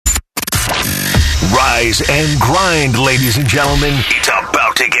Rise and grind, ladies and gentlemen. It's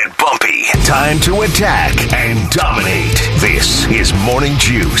about to get bumpy. Time to attack and dominate. This is Morning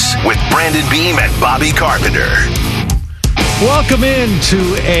Juice with Brandon Beam and Bobby Carpenter. Welcome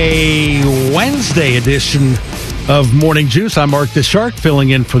into a Wednesday edition of Morning Juice. I'm Mark the Shark,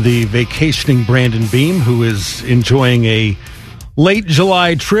 filling in for the vacationing Brandon Beam, who is enjoying a late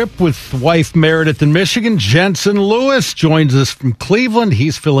July trip with wife Meredith in Michigan. Jensen Lewis joins us from Cleveland.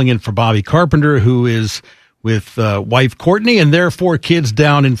 He's filling in for Bobby Carpenter, who is with wife Courtney and their 4 kids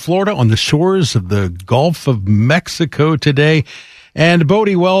down in Florida on the shores of the Gulf of Mexico today. And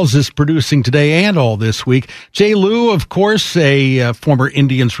Bodie Wells is producing today and all this week. Jay Lou, of course, a former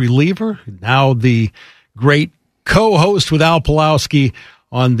Indians reliever, now the great co-host with Al Pulowski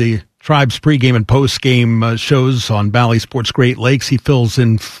on the Tribe's pregame and postgame shows on Bally Sports Great Lakes. He fills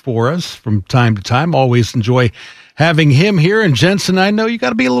in for us from time to time. Always enjoy having him here. And Jensen, I know you got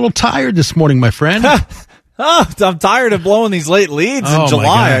to be a little tired this morning, my friend. I'm tired of blowing these late leads in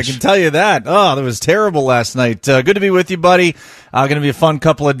July. I can tell you that. Oh, that was terrible last night. Good to be with you, buddy. Going to be a fun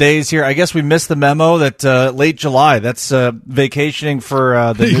couple of days here. I guess we missed the memo that late July. That's vacationing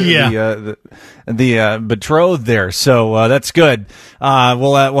for the betrothed there. So that's good.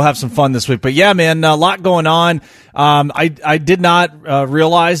 We'll have some fun this week. But yeah, man, a lot going on. I did not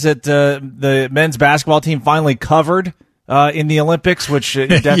realize that the men's basketball team finally covered in the Olympics, which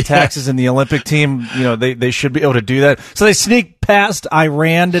death taxes in the Olympic team, they should be able to do that. So they sneaked past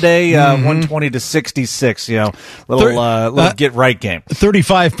Iran today, 120-66. Little get right game.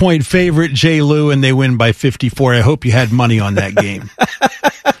 35-point favorite, Jay Lou, and they win by 54. I hope you had money on that game.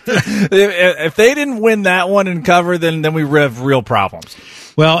 If they didn't win that one and cover, then we have real problems.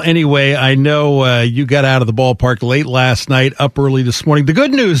 Well, anyway, I know you got out of the ballpark late last night, up early this morning. The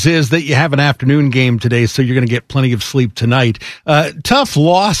good news is that you have an afternoon game today, so you're going to get plenty of sleep tonight. Tough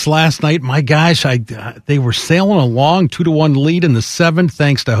loss last night. My gosh, they were sailing along, 2-1 lead in the 7th,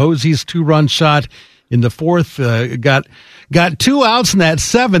 thanks to Hosey's 2-run shot in the 4th. Got 2 outs in that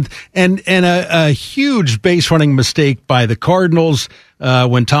 7th, and a huge base running mistake by the Cardinals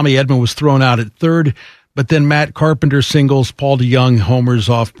when Tommy Edman was thrown out at third. But then Matt Carpenter singles, Paul DeYoung homers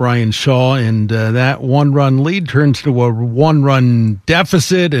off Brian Shaw, and that 1-run lead turns to a 1-run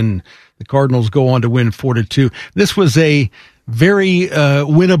deficit, and the Cardinals go on to win 4-2. This was a very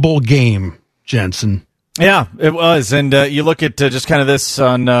winnable game, Jensen. Yeah, it was. And you look at just kind of this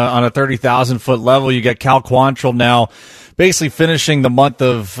on a 30,000-foot level. You got Cal Quantrill now basically finishing the month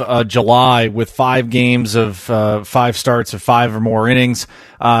of July with 5 games of 5 starts of 5 or more innings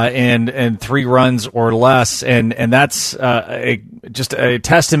and 3 runs or less, and that's just a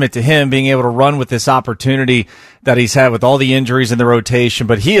testament to him being able to run with this opportunity that he's had with all the injuries in the rotation.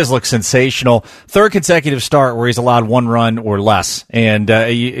 But he has looked sensational. 3rd consecutive start where he's allowed 1 run or less, and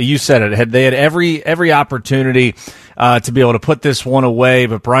you said it. They had every opportunity to be able to put this one away,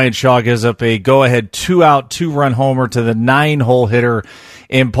 but Brian Shaw gives up a go-ahead 2-out, 2-run homer to the 9-hole hitter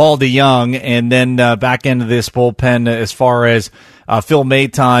in Paul DeYoung, and then back into this bullpen as far as Phil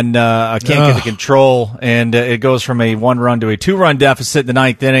Maton can't get the control, and it goes from a 1-run to a 2-run deficit in the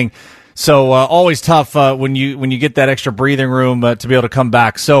 9th inning. So always tough when you get that extra breathing room to be able to come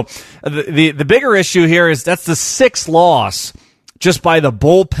back. So the bigger issue here is that's the 6th loss just by the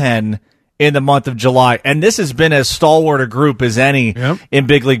bullpen in the month of July. And this has been as stalwart a group as any in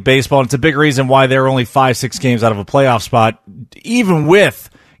big league baseball. And it's a big reason why they're only 5-6 games out of a playoff spot, even with,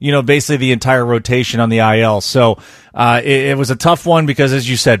 basically the entire rotation on the IL. So it was a tough one because, as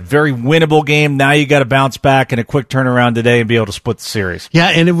you said, very winnable game. Now you got to bounce back and a quick turnaround today and be able to split the series. Yeah,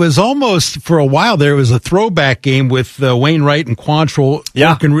 and it was almost, for a while there, it was a throwback game with Wainwright and Quantrill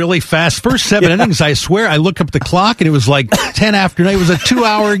working really fast. First 7 innings, I swear, I look up at the clock and it was like 10 after 9. It was a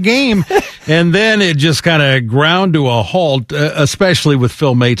 2-hour game. And then it just kind of ground to a halt, especially with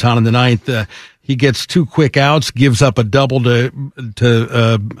Phil Maton in the 9th. He gets 2 quick outs, gives up a double to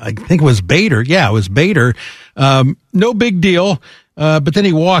I think it was Bader. Yeah, it was Bader. No big deal. But then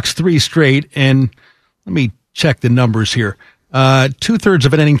he walks 3 straight, and let me check the numbers here. 2/3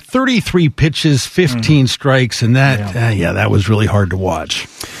 of an inning, 33 pitches, 15 strikes, and that was really hard to watch.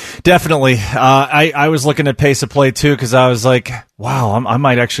 Definitely. I was looking at pace of play too, because I was like, wow, I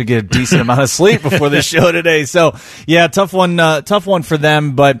might actually get a decent amount of sleep before the show today. So yeah, tough one for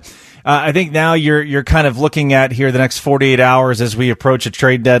them. But I think now you're kind of looking at here the next 48 hours as we approach a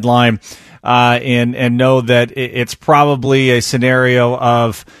trade deadline, and know that it's probably a scenario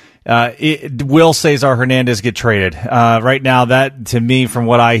of will Cesar Hernandez get traded? Right now, that, to me, from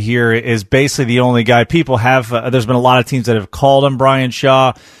what I hear, is basically the only guy. People have, there's been a lot of teams that have called him Brian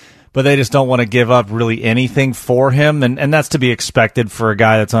Shaw, but they just don't want to give up really anything for him, and that's to be expected for a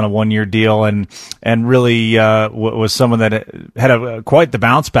guy that's on a 1-year deal and really was someone that had quite the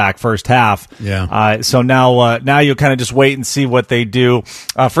bounce back first half. Yeah. So now you'll kind of just wait and see what they do.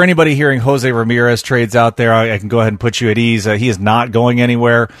 For anybody hearing Jose Ramirez trades out there, I can go ahead and put you at ease. He is not going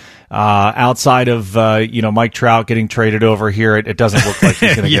anywhere. Outside of Mike Trout getting traded over here, it doesn't look like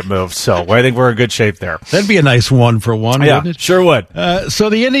he's going to get moved. So I think we're in good shape there. That'd be a nice 1-for-1, yeah, wouldn't it? Sure would. So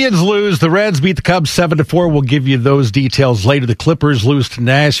the Indians lose. The Reds beat the Cubs 7-4. We'll give you those details later. The Clippers lose to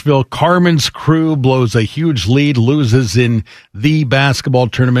Nashville. Carmen's crew blows a huge lead, loses in the basketball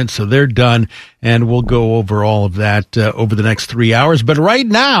tournament, so they're done. And we'll go over all of that over the next 3 hours. But right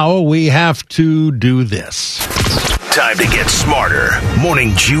now, we have to do this. Time to get smarter.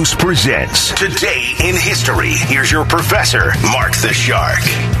 Morning Juice presents Today in History. Here's your professor, Mark the Shark.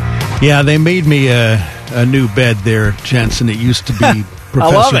 Yeah, they made me a new bed there, Jensen. It used to be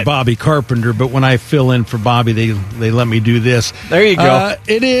Professor Bobby Carpenter, but when I fill in for Bobby, they let me do this. There you go.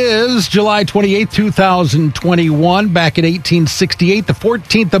 It is July 28, 2021. Back in 1868, the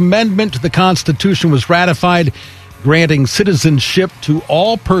 14th Amendment to the Constitution was ratified, granting citizenship to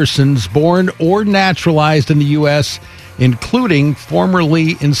all persons born or naturalized in the U.S., including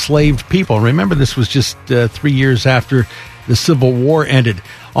formerly enslaved people. Remember, this was just 3 years after the Civil War ended.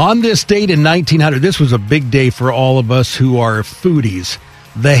 On this date in 1900, this was a big day for all of us who are foodies.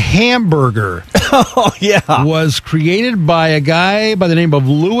 The hamburger was created by a guy by the name of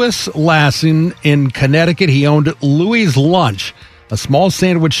Louis Lasson in Connecticut. He owned Louis' Lunch, a small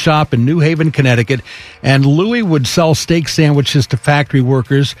sandwich shop in New Haven, Connecticut, and Louis would sell steak sandwiches to factory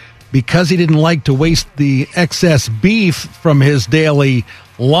workers. Because he didn't like to waste the excess beef from his daily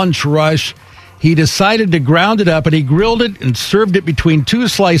lunch rush, he decided to ground it up, and he grilled it and served it between 2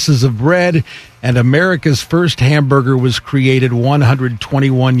 slices of bread, and America's first hamburger was created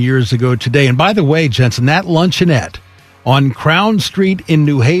 121 years ago today. And by the way, Jensen, that luncheonette on Crown Street in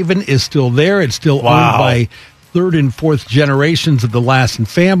New Haven is still there. It's still owned by 3rd and 4th generations of the Lasson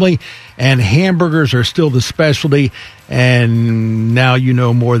family, and hamburgers are still the specialty. And now you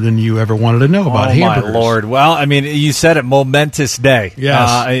know more than you ever wanted to know about hamburgers. Oh, my Lord. Well, I mean, you said it, momentous day.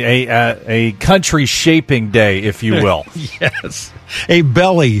 Yes. A country-shaping day, if you will. Yes. A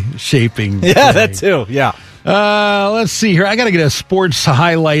belly-shaping day. That too, yeah. Let's see here. I got to get a sports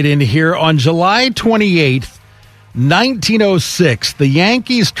highlight in here. On July 28th, 1906, the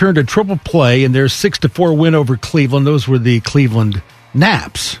Yankees turned a triple play in their 6-4 win over Cleveland. Those were the Cleveland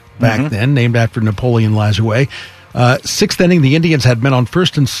Naps back then, named after Napoleon Lajoie. 6th inning, the Indians had men on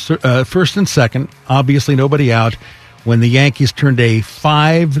first and second. Obviously, nobody out. When the Yankees turned a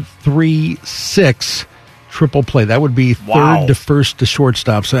 5-3-6 triple play, that would be third to first to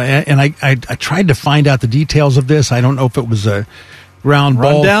shortstop. So, and I tried to find out the details of this. I don't know if it was a ground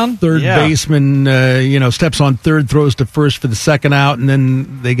ball, third baseman, steps on third, throws to first for the second out, and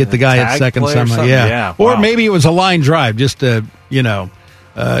then they get the guy at second somehow. Or maybe it was a line drive, just a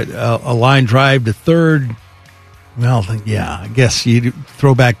line drive to third. Well, yeah, I guess you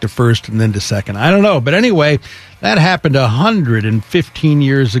throw back to first and then to second. I don't know. But anyway, that happened 115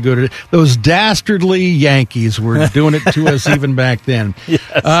 years ago. Those dastardly Yankees were doing it to us even back then. Yes.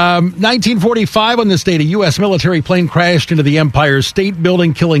 1945, on this date, a U.S. military plane crashed into the Empire State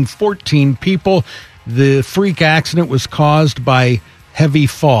Building, killing 14 people. The freak accident was caused by heavy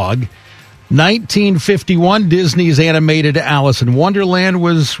fog. 1951, Disney's animated Alice in Wonderland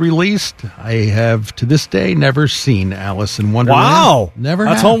was released. I have, to this day, never seen Alice in Wonderland. Wow. Never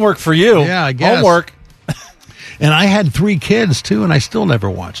That's have. Homework for you. Yeah, I guess. Homework. And I had 3 kids, too, and I still never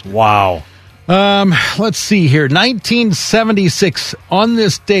watched it. Wow. Let's see here. 1976, on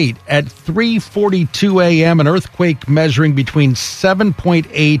this date, at 3:42 a.m., an earthquake measuring between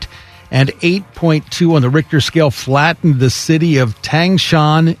 7.8 and 8.2 on the Richter scale flattened the city of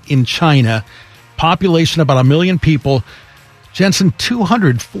Tangshan in China. Population about 1 million people. Jensen,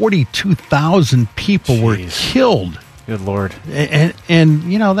 242,000 people were killed. Good Lord. And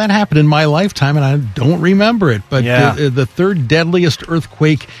that happened in my lifetime, and I don't remember it. But the third deadliest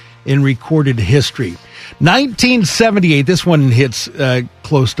earthquake in recorded history. 1978, this one hits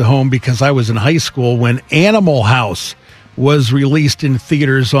close to home because I was in high school when Animal House was released in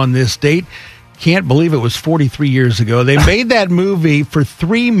theaters on this date. Can't believe it was 43 years ago. They made that movie for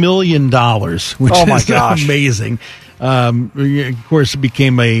 $3 million, which is amazing. Of course, it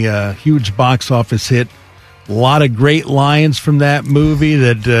became a huge box office hit. A lot of great lines from that movie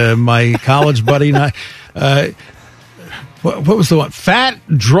that my college buddy and I... what was the one? Fat,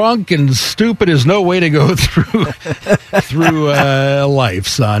 drunk, and stupid is no way to go through life,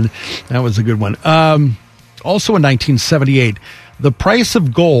 son. That was a good one. Also in 1978, the price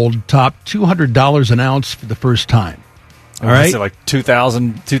of gold topped $200 an ounce for the first time. All right, is it like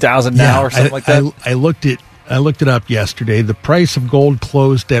 2,000 now or something like that? I looked it up yesterday. The price of gold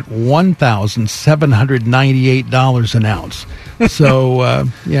closed at $1,798 an ounce. So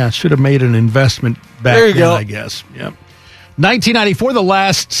should have made an investment back then, go. I guess. Yep. 1994, the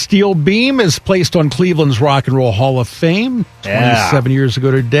last steel beam is placed on Cleveland's Rock and Roll Hall of Fame 27 years ago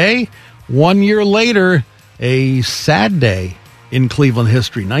today. 1 year later, a sad day in Cleveland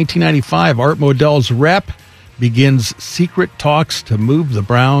history. 1995, Art Modell's Rep begins secret talks to move the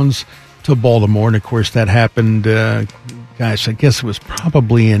Browns to Baltimore. And, of course, that happened, I guess it was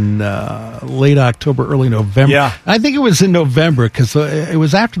probably in late October, early November. Yeah. I think it was in November because it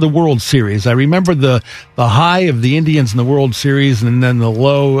was after the World Series. I remember the high of the Indians in the World Series and then the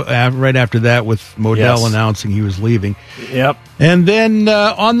low right after that with Modell announcing he was leaving. Yep. And then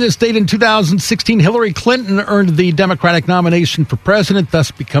on this date in 2016, Hillary Clinton earned the Democratic nomination for president, thus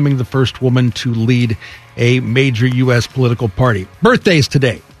becoming the first woman to lead a major U.S. political party. Birthdays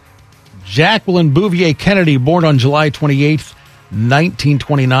today. Jacqueline Bouvier Kennedy, born on July 28th,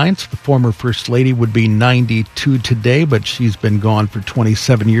 1929. So the former First Lady would be 92 today, but she's been gone for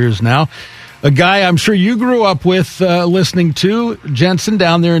 27 years now. A guy I'm sure you grew up with listening to, Jensen,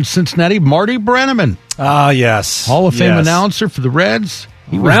 down there in Cincinnati, Marty Brennaman. Ah, yes. Hall of Fame announcer for the Reds.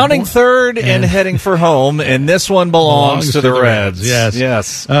 He was rounding third and heading for home, and this one belongs to the Reds.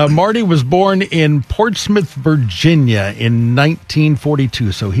 Yes. Marty was born in Portsmouth, Virginia in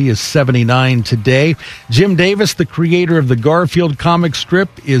 1942, so he is 79 today. Jim Davis, the creator of the Garfield comic strip,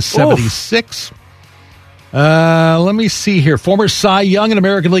 is 76. Let me see here. Former Cy Young and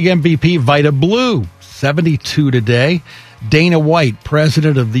American League MVP Vida Blue, 72 today. Dana White,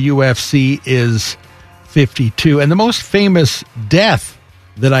 president of the UFC, is 52. And the most famous death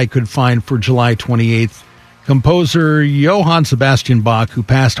that I could find for July 28th, composer Johann Sebastian Bach, who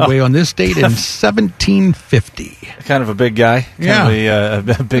passed away on this date in 1750. Kind of a big guy. Kind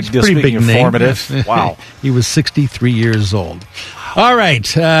of a big deal. Speaking of informative. Wow. He was 63 years old. All right,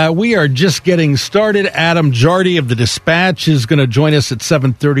 we are just getting started. Adam Jardy of the Dispatch is going to join us at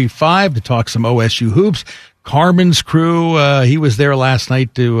 7:35 to talk some OSU hoops. Carmen's crew, he was there last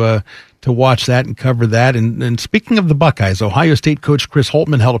night to watch that and cover that. And speaking of the Buckeyes, Ohio State coach Chris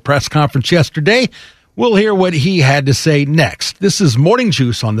Holtmann held a press conference yesterday. We'll hear what he had to say next. This is Morning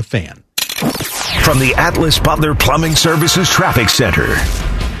Juice on the Fan. From the Atlas Butler Plumbing Services Traffic Center.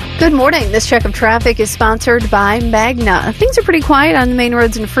 Good morning. This check of traffic is sponsored by Magna. Things are pretty quiet on the main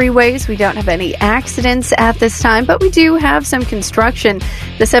roads and freeways. We don't have any accidents at this time, but we do have some construction.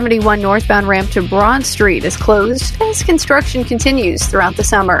 The 71 northbound ramp to Broad Street is closed as construction continues throughout the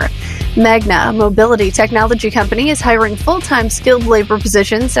summer. Magna, a mobility technology company, is hiring full-time skilled labor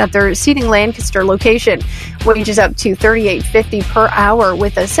positions at their Seating Lancaster location. Wages up to $38.50 per hour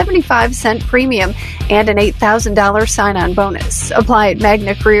with a 75-cent premium and an $8,000 sign-on bonus. Apply at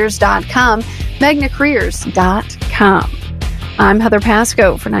magnacareers.com, magnacareers.com. I'm Heather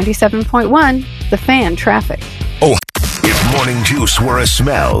Pasco for 97.1, The Fan Traffic. Oh, if Morning Juice were a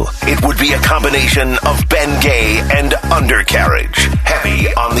smell, it would be a combination of Bengay and undercarriage.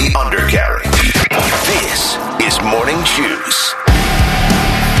 Heavy on the undercarriage. This is Morning Juice.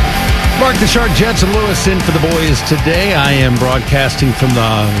 Mark the Shark, Jensen Lewis in for the boys today. I am broadcasting from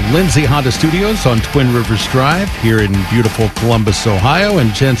the Lindsay Honda Studios on Twin Rivers Drive here in beautiful Columbus, Ohio.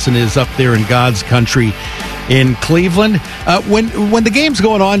 And Jensen is up there in God's country in Cleveland. When the game's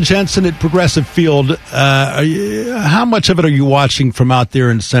going on, Jensen, at Progressive Field, how much of it are you watching from out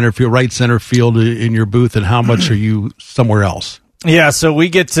there in center field, right center field in your booth, and how much are you somewhere else? Yeah, so we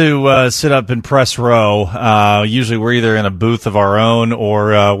get to sit up in press row. Usually we're either in a booth of our own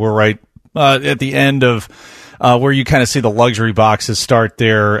or we're right at the end of where you kind of see the luxury boxes start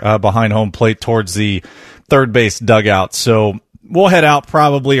there behind home plate towards the third base dugout. So we'll head out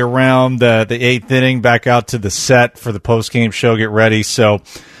probably around the eighth inning, back out to the set for the post-game show, get ready. So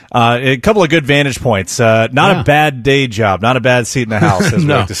a couple of good vantage points. Not a bad day job, not a bad seat in the house, as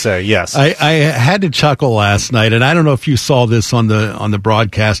we like to say. Yes. I had to chuckle last night, and I don't know if you saw this on the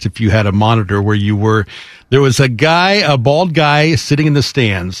broadcast, if you had a monitor where you were. There was a bald guy sitting in the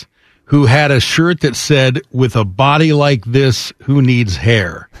stands who had a shirt that said, "With a body like this, who needs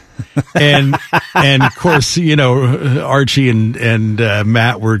hair?" and of course, you know, Archie and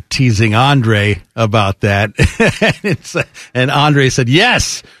Matt were teasing Andre about that. And Andre said,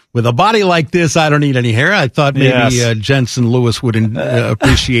 "Yes, with a body like this, I don't need any hair." I thought maybe Jensen Lewis would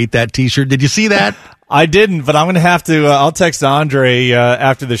appreciate that T-shirt. Did you see that? I didn't, but I'm going to have to. I'll text Andre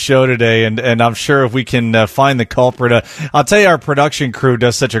after the show today, and I'm sure if we can find the culprit. I'll tell you, our production crew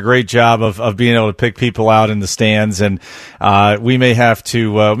does such a great job of being able to pick people out in the stands, and we may have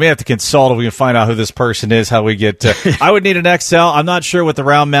to consult if we can find out who this person is. How we get? I would need an XL. I'm not sure what the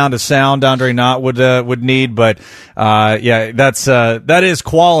round mound of sound Andre Knott would need, but yeah, that is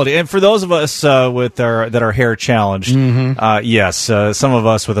quality. And for those of us that are hair challenged, yes, some of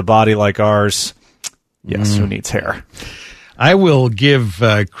us with a body like ours. Yes, who needs hair? I will give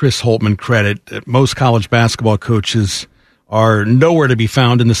Chris Holtmann credit. Most college basketball coaches are nowhere to be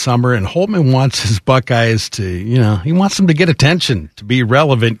found in the summer, and Holtmann wants his Buckeyes to, he wants them to get attention, to be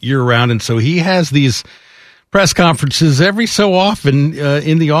relevant year-round, and so he has these press conferences every so often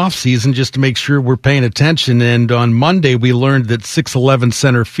in the offseason just to make sure we're paying attention. And on Monday, we learned that 6'11"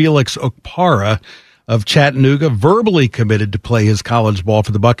 center Felix Okpara of Chattanooga verbally committed to play his college ball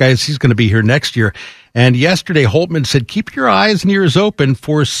for the Buckeyes. He's going to be here next year. And yesterday, Holtmann said, keep your eyes and ears open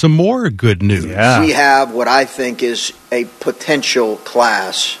for some more good news. Yeah. We have what I think is a potential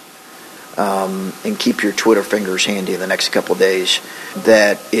class, and keep your Twitter fingers handy in the next couple of days,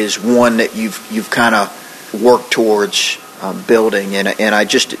 that is one that you've kind of worked towards building. And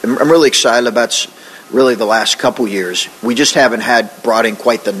I'm really excited about really the last couple years. We just haven't brought in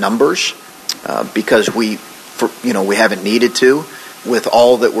quite the numbers because we haven't needed to. With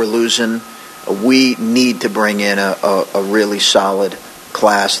all that we're losing, we need to bring in a really solid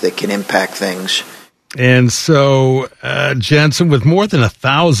class that can impact things. And so, Jensen, with more than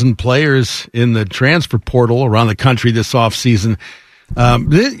 1,000 players in the transfer portal around the country this offseason,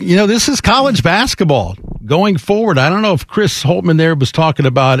 this is college basketball going forward. I don't know if Chris Holtmann there was talking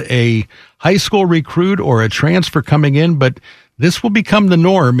about a high school recruit or a transfer coming in, but this will become the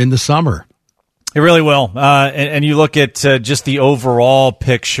norm in the summer. It really will. And you look at just the overall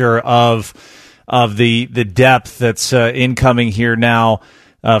picture of the depth that's incoming here now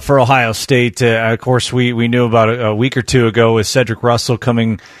for Ohio State. Of course, we knew about a week or two ago with Cedric Russell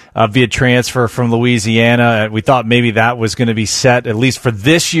coming via transfer from Louisiana. We thought maybe that was going to be set, at least for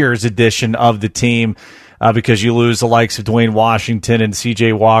this year's edition of the team, because you lose the likes of Dwayne Washington and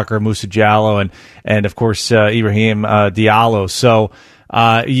C.J. Walker, Musa Jallow, and of course, Ibrahim Diallo. So,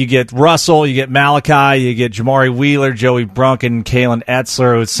 you get Russell, you get Malachi, you get Jamari Wheeler, Joey Brunken, Kalen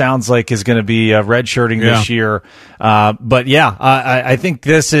Etzler, who it sounds like is going to be redshirting this year. But yeah, I think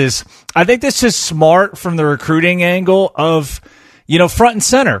this is smart from the recruiting angle of, front and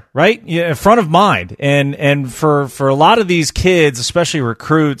center, right? Front of mind. And for a lot of these kids, especially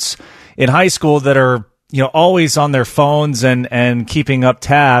recruits in high school that are, always on their phones and keeping up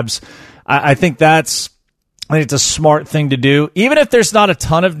tabs, I think it's a smart thing to do. Even if there's not a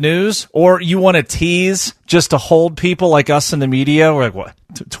ton of news or you want to tease just to hold people like us in the media, we're like, what?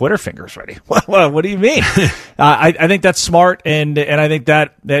 Twitter fingers ready? What do you mean? I think that's smart. And I think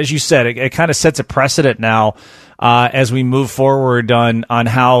that, as you said, it kind of sets a precedent now as we move forward on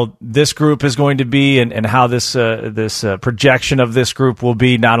how this group is going to be and how this projection of this group will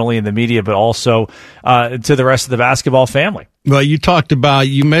be, not only in the media, but also to the rest of the basketball family. Well, you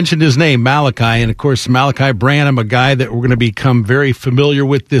mentioned his name, Malachi, and of course, Malachi Branham, a guy that we're going to become very familiar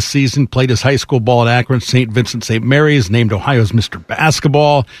with this season, played his high school ball at Akron St. Vincent St. Mary's, named Ohio's Mr.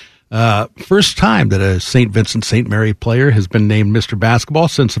 Basketball. First time that a St. Vincent St. Mary player has been named Mr. Basketball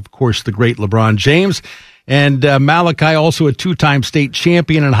since, of course, the great LeBron James. And Malachi, also a two-time state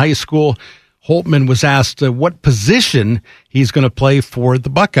champion in high school. Holtmann was asked what position he's going to play for the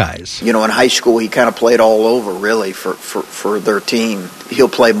Buckeyes. In high school, he kind of played all over, really, for their team. He'll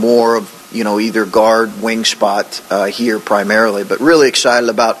play more of, either guard, wing spot here primarily, but really excited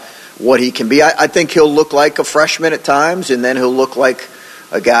about what he can be. I think he'll look like a freshman at times, and then he'll look like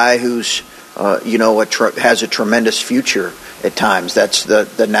a guy who's, has a tremendous future at times. That's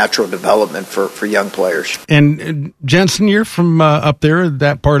the natural development for young players. And Jensen, you're from up there,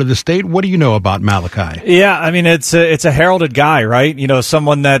 that part of the state. What do you know about Malachi? Yeah, I mean, it's a heralded guy, right?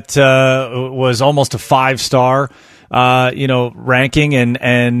 someone that was almost a 5-star, ranking,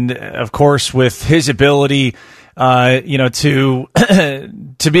 and of course with his ability, to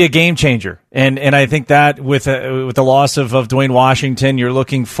be a game changer. And I think that with the loss of Dwayne Washington, you're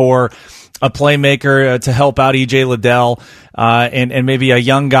looking for a playmaker to help out E.J. Liddell, and maybe a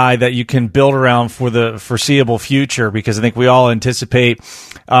young guy that you can build around for the foreseeable future, because I think we all anticipate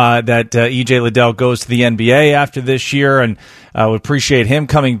that E.J. Liddell goes to the NBA after this year, and would appreciate him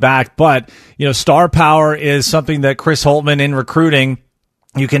coming back. But, star power is something that Chris Holtmann in recruiting,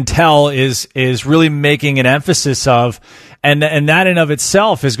 you can tell is really making an emphasis of, and that in of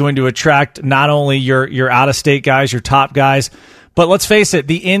itself is going to attract not only your out-of-state guys, your top guys, But let's face it,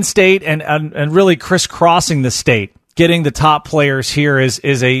 the in-state and really crisscrossing the state, getting the top players here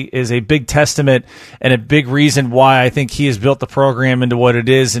is a big testament and a big reason why I think he has built the program into what it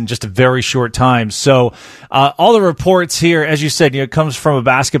is in just a very short time. So all the reports here, as you said, comes from a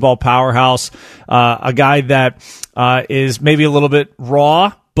basketball powerhouse, a guy that is maybe a little bit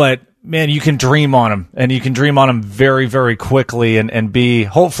raw, but man, you can dream on him, and you can dream on him very, very quickly and be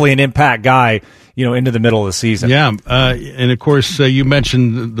hopefully an impact guy, into the middle of the season. Yeah, and of course, you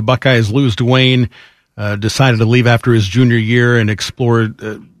mentioned the Buckeyes lose Dwayne. Decided to leave after his junior year and explore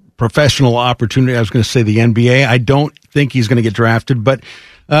professional opportunity. I was going to say the NBA. I don't think he's going to get drafted, but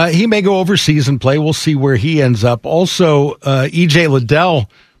he may go overseas and play. We'll see where he ends up. Also, E.J. Liddell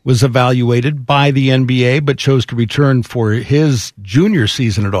was evaluated by the NBA, but chose to return for his junior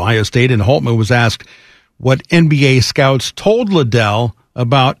season at Ohio State. And Holtman was asked what NBA scouts told Liddell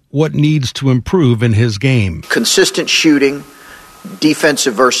about what needs to improve in his game. Consistent shooting,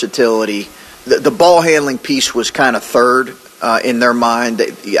 defensive versatility. The ball handling piece was kind of third in their mind,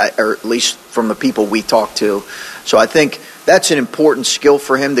 or at least from the people we talked to. So I think that's an important skill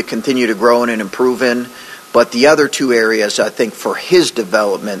for him to continue to grow in and improve in. But the other two areas, I think, for his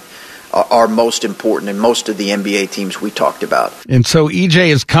development are most important in most of the NBA teams we talked about. And so EJ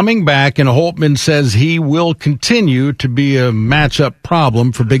is coming back, and Holtman says he will continue to be a matchup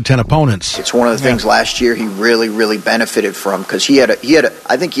problem for Big Ten opponents. It's one of the things last year he really, really benefited from, because he had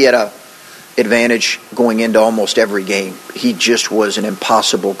a advantage going into almost every game. He just was an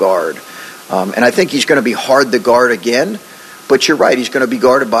impossible guard. And I think he's going to be hard to guard again, but you're right, he's going to be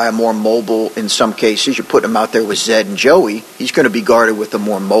guarded by a more mobile, in some cases. You're putting him out there with Zed and Joey, he's going to be guarded with a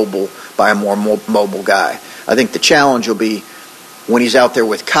more mobile guy. I think the challenge will be when he's out there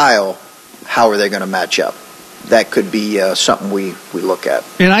with Kyle, how are they going to match up? That could be something we look at.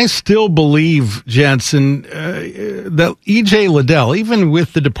 And I still believe, Jensen, that E.J. Liddell, even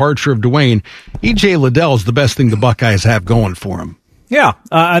with the departure of Dwayne, E.J. Liddell is the best thing the Buckeyes have going for him. Yeah,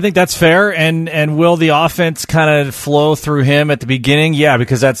 I think that's fair. And will the offense kind of flow through him at the beginning? Yeah,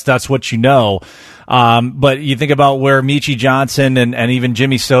 because that's what you know. But you think about where Michi Johnson and even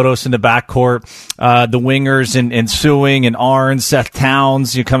Jimmy Sotos in the backcourt, the wingers and Sewing and Arns, Seth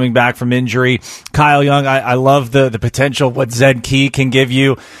Towns, you coming back from injury, Kyle Young. I love the potential of what Zed Key can give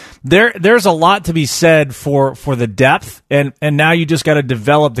you. There's a lot to be said for the depth, and now you just got to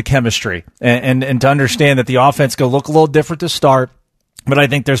develop the chemistry and to understand that the offense going to look a little different to start. But I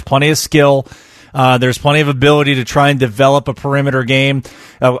think there's plenty of skill. There's plenty of ability to try and develop a perimeter game.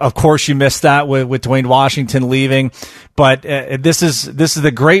 Of course, you missed that with Dwayne Washington leaving. But this is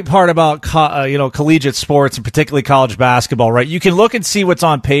the great part about collegiate sports, and particularly college basketball, right? You can look and see what's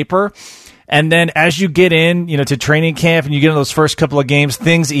on paper, and then as you get in, to training camp and you get in those first couple of games,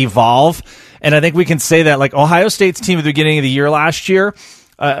 things evolve. And I think we can say that, like Ohio State's team at the beginning of the year last year,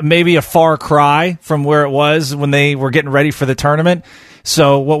 maybe a far cry from where it was when they were getting ready for the tournament.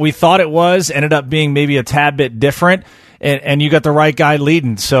 So what we thought it was ended up being maybe a tad bit different, and you got the right guy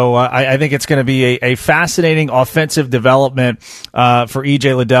leading. So I think it's going to be a fascinating offensive development for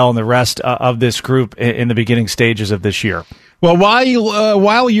E.J. Liddell and the rest of this group in the beginning stages of this year. Well,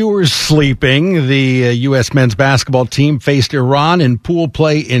 while you were sleeping, the U.S. men's basketball team faced Iran in pool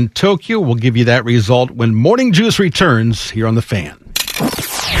play in Tokyo. We'll give you that result when Morning Juice returns here on The Fan.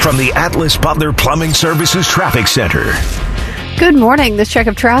 From the Atlas Butler Plumbing Services Traffic Center. Good morning. This check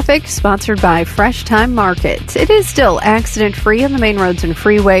of traffic sponsored by Fresh Time Market. It is still accident-free on the main roads and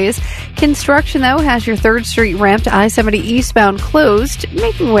freeways. Construction, though, has your 3rd Street ramp to I-70 eastbound closed,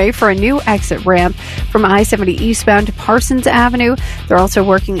 making way for a new exit ramp from I-70 eastbound to Parsons Avenue. They're also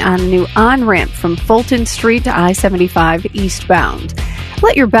working on a new on-ramp from Fulton Street to I-75 eastbound.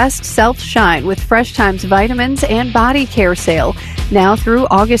 Let your best self shine with Fresh Time's vitamins and body care sale. Now through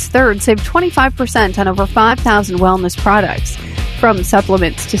August 3rd, save 25% on over 5,000 wellness products. From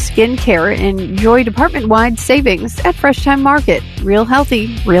supplements to skincare, enjoy department-wide savings at Fresh Time Market. Real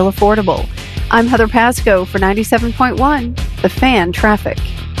healthy, real affordable. I'm Heather Pasco for 97.1, The Fan Traffic.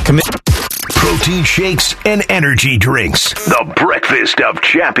 Protein shakes and energy drinks. The breakfast of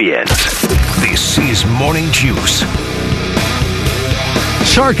champions. This is Morning Juice.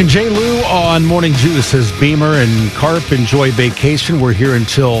 Shark and J. Lou on Morning Juice as Beamer and Carp enjoy vacation. We're here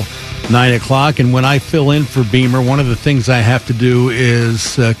until 9 o'clock, and when I fill in for Beamer, one of the things I have to do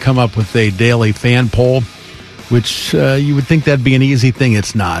is come up with a daily fan poll, which you would think that'd be an easy thing.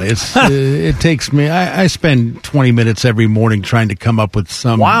 It's not. It takes me, I spend 20 minutes every morning trying to come up with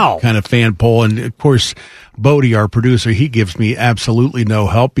some kind of fan poll, and of course, Bodie, our producer, he gives me absolutely no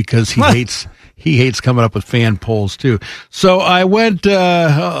help because he he hates coming up with fan polls, too. So I went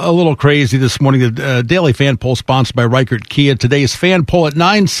a little crazy this morning. The Daily Fan Poll sponsored by Reichert Kia. Today's fan poll at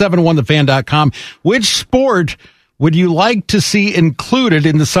 971thefan.com. Which sport would you like to see included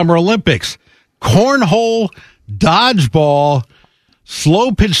in the Summer Olympics? Cornhole, dodgeball,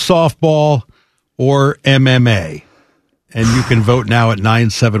 slow pitch softball, or MMA? And you can vote now at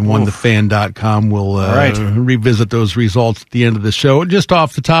 971thefan.com. We'll revisit those results at the end of the show. Just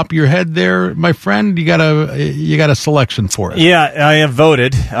off the top of your head there, my friend, you got a selection for us. Yeah, I have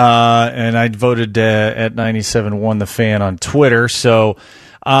voted, and I voted at 971thefan on Twitter. So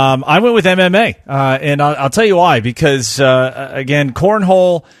I went with MMA, and I'll tell you why. Because, again,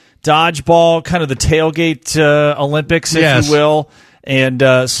 cornhole, dodgeball, kind of the tailgate Olympics, if you will, and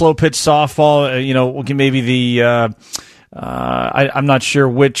slow pitch softball, maybe the... I'm not sure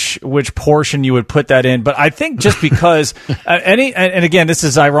which portion you would put that in, but I think just because and again, this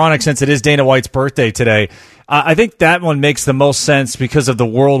is ironic since it is Dana White's birthday today. I think that one makes the most sense because of the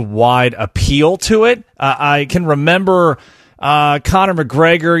worldwide appeal to it. I can remember Conor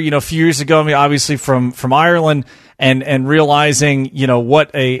McGregor, a few years ago, obviously from Ireland, and realizing,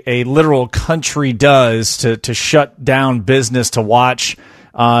 what a literal country does to shut down business to watch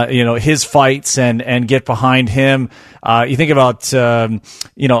his fights and get behind him. You think about,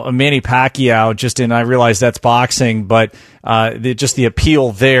 Manny Pacquiao, I realize that's boxing, but just the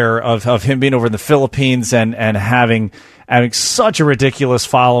appeal there of him being over in the Philippines and having such a ridiculous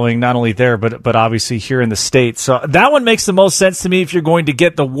following, not only there, but obviously here in the States. So that one makes the most sense to me if you're going to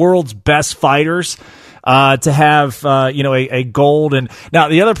get the world's best fighters. To have, a gold. And now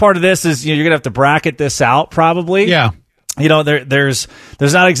the other part of this is, you're going to have to bracket this out probably. Yeah. There's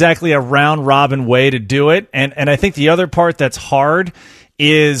not exactly a round robin way to do it. And I think the other part that's hard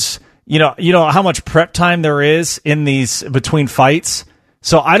is, how much prep time there is in these between fights.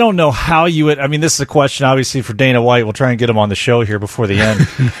 So I don't know how you would, this is a question obviously for Dana White. We'll try and get him on the show here before the end.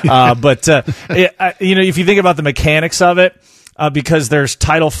 If you think about the mechanics of it, because there's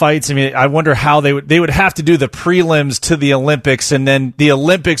title fights. I wonder how they would have to do the prelims to the Olympics, and then the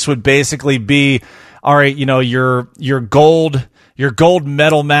Olympics would basically be, all right, your gold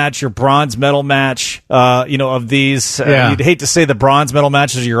medal match, your bronze medal match, of these. You'd hate to say the bronze medal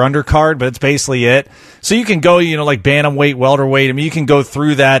match is your undercard, but it's basically it. So you can go, like bantamweight, welterweight. You can go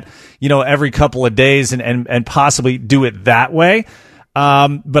through that, every couple of days and possibly do it that way.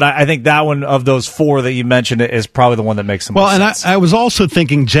 But I think that one of those four that you mentioned is probably the one that makes the most sense. I was also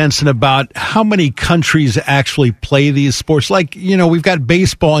thinking, Jensen, about how many countries actually play these sports. Like, we've got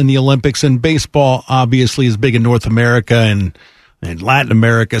baseball in the Olympics, and baseball obviously is big in North America and Latin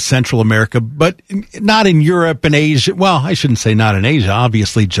America, Central America, but not in Europe and Asia. Well, I shouldn't say not in Asia.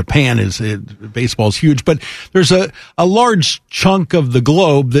 Obviously, Japan baseball is huge, but there's a large chunk of the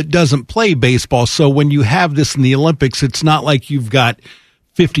globe that doesn't play baseball. So when you have this in the Olympics, it's not like you've got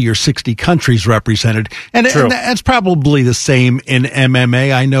 50 or 60 countries represented. And that's probably the same in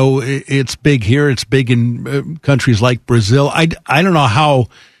MMA. I know it's big here. It's big in countries like Brazil. I don't know how,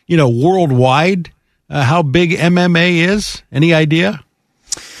 worldwide, how big MMA is? Any idea?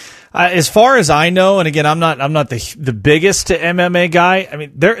 As far as I know, and again, I'm not the biggest MMA guy.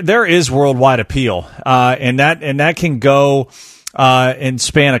 There is worldwide appeal, and that can go and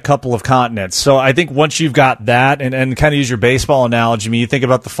span a couple of continents. So I think once you've got that, and kind of use your baseball analogy, you think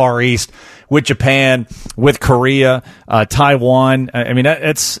about the Far East with Japan, with Korea, Taiwan.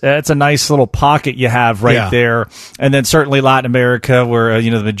 It's a nice little pocket you have right there, and then certainly Latin America, where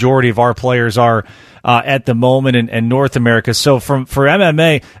the majority of our players are. At the moment, and North America. So for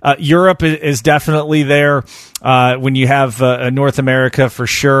MMA, Europe is definitely there. When you have North America, for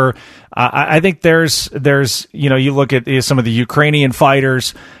sure. I think there's you look at some of the Ukrainian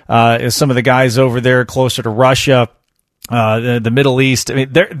fighters, some of the guys over there closer to Russia, the Middle East.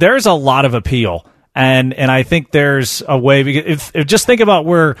 There's a lot of appeal. And I think there's a way, because if just think about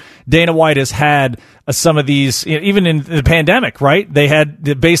where Dana White has had some of these, even in the pandemic, right? They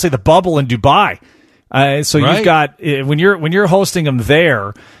had basically the bubble in Dubai. You've got, when you're hosting them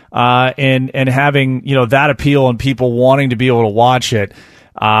there, and having, that appeal and people wanting to be able to watch it,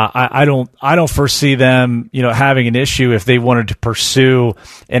 I don't foresee them, having an issue if they wanted to pursue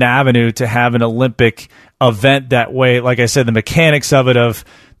an avenue to have an Olympic event that way. Like I said, the mechanics of it,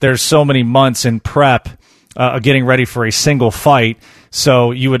 there's so many months in prep, getting ready for a single fight.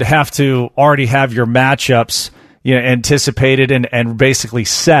 So you would have to already have your matchups, anticipated and basically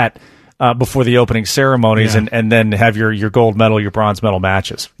set, before the opening ceremonies, and then have your gold medal, your bronze medal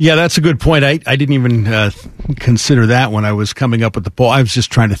matches. Yeah, that's a good point. I didn't even consider that when I was coming up with the poll. I was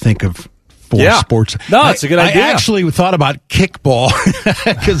just trying to think of sports. No, it's a good idea. I actually thought about kickball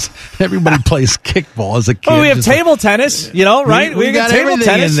because everybody plays kickball as a kid. Oh, we have table tennis, right? We got table everything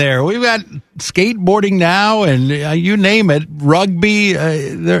tennis in there. We've got skateboarding now, and you name it, rugby.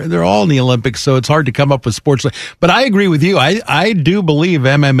 They're all in the Olympics, so it's hard to come up with sports. But I agree with you. I do believe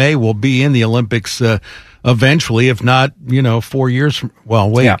MMA will be in the Olympics eventually, if not, 4 years from,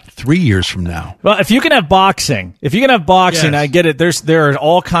 3 years from now. Well, if you can have boxing, Yes. I get it. There are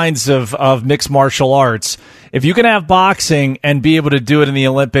all kinds of mixed martial arts. If you can have boxing and be able to do it in the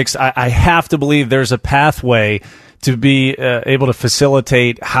Olympics, I have to believe there's a pathway to be able to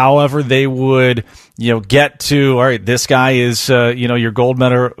facilitate however they would, get to, all right, this guy is, your gold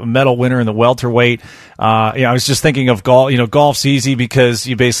medal winner in the welterweight. I was just thinking of golf. Golf's easy because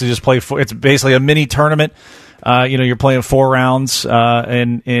you basically just play it's basically a mini tournament. You're playing 4 rounds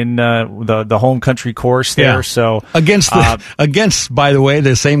in the home country course there. Yeah. So against, by the way,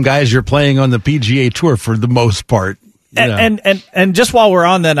 the same guys you're playing on the PGA Tour for the most part. And just while we're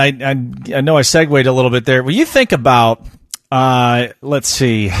on that, I know I segued a little bit there. When you think about, let's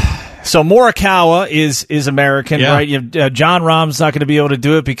see. So Morikawa is American, right? John Rahm's not going to be able to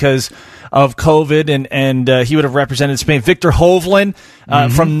do it because of COVID, and he would have represented Spain. Victor Hovland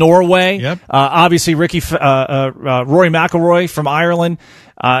from Norway. Yep. Obviously, Rory McIlroy from Ireland.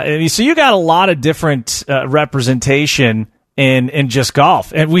 So you got a lot of different representation in just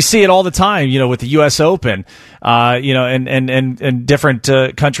golf, and we see it all the time. With the U.S. Open, and different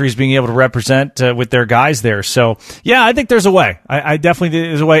countries being able to represent with their guys there. So yeah, I think there's a way. I definitely think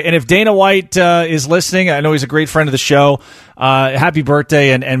there's a way. And if Dana White is listening, I know he's a great friend of the show. Happy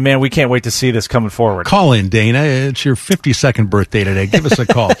birthday, and man, we can't wait to see this coming forward. Call in, Dana. It's your 52nd birthday today. Give us a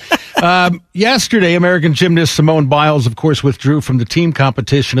call. Yesterday, American gymnast Simone Biles, of course, withdrew from the team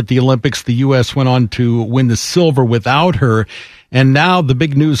competition at the Olympics. The U.S. went on to win the silver without her. And now the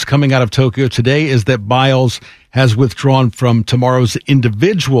big news coming out of Tokyo today is that Biles has withdrawn from tomorrow's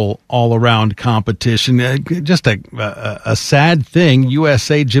individual all-around competition. Just a sad thing.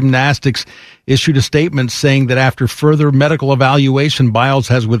 USA Gymnastics issued a statement saying that after further medical evaluation, Biles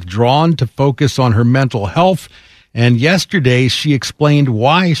has withdrawn to focus on her mental health. And yesterday, she explained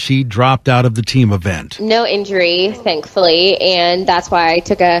why she dropped out of the team event. No injury, thankfully, and that's why I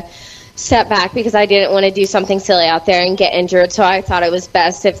took a step back, because I didn't want to do something silly out there and get injured. So I thought it was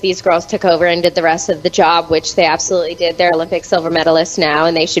best if these girls took over and did the rest of the job, which they absolutely did. They're Olympic silver medalists now,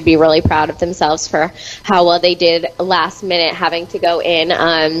 and they should be really proud of themselves for how well they did last minute having to go in.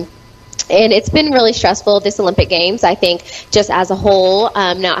 And it's been really stressful, this Olympic Games. I think just as a whole,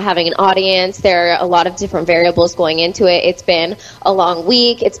 not having an audience, there are a lot of different variables going into it. It's been a long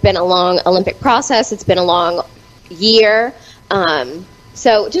week. It's been a long Olympic process. It's been a long year.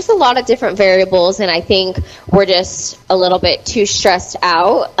 So just a lot of different variables, and I think we're just a little bit too stressed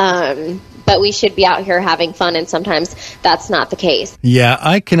out. But we should be out here having fun, and sometimes that's not the case. Yeah,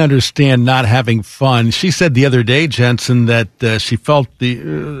 I can understand not having fun. She said the other day, Jensen, that she felt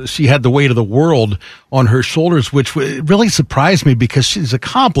she had the weight of the world on her shoulders, which really surprised me because she's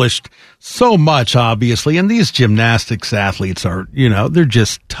accomplished so much, obviously. And these gymnastics athletes are, they're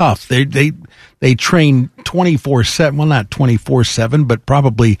just tough. They train 24/7. Well, not 24/7, but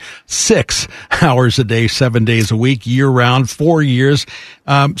probably 6 hours a day, 7 days a week, year round, 4 years.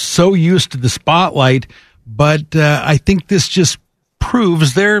 So used to the spotlight. But I think this just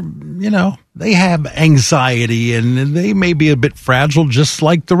proves they have anxiety, and they may be a bit fragile, just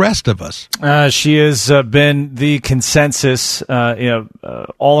like the rest of us. She has been the consensus,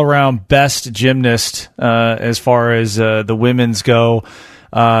 all around best gymnast as far as the women's go.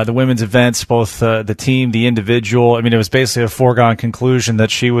 The women's events, both the team, the individual. I mean, it was basically a foregone conclusion that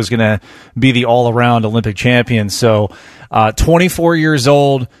she was going to be the all-around Olympic champion. So 24 years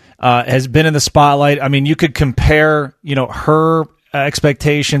old, has been in the spotlight. I mean, you could compare, her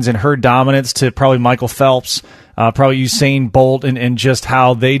expectations and her dominance to probably Michael Phelps, probably Usain Bolt, and just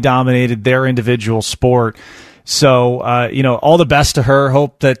how they dominated their individual sport. So, all the best to her.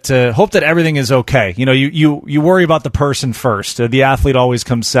 Hope that everything is okay. You worry about the person first. The athlete always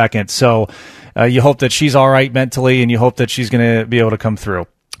comes second. So, you hope that she's all right mentally, and you hope that she's going to be able to come through.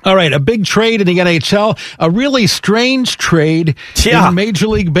 All right, a big trade in the NHL, a really strange trade in Major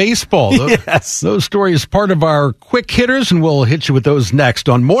League Baseball. Yes. Those stories part of our quick hitters, and we'll hit you with those next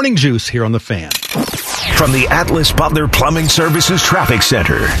on Morning Juice here on The Fan. From the Atlas Butler Plumbing Services Traffic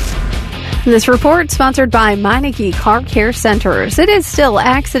Center. This report sponsored by Meineke Car Care Centers. It is still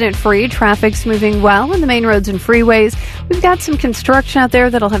accident-free. Traffic's moving well on the main roads and freeways. We've got some construction out there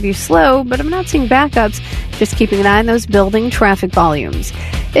that'll have you slow, but I'm not seeing backups. Just keeping an eye on those building traffic volumes.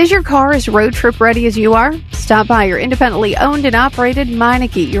 Is your car as road trip ready as you are? Stop by your independently owned and operated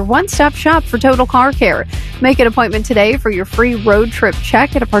Meineke, your one-stop shop for total car care. Make an appointment today for your free road trip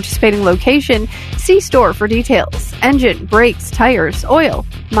check at a participating location. See store for details. Engine, brakes, tires, oil.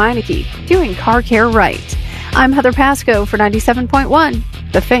 Meineke, doing car care right. I'm Heather Pasco for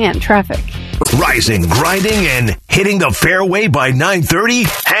 97.1, The Fan Traffic. Rising, grinding, and hitting the fairway by 9:30?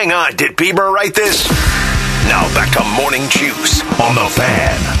 Hang on, did Bieber write this? Now back to Morning Juice on The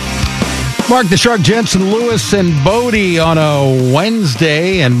Fan. Mark the Shark, Jensen, Lewis, and Bodie on a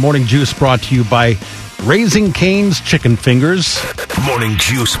Wednesday. And Morning Juice brought to you by Raising Cane's Chicken Fingers. Morning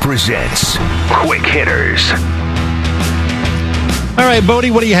Juice presents Quick Hitters. All right,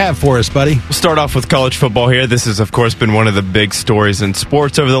 Bodie, what do you have for us, buddy? We'll start off with college football here. This has, of course, been one of the big stories in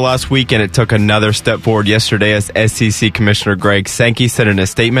sports over the last week, and it took another step forward yesterday as SEC Commissioner Greg Sankey said in a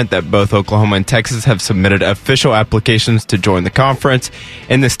statement that both Oklahoma and Texas have submitted official applications to join the conference.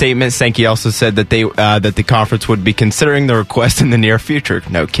 In the statement, Sankey also said that that the conference would be considering the request in the near future.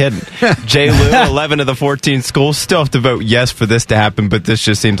 No kidding. JLU, 11 of the 14 schools still have to vote yes for this to happen, but this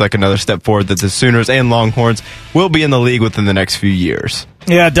just seems like another step forward that the Sooners and Longhorns will be in the league within the next few years.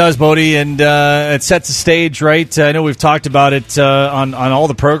 Yeah, it does, Bodie, and it sets the stage, right? I know we've talked about it on all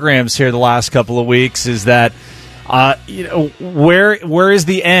the programs here the last couple of weeks. Is that where is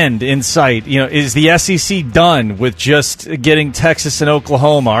the end in sight? Is the SEC done with just getting Texas and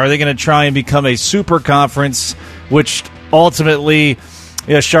Oklahoma? Are they going to try and become a super conference, which ultimately,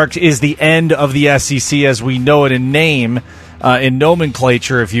 Sharks, is the end of the SEC as we know it in name, in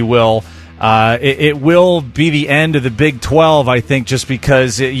nomenclature, if you will? It will be the end of the Big 12, I think, just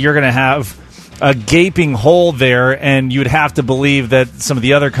because you're going to have a gaping hole there, and you'd have to believe that some of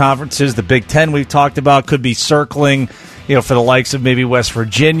the other conferences, the Big 10 we've talked about, could be circling, for the likes of maybe West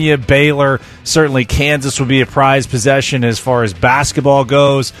Virginia, Baylor. Certainly Kansas would be a prized possession as far as basketball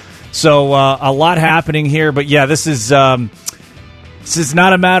goes. So a lot happening here, but yeah, this is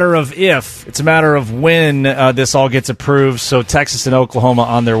not a matter of if, it's a matter of when this all gets approved. So Texas and Oklahoma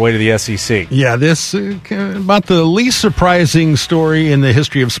on their way to the SEC. Yeah, this about the least surprising story in the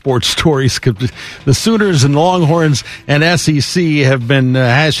history of sports stories. The Sooners and Longhorns and SEC have been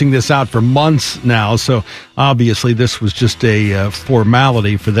hashing this out for months now. So obviously this was just a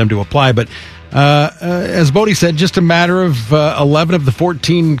formality for them to apply. But as Bodie said, just a matter of 11 of the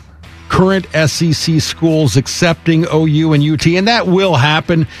 14 current SEC schools accepting OU and UT, and that will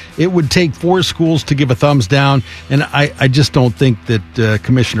happen. It would take 4 schools to give a thumbs down, and I just don't think that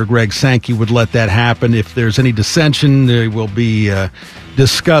Commissioner Greg Sankey would let that happen. If there's any dissension, there will be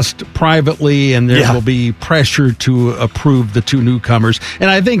discussed privately, and there will be pressure to approve the 2 newcomers. And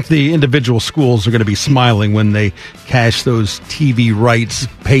I think the individual schools are going to be smiling when they cash those TV rights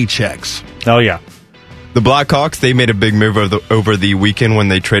paychecks. Oh, yeah. The Blackhawks, they made a big move over the weekend when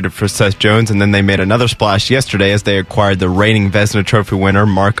they traded for Seth Jones, and then they made another splash yesterday as they acquired the reigning Vezina Trophy winner,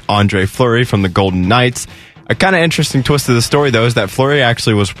 Marc-Andre Fleury, from the Golden Knights. A kind of interesting twist to the story, though, is that Fleury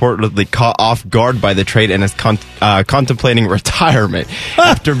actually was reportedly caught off guard by the trade and is contemplating retirement.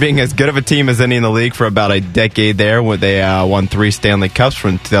 After being as good of a team as any in the league for about a decade there, where they won 3 Stanley Cups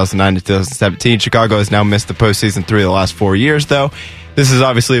from 2009 to 2017. Chicago has now missed the postseason 3 of the last 4 years, though. This is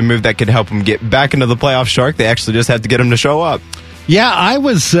obviously a move that could help him get back into the playoff, Shark. They actually just have to get him to show up. Yeah,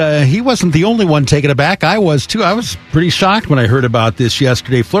 he wasn't the only one taken aback. I was, too. I was pretty shocked when I heard about this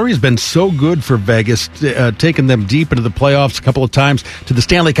yesterday. Fleury's been so good for Vegas, taking them deep into the playoffs a couple of times, to the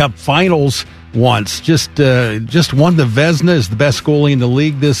Stanley Cup Finals once. Just won the Vezina, is the best goalie in the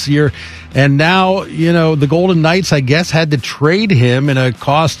league this year. And now, the Golden Knights, I guess, had to trade him in a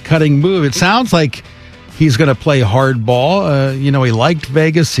cost-cutting move. It sounds like he's going to play hardball. He liked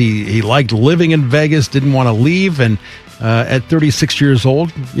Vegas. He liked living in Vegas, didn't want to leave. And at 36 years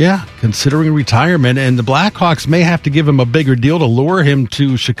old, considering retirement. And the Blackhawks may have to give him a bigger deal to lure him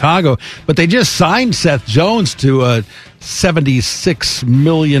to Chicago. But they just signed Seth Jones to a $76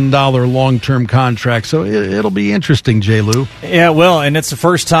 million long-term contract. So it'll be interesting, J. Lou. Yeah, well, and it's the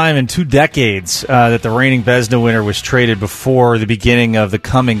first time in 2 decades that the reigning Vezina winner was traded before the beginning of the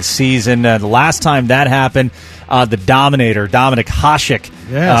coming season. The last time that happened, the Dominator, Dominik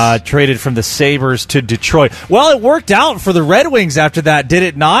Hasek, traded from the Sabres to Detroit. Well, it worked out for the Red Wings after that, did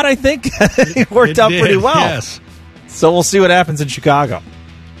it not? I think it worked out pretty well. Yes. So we'll see what happens in Chicago.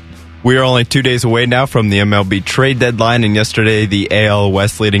 We are only 2 days away now from the MLB trade deadline, and yesterday the AL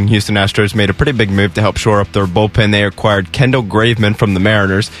West leading Houston Astros made a pretty big move to help shore up their bullpen. They acquired Kendall Graveman from the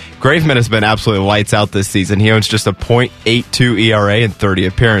Mariners. Graveman has been absolutely lights out this season. He owns just a .82 ERA in 30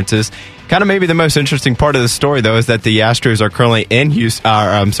 appearances. Kind of maybe the most interesting part of the story, though, is that the Astros are currently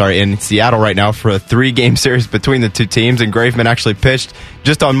in Seattle right now for a 3-game series between the two teams, and Graveman actually pitched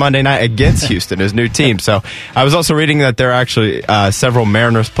just on Monday night against Houston, his new team. So I was also reading that there are actually several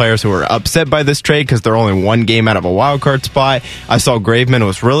Mariners players who are upset by this trade because they're only 1 game out of a wild card spot. I saw Graveman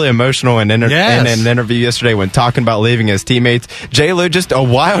was really emotional in an interview yesterday when talking about leaving his teammates. J-Lo, just a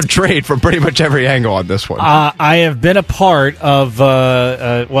wild trade from pretty much every angle on this one. I have been a part of,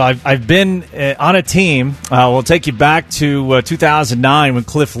 I've been on a team. We'll take you back to 2009 when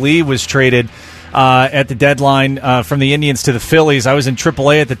Cliff Lee was traded at the deadline from the Indians to the Phillies. I was in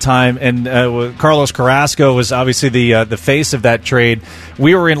AAA at the time, and Carlos Carrasco was obviously the face of that trade.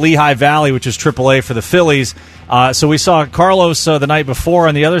 We were in Lehigh Valley, which is AAA for the Phillies. So we saw Carlos the night before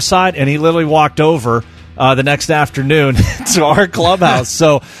on the other side, and he literally walked over the next afternoon to our clubhouse.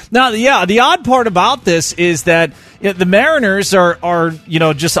 So now, the odd part about this is that the Mariners are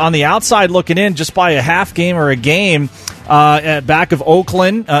just on the outside looking in just by a half game or a game back of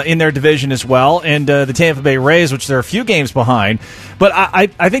Oakland in their division as well, and the Tampa Bay Rays, which they're a few games behind. But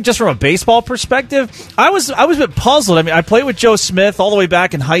I think just from a baseball perspective, I was a bit puzzled. I mean, I played with Joe Smith all the way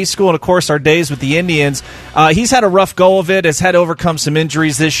back in high school, and of course our days with the Indians. He's had a rough go of it, has had to overcome some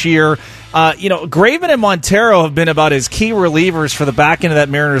injuries this year. Graveman and Montero have been about as key relievers for the back end of that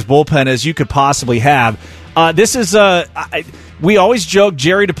Mariners bullpen as you could possibly have. This is we always joke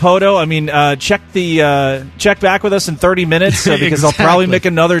Jerry DiPoto. I mean, check back with us in 30 minutes because Exactly. they'll probably make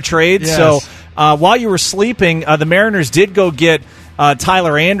another trade. Yes. So while you were sleeping, the Mariners did go get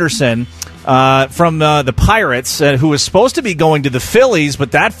Tyler Anderson from the Pirates, who was supposed to be going to the Phillies,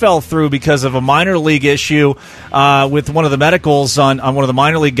 but that fell through because of a minor league issue with one of the medicals on one of the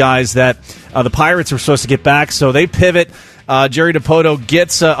minor league guys that the Pirates were supposed to get back. So they pivot. Jerry DiPoto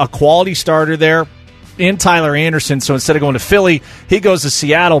gets a quality starter there in Tyler Anderson. So instead of going to Philly, he goes to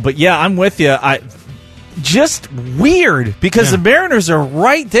Seattle. But yeah, I'm with you. Just weird because the Mariners are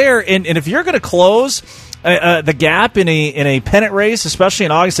right there, and if you're going to close the gap in a pennant race, especially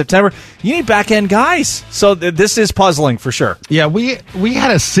in August, September, you need back end guys. So this is puzzling for sure. Yeah, we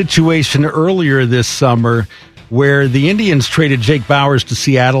had a situation earlier this summer where the Indians traded Jake Bauers to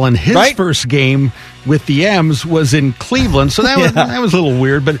Seattle, and his first game with the M's was in Cleveland. So that was a little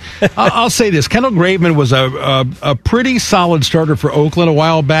weird. But I'll say this: Kendall Graveman was a pretty solid starter for Oakland a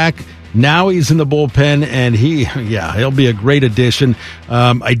while back. Now he's in the bullpen, and he'll be a great addition.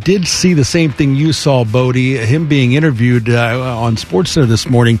 I did see the same thing you saw, Bodie, him being interviewed on SportsCenter this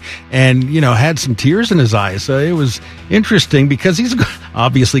morning, and had some tears in his eyes. So it was interesting because he's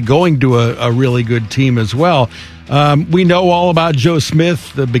obviously going to a really good team as well. We know all about Joe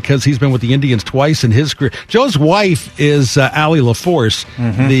Smith because he's been with the Indians twice in his career. Joe's wife is Allie LaForce,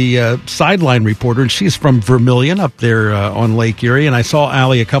 the sideline reporter, and she's from Vermilion up there on Lake Erie. And I saw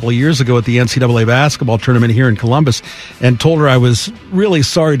Allie a couple of years ago at the NCAA basketball tournament here in Columbus and told her I was really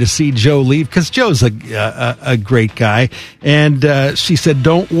sorry to see Joe leave because Joe's a great guy. And she said,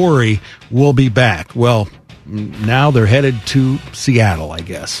 "Don't worry, we'll be back." Well, now they're headed to Seattle, I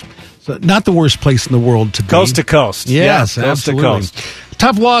guess. So not the worst place in the world to be. Coast to coast. Yes, coast absolutely. to coast.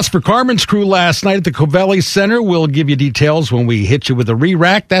 Tough loss for Carmen's crew last night at the Covelli Center. We'll give you details when we hit you with a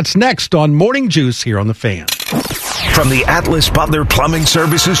re-rack. That's next on Morning Juice here on The Fan. From the Atlas Butler Plumbing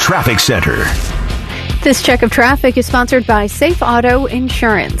Services Traffic Center. This check of traffic is sponsored by Safe Auto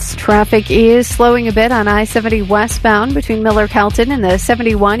Insurance. Traffic is slowing a bit on I-70 westbound between Miller-Kelton and the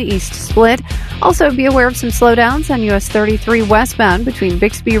 71 East Split. Also, be aware of some slowdowns on US 33 westbound between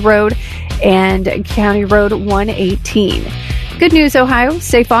Bixby Road and County Road 118. Good news, Ohio.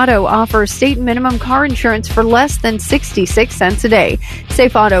 Safe Auto offers state minimum car insurance for less than 66 cents a day.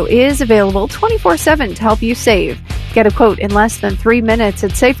 Safe Auto is available 24/7 to help you save. Get a quote in less than 3 minutes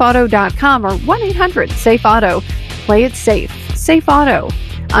at safeauto.com or 1-800-SAFE-AUTO. Play it safe. Safe Auto.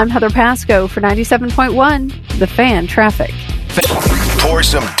 I'm Heather Pasco for 97.1, The Fan Traffic. Pour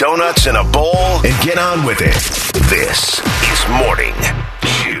some donuts in a bowl and get on with it. This is Morning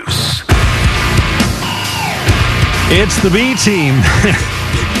Juice. It's the B team.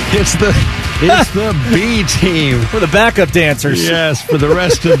 It's the B team. We're the backup dancers. Yes, for the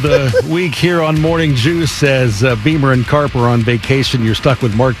rest of the week here on Morning Juice, as Beamer and Carp are on vacation, you're stuck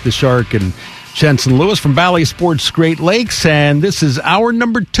with Mark the Shark and Jensen Lewis from Valley Sports Great Lakes, and this is hour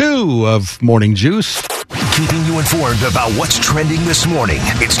number 2 of Morning Juice. keeping you informed about what's trending this morning.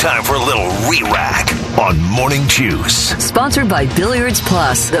 It's time for a little re-rack on Morning Juice. Sponsored by Billiards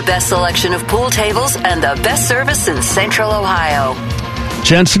Plus, the best selection of pool tables and the best service in Central Ohio.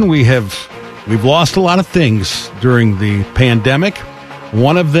 Jensen, we've lost a lot of things during the pandemic.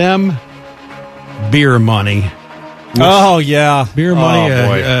 One of them, beer money. Oh, yeah. Beer money,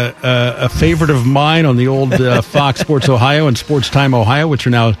 boy. a favorite of mine on the old Fox Sports Ohio and Sports Time Ohio, which are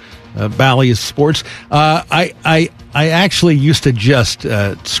now Bally's Sports. I actually used to just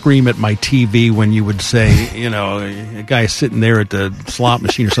scream at my TV when you would say, a guy sitting there at the slot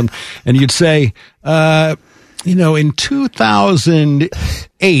machine or something, and you'd say, in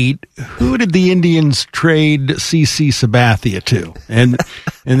 2008, who did the Indians trade C.C. Sabathia to?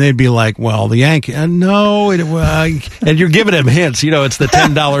 And they'd be like, well, the Yankees. No, and you're giving them hints. It's the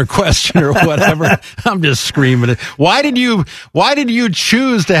 $10 question or whatever. I'm just screaming it. Why did you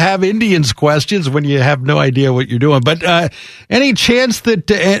choose to have Indians questions when you have no idea what you're doing? But any chance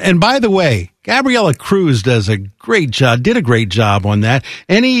that? And by the way, Gabriela Cruz did a great job on that.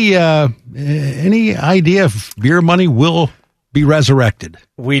 Any idea if beer money will be resurrected?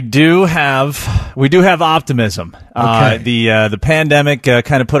 We do have optimism. Okay. The pandemic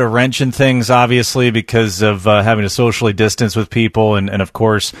kind of put a wrench in things, obviously, because of having to socially distance with people, and of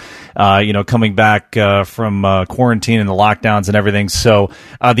course, coming back from quarantine and the lockdowns and everything. So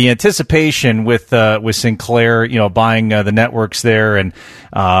the anticipation with Sinclair, buying the networks there and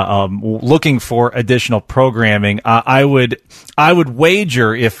looking for additional programming, I would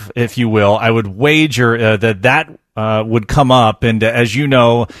wager, if you will, that would come up. And as you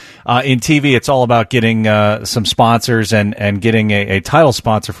know, in TV, it's all about getting some sponsors and getting a title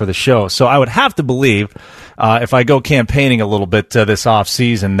sponsor for the show. So I would have to believe, if I go campaigning a little bit this off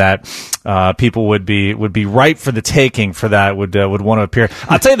season, that people would be ripe for the taking for that, would want to appear.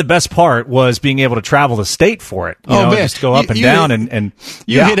 I'll tell you, the best part was being able to travel the state for it. Man. Just go up and down and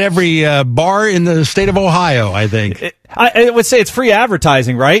you hit every bar in the state of Ohio, I think. I would say it's free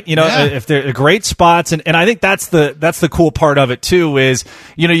advertising, right? If they're great spots, and I think that's the cool part of it too. Is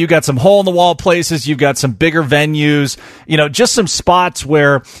you got some hole in the wall places, you've got some bigger venues, just some spots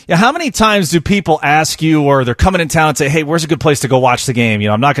where. How many times do people ask you, or they're coming in town and say, "Hey, where's a good place to go watch the game?"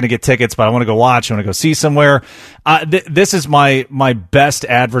 I'm not going to get tickets, but I want to go watch. I want to go see somewhere. This is my best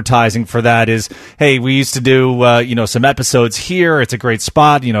advertising for that. Is, hey, we used to do some episodes here. It's a great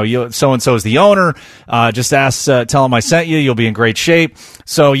spot. So and so is the owner. Just ask, tell them I sent you. You'll be in great shape.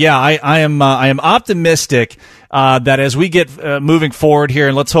 So yeah, I am optimistic that as we get moving forward here,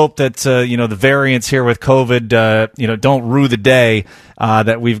 and let's hope that the variants here with COVID don't rue the day,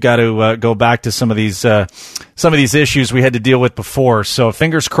 that we've got to go back to some of these issues we had to deal with before. So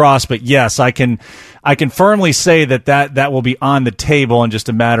fingers crossed. But yes, I can firmly say that will be on the table, in just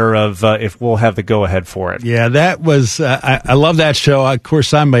a matter of if we'll have the go ahead for it. Yeah, that was I love that show. Of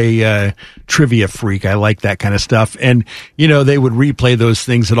course, I'm a trivia freak. I like that kind of stuff, and they would replay those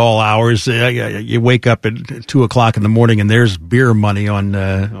things at all hours. You wake up at 2:00 in the morning, and there's beer money on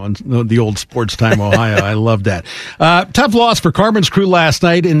the old Sports Time Ohio. I love that. Tough loss for Carmen's Crew last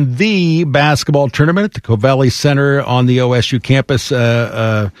night in the basketball tournament at the Covelli Center on the OSU campus.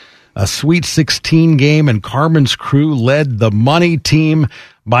 A Sweet 16 game, and Carmen's Crew led the money team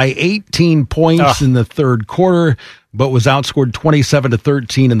by 18 points in the third quarter, but was outscored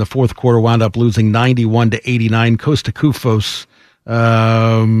 27-13 in the fourth quarter, wound up losing 91-89. Costa Kufos,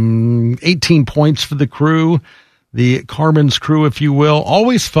 18 points for the Crew. The Carmen's Crew, if you will.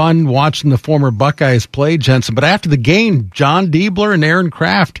 Always fun watching the former Buckeyes play, Jensen. But after the game, John Diebler and Aaron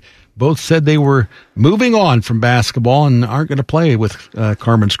Kraft both said they were moving on from basketball and aren't going to play with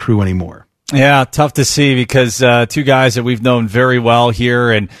Carmen's Crew anymore. Yeah, tough to see, because two guys that we've known very well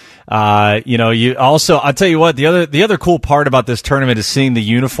here, and you also, I'll tell you what, the other cool part about this tournament is seeing the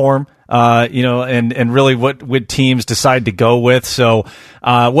uniform. And really what teams decide to go with. So,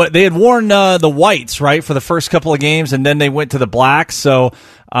 what they had worn, the whites, right, for the first couple of games, and then they went to the blacks. So,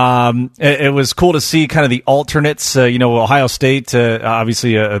 it was cool to see kind of the alternates, Ohio State,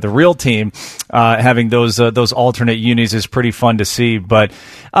 obviously, the real team, having those alternate unis is pretty fun to see. But,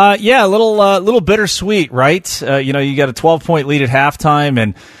 a little bittersweet, right? You got a 12-point lead at halftime,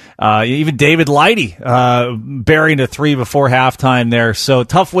 and, even David Lighty burying a three before halftime there. So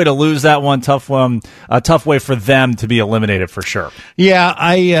tough way to lose that one. Tough way for them to be eliminated for sure. Yeah,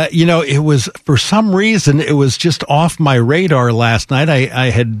 it was, for some reason, it was just off my radar last night. I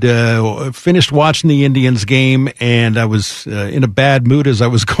had finished watching the Indians game, and I was in a bad mood as I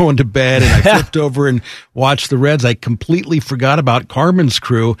was going to bed, and I flipped over and watched the Reds. I completely forgot about Carmen's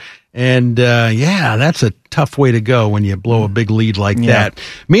Crew. And, that's a tough way to go when you blow a big lead like that.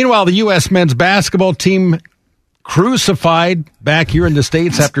 Meanwhile, the U.S. men's basketball team crucified back here in the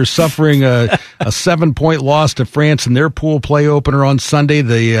States after suffering a 7-point loss to France in their pool play opener on Sunday.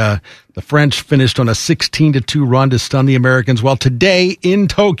 The French finished on a 16-2 run to stun the Americans. Well, today in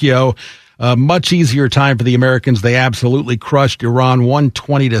Tokyo, a much easier time for the Americans. They absolutely crushed Iran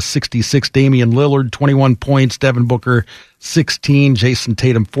 120-66. Damian Lillard, 21 points. Devin Booker, 16. Jason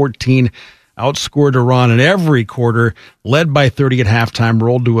Tatum, 14. Outscored Iran in every quarter, led by 30 at halftime,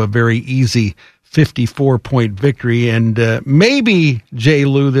 rolled to a very easy 54-point victory. And maybe, J.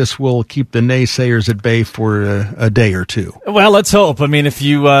 Lou, this will keep the naysayers at bay for a day or two. Well, let's hope. I mean, if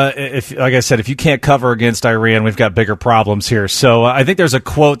like I said, if you can't cover against Iran, we've got bigger problems here. So I think there's a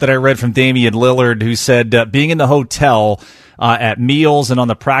quote that I read from Damian Lillard who said, being in the hotel at meals and on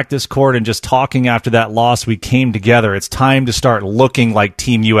the practice court and just talking after that loss, we came together. It's time to start looking like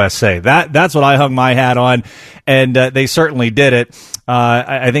Team USA. That's what I hung my hat on, and they certainly did it.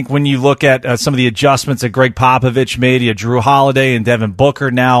 I think when you look at some of the adjustments that Greg Popovich made, you had Drew Holiday and Devin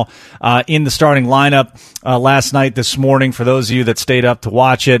Booker now in the starting lineup last night, this morning. For those of you that stayed up to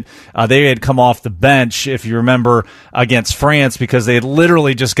watch it, they had come off the bench, if you remember, against France because they had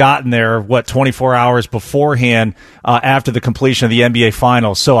literally just gotten there, 24 hours beforehand after the completion of the NBA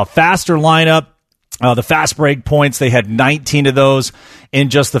Finals. So a faster lineup. The fast break points, they had 19 of those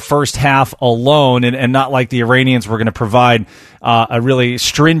in just the first half alone, and not like the Iranians were going to provide a really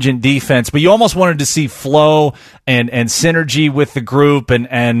stringent defense. But you almost wanted to see flow and synergy with the group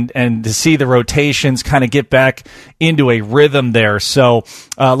and to see the rotations kind of get back into a rhythm there. So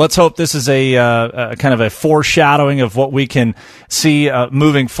let's hope this is a kind of a foreshadowing of what we can see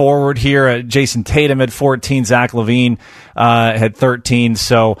moving forward here. Jason Tatum had 14, Zach LaVine had 13.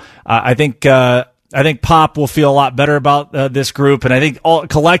 So I think Pop will feel a lot better about this group, and I think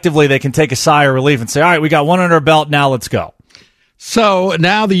collectively they can take a sigh of relief and say, all right, we got one under our belt, now let's go. So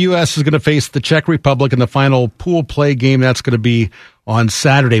now the U.S. is going to face the Czech Republic in the final pool play game. That's going to be on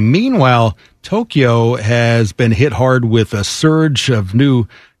Saturday. Meanwhile, Tokyo has been hit hard with a surge of new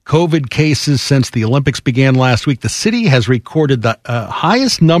COVID cases since the Olympics began last week. The city has recorded the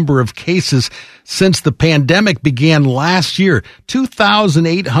highest number of cases since the pandemic began last year.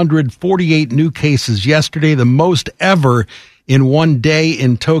 2,848 new cases yesterday, the most ever in one day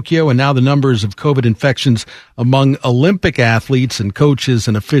in Tokyo. And now the numbers of COVID infections among Olympic athletes and coaches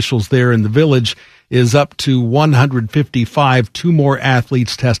and officials there in the village is up to 155. 2 more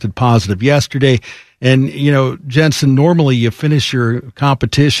athletes tested positive yesterday. And, Jensen, normally you finish your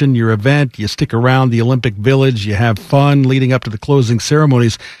competition, your event, you stick around the Olympic Village, you have fun leading up to the closing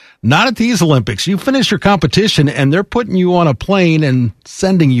ceremonies. Not at these Olympics. You finish your competition and they're putting you on a plane and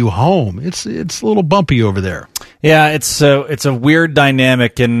sending you home. It's a little bumpy over there. Yeah, it's a weird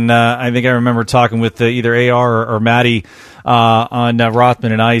dynamic, and I think I remember talking with either AR or Maddie on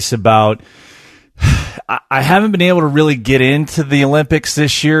Rothman and Ice about. I haven't been able to really get into the Olympics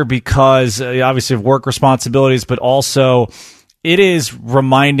this year because obviously of work responsibilities, but also it is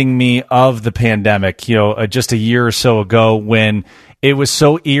reminding me of the pandemic, just a year or so ago when it was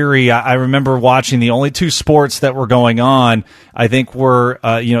so eerie. I remember watching the only 2 sports that were going on, I think were,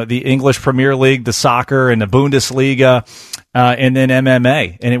 the English Premier League, the soccer, and the Bundesliga, and then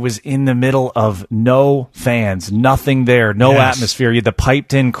MMA. And it was in the middle of no fans, nothing there, no atmosphere. You had the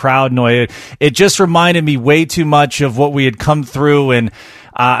piped in crowd noise. It just reminded me way too much of what we had come through, and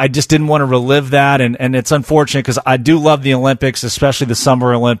I just didn't want to relive that, and it's unfortunate because I do love the Olympics, especially the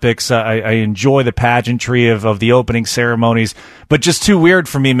Summer Olympics. I enjoy the pageantry of the opening ceremonies, but just too weird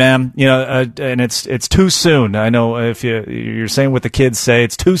for me, man. And it's too soon. I know if you're saying what the kids say,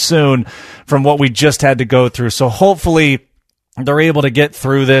 it's too soon from what we just had to go through. So hopefully they're able to get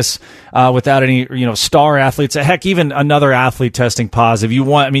through this without any, star athletes. Heck, even another athlete testing positive.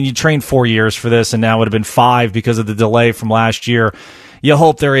 You trained 4 years for this, and now it would have been 5 because of the delay from last year. You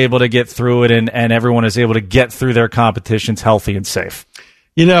hope they're able to get through it and everyone is able to get through their competitions healthy and safe.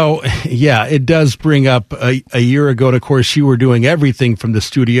 It does bring up a year ago, and of course you were doing everything from the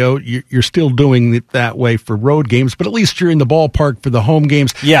studio. You're still doing it that way for road games, but at least you're in the ballpark for the home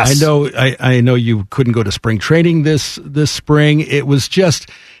games. Yes. I know you couldn't go to spring training this spring. It was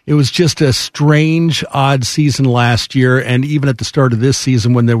just a strange, odd season last year, and even at the start of this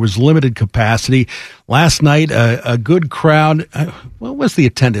season when there was limited capacity. Last night, a good crowd. What was the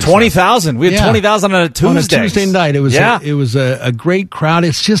attendance? 20,000. We had 20,000 on a Tuesday. On a Tuesday night. It was a great crowd.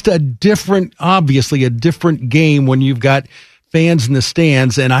 It's just obviously a different game when you've got fans in the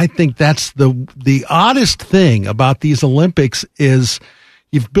stands, and I think that's the oddest thing about these Olympics is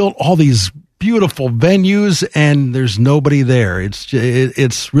you've built all these beautiful venues, and there's nobody there.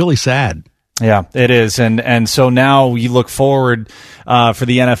 It's really sad. Yeah, it is. And so now you look forward for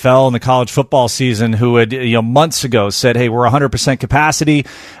the NFL and the college football season, who had months ago said, hey, we're 100% capacity.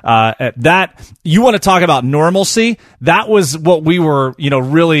 That you want to talk about normalcy. That was what we were,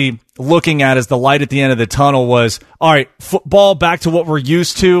 really looking at as the light at the end of the tunnel was, all right, football back to what we're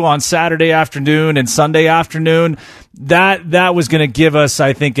used to on Saturday afternoon and Sunday afternoon. That was going to give us,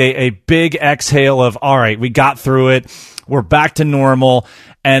 I think, a big exhale of, all right, we got through it. We're back to normal.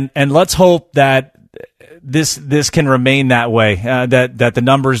 And let's hope that this can remain that way, that the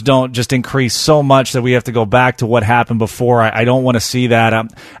numbers don't just increase so much that we have to go back to what happened before. I don't want to see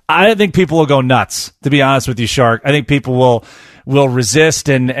that. I think people will go nuts, to be honest with you, Shark. I think people will resist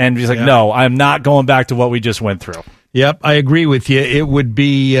and be like, no, I'm not going back to what we just went through. Yep, I agree with you. It would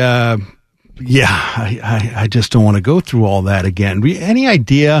be, I just don't want to go through all that again. Any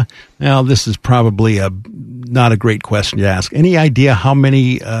idea? Now, this is probably not a great question to ask. Any idea how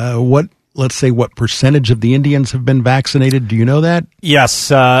many, let's say, what percentage of the Indians have been vaccinated? Do you know that?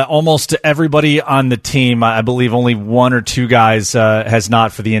 Yes, almost everybody on the team. I believe only one or two guys has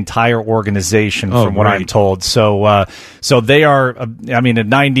not for the entire organization, from what I'm told. So they are, at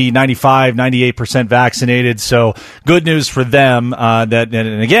 90, 95, 98% vaccinated. So good news for them. And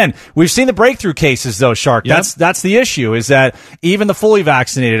again, we've seen the breakthrough cases, though, Shark. Yep. That's the issue, is that even the fully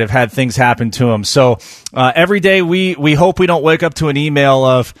vaccinated have had things happen to them. So every day we hope we don't wake up to an email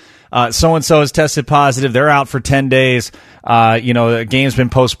of, so-and-so has tested positive. They're out for 10 days. The game's been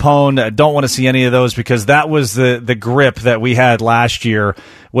postponed. I don't want to see any of those, because that was the grip that we had last year,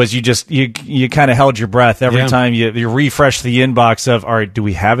 was you kind of held your breath every time you refresh the inbox of, all right, do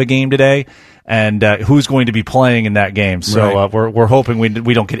we have a game today? And who's going to be playing in that game? So we're hoping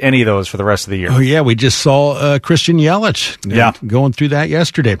we don't get any of those for the rest of the year. Oh, yeah, we just saw Christian Yelich going through that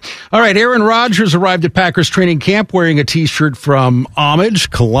yesterday. All right, Aaron Rodgers arrived at Packers training camp wearing a T-shirt from Homage,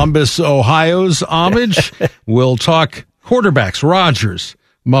 Columbus, Ohio's Homage. We'll talk quarterbacks, Rodgers,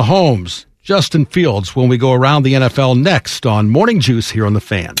 Mahomes, Justin Fields, when we go around the NFL next on Morning Juice here on The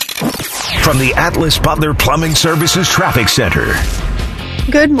Fan. From the Atlas Butler Plumbing Services Traffic Center.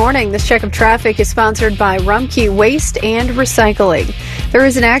 Good morning. This check of traffic is sponsored by Rumpke Waste and Recycling. There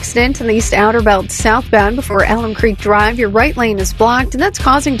is an accident in the East Outer Belt southbound before Elm Creek Drive. Your right lane is blocked, and that's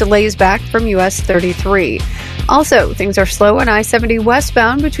causing delays back from US 33. Also, things are slow on I-70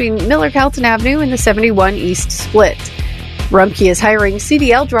 westbound between Miller-Kelton Avenue and the 71 East split. Rumpke is hiring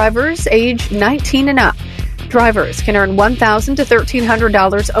CDL drivers age 19 and up. Drivers can earn $1,000 to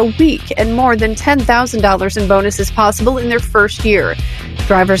 $1,300 a week, and more than $10,000 in bonuses possible in their first year.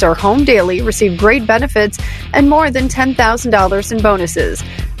 Drivers are home daily, receive great benefits, and more than $10,000 in bonuses.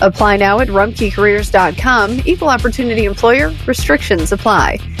 Apply now at RumpkeCareers.com. Equal opportunity employer. Restrictions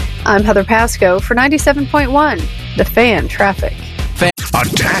apply. I'm Heather Pasco for 97.1, The Fan Traffic.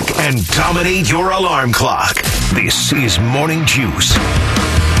 Attack and dominate your alarm clock. This is Morning Juice.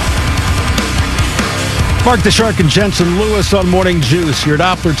 Mark the Shark and Jensen Lewis on Morning Juice. Your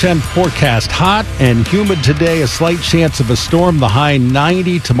Doppler 10 forecast. Hot and humid today. A slight chance of a storm. The high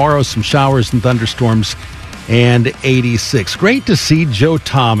 90. Tomorrow some showers and thunderstorms and 86. Great to see Joe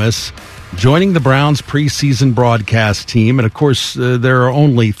Thomas joining the Browns preseason broadcast team. And, of course, there are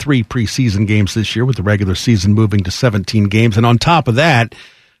only 3 preseason games this year, with the regular season moving to 17 games. And on top of that,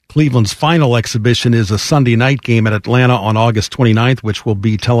 Cleveland's final exhibition is a Sunday night game at Atlanta on August 29th, which will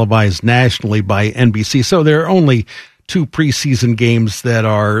be televised nationally by NBC. So there are only 2 preseason games that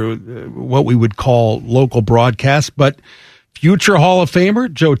are what we would call local broadcasts. But future Hall of Famer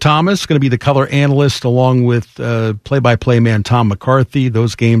Joe Thomas going to be the color analyst, along with play-by-play man Tom McCarthy.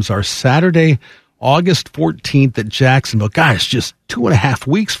 Those games are Saturday, August 14th at Jacksonville. Guys, just 2.5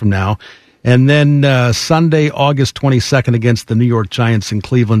 weeks from now. And then Sunday, August 22nd against the New York Giants in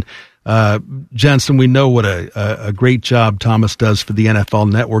Cleveland. Jensen, we know what a great job Thomas does for the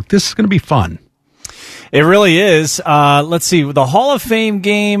NFL Network. This is going to be fun. It really is. Let's see. The Hall of Fame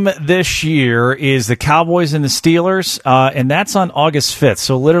game this year is the Cowboys and the Steelers, and that's on August 5th.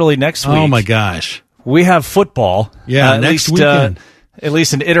 So literally next week. Oh, my gosh. We have football. Yeah, next weekend. At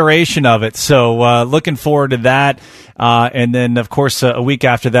least an iteration of it. So looking forward to that. And then, of course, a week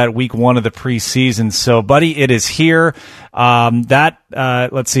after that, week 1 of the preseason. So, buddy, it is here.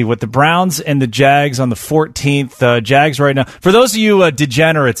 Let's see, with the Browns and the Jags on the 14th. Jags right now. For those of you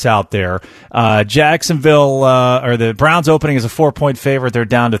degenerates out there, Jacksonville, or the Browns opening as a 4-point favorite. They're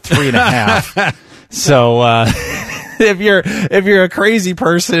down to 3.5. So, if you're a crazy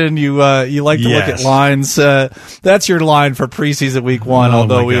person and you like to look at lines, that's your line for preseason week 1.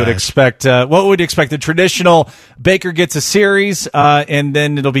 Although we would expect what would you expect? The traditional Baker gets a series, and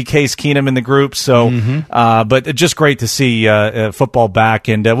then it'll be Case Keenum in the group. So, but just great to see football back,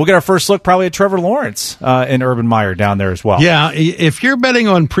 and we'll get our first look probably at Trevor Lawrence and Urban Meyer down there as well. Yeah, if you're betting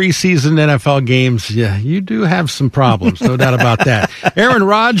on preseason NFL games, you do have some problems, no doubt about that. Aaron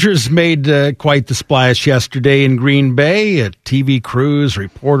Rodgers made quite the splash yesterday in Green Bay. TV crews,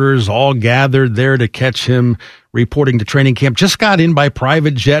 reporters all gathered there to catch him reporting to training camp. Just got in by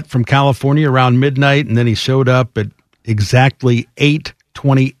private jet from California around midnight, and then he showed up at exactly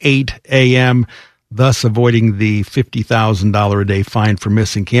 8:28 a.m., thus avoiding the $50,000 a day fine for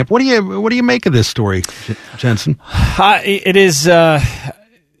missing camp. What do you make of this story, Jensen?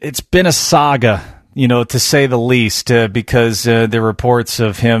 It's been a saga, to say the least, because there are reports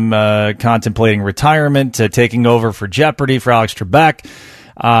of him contemplating retirement, taking over for Jeopardy for Alex Trebek.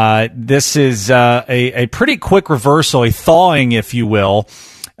 This is a pretty quick reversal, a thawing, if you will,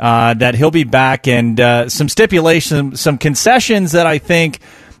 that he'll be back, and some stipulations, some concessions that I think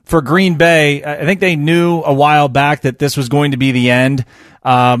for Green Bay, I think they knew a while back that this was going to be the end,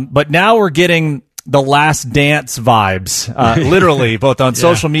 but now we're getting the Last Dance vibes, literally, both on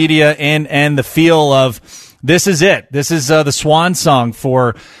social media and the feel of this is it. This is the swan song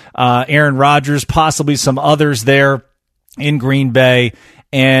for Aaron Rodgers, possibly some others there in Green Bay.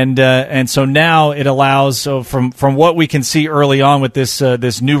 And so now it allows, from what we can see early on with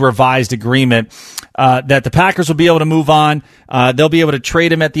this new revised agreement, that the Packers will be able to move on. They'll be able to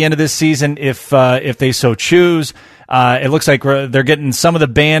trade him at the end of this season if they so choose. It looks like they're getting some of the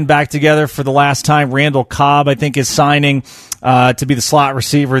band back together for the last time. Randall Cobb, I think, is signing to be the slot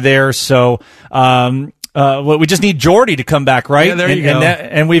receiver there. So we just need Jordy to come back, right? Yeah, there you go.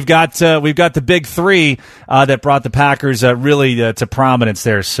 And we've got the big three that brought the Packers really to prominence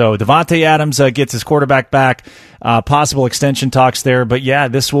there. So Devontae Adams gets his quarterback back. Possible extension talks there, but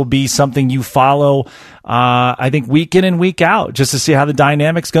this will be something you follow. I think week in and week out, just to see how the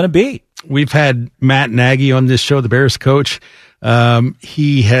dynamic's going to be. We've had Matt Nagy on this show, the Bears coach.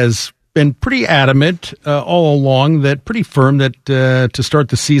 He has been pretty adamant all along, pretty firm that to start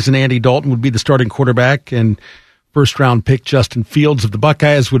the season, Andy Dalton would be the starting quarterback, and first-round pick Justin Fields of the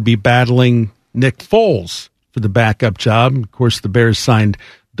Buckeyes would be battling Nick Foles for the backup job. Of course, the Bears signed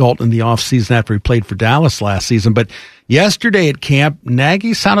Dalton in the offseason after he played for Dallas last season. But yesterday at camp,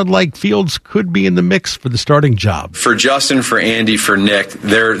 Nagy sounded like Fields could be in the mix for the starting job. For Justin, for Andy, for Nick,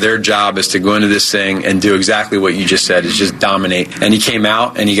 their job is to go into this thing and do exactly what you just said, is just dominate. And he came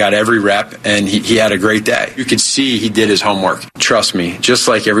out and he got every rep, and he had a great day. You could see he did his homework. Trust me, just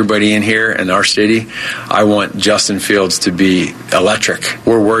like everybody in here in our city, I want Justin Fields to be electric.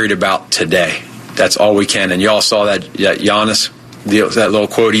 We're worried about today. That's all we can. And y'all saw that Giannis, that little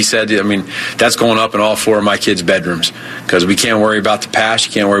quote he said. I mean, that's going up in all four of my kids' bedrooms, because we can't worry about the past.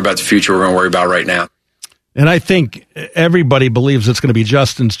 You can't worry about the future. We're going to worry about right now. And I think everybody believes it's going to be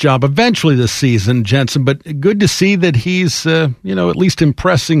Justin's job eventually this season, Jensen, but good to see that he's, at least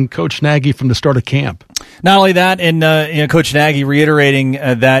impressing Coach Nagy from the start of camp. Not only that, and Coach Nagy reiterating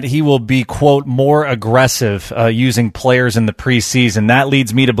that he will be, quote, more aggressive using players in the preseason. That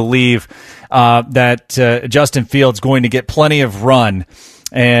leads me to believe that Justin Fields going to get plenty of run.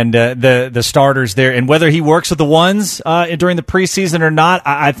 And the starters there, and whether he works with the ones during the preseason or not,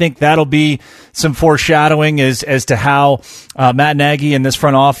 I think that'll be some foreshadowing as to how Matt Nagy and this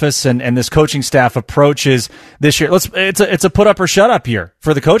front office and this coaching staff approaches this year. It's a put up or shut up year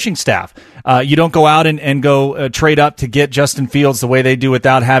for the coaching staff. You don't go out and go trade up to get Justin Fields the way they do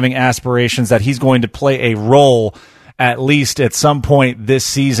without having aspirations that he's going to play a role at least at some point this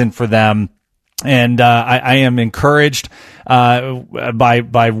season for them. And I am encouraged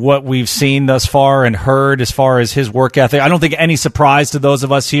by what we've seen thus far and heard as far as his work ethic. I don't think any surprise to those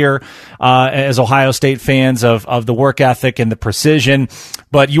of us here as Ohio State fans of the work ethic and the precision,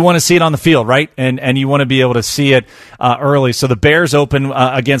 but you want to see it on the field, right? And you want to be able to see it early. So the Bears open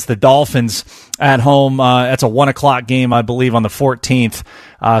against the Dolphins at home. That's a 1:00 game, I believe, on the 14th.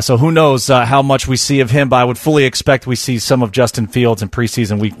 So who knows how much we see of him, but I would fully expect we see some of Justin Fields in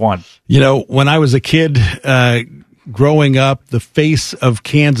preseason week 1. When I was a kid growing up, the face of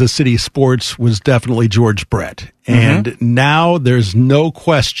Kansas City sports was definitely George Brett. And now there's no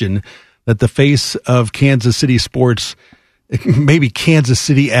question that the face of Kansas City sports, maybe Kansas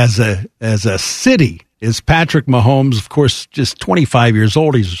City as a city, is Patrick Mahomes. Of course, just 25 years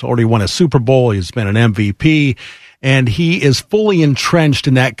old. He's already won a Super Bowl. He's been an MVP. And he is fully entrenched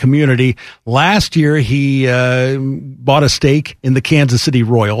in that community. Last year, he bought a stake in the Kansas City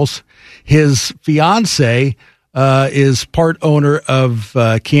Royals. His fiance is part owner of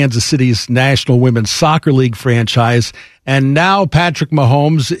Kansas City's National Women's Soccer League franchise. And now Patrick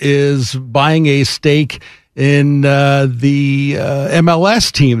Mahomes is buying a stake in the MLS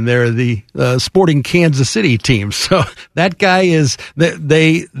team there, the Sporting Kansas City team. So that guy is,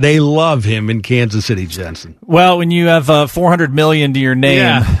 they love him in Kansas City, Jensen. Well, when you have $400 million to your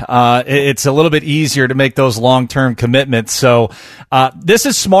name, it's a little bit easier to make those long-term commitments. So this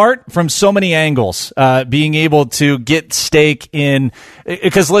is smart from so many angles, being able to get stake in,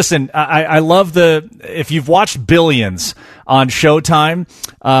 because listen, I love if you've watched Billions on Showtime,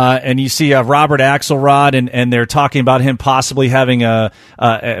 and you see Robert Axelrod, and they're talking about him possibly having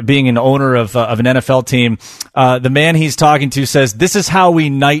being an owner of an NFL team. The man he's talking to says, this is how we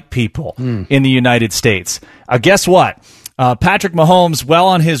knight people in the United States. Guess what? Patrick Mahomes, well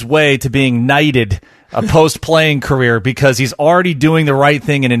on his way to being knighted a post-playing career, because he's already doing the right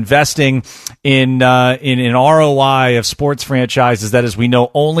thing and investing in an ROI of sports franchises that, as we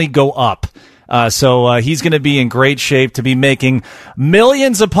know, only go up. So he's going to be in great shape to be making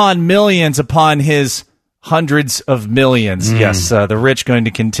millions upon his hundreds of millions. Yes, the rich going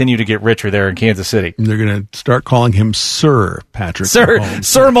to continue to get richer there in Kansas City. They're going to start calling him Sir Patrick Mahomes.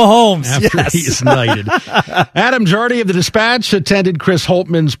 Sir Mahomes. After he's knighted. Adam Jardy of the Dispatch attended Chris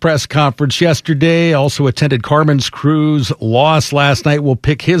Holtman's press conference yesterday, also attended Carmen's Crew's loss last night. We'll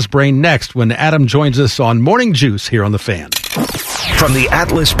pick his brain next when Adam joins us on Morning Juice here on The Fan. From the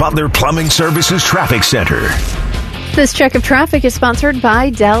Atlas Butler Plumbing Services Traffic Center. This check of traffic is sponsored by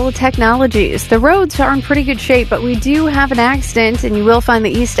Dell Technologies. The roads are in pretty good shape, but we do have an accident, and you will find the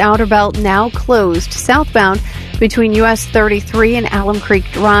East Outer Belt now closed southbound between US 33 and Alum Creek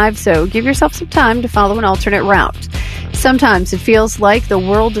Drive, so give yourself some time to follow an alternate route. Sometimes it feels like the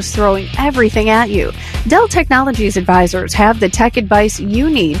world is throwing everything at you. Dell Technologies advisors have the tech advice you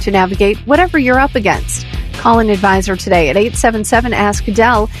need to navigate whatever you're up against. Call an advisor today at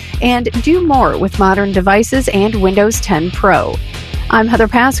 877-ASK-DELL and do more with modern devices and Windows 10 Pro. I'm Heather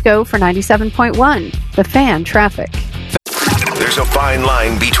Pasco for 97.1, The Fan Traffic. There's a fine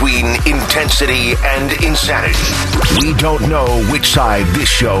line between intensity and insanity. We don't know which side this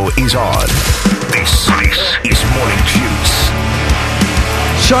show is on. This is Morning Juice.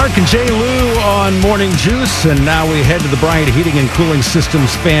 Shark and J. Lou on Morning Juice, and now we head to the Bryant Heating and Cooling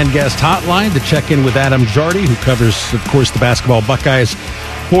Systems fan guest hotline to check in with Adam Jardy, who covers, of course, the basketball Buckeyes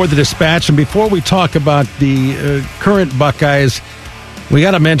for the Dispatch. And before we talk about the current Buckeyes, we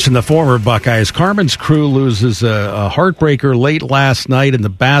got to mention the former Buckeyes. Carmen's Crew loses a heartbreaker late last night in the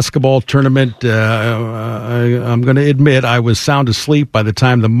basketball tournament. I'm going to admit I was sound asleep by the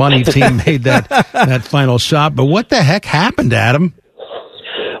time the money team made that final shot. But what the heck happened, Adam?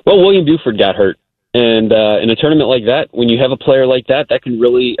 Well, William Buford got hurt, and in a tournament like that, when you have a player like that, that can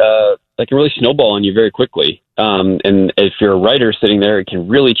really snowball on you very quickly. And if you're a writer sitting there, it can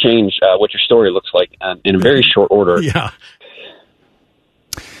really change what your story looks like in a very short order. Yeah.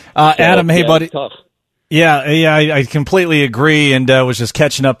 Adam, hey, buddy. It's tough. Yeah, I completely agree, and was just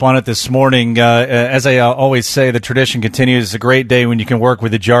catching up on it this morning. As I always say, the tradition continues. It's a great day when you can work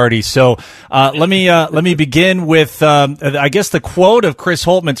with the Jardy. So let me begin with I guess the quote of Chris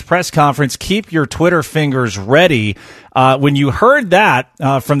Holtman's press conference: "Keep your Twitter fingers ready." When you heard that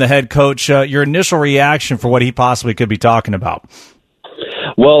from the head coach, your initial reaction for what he possibly could be talking about?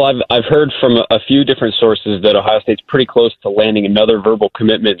 Well, I've heard from a few different sources that Ohio State's pretty close to landing another verbal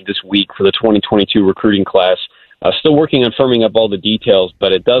commitment this week for the 2022 recruiting class. Still working on firming up all the details,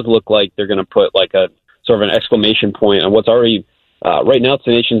 but it does look like they're going to put like a sort of an exclamation point on what's already right now. It's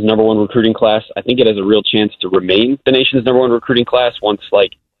the nation's number one recruiting class. I think it has a real chance to remain the nation's number one recruiting class once,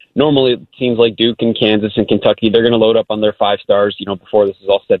 like, normally it seems like Duke and Kansas and Kentucky, they're going to load up on their 5 stars, before this is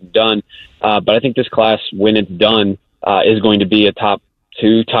all said and done. But I think this class, when it's done, is going to be a top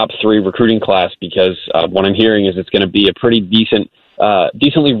 2, top 3 recruiting class, because what I'm hearing is it's going to be a pretty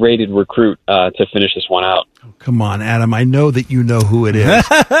decently rated recruit to finish this one out. Oh, come on, Adam. I know that you know who it is.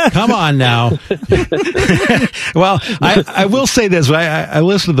 Come on now. Well, I will say this. I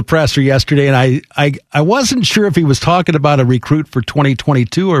listened to the presser yesterday, and I wasn't sure if he was talking about a recruit for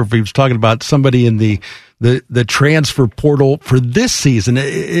 2022 or if he was talking about somebody in the transfer portal for this season.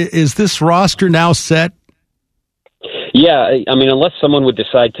 Is this roster now set? Yeah, I mean, unless someone would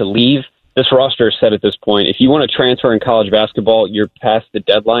decide to leave, this roster is set at this point. If you want to transfer in college basketball, you're past the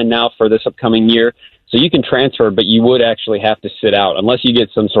deadline now for this upcoming year. So you can transfer, but you would actually have to sit out unless you get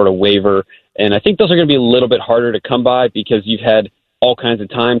some sort of waiver. And I think those are going to be a little bit harder to come by because you've had all kinds of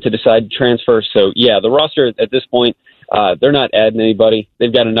time to decide to transfer. So, yeah, the roster at this point, they're not adding anybody.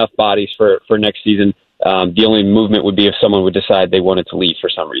 They've got enough bodies for next season. The only movement would be if someone would decide they wanted to leave for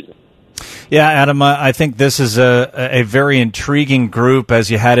some reason. Yeah, Adam, I think this is a very intriguing group as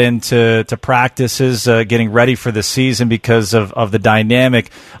you head into practices, getting ready for the season because of the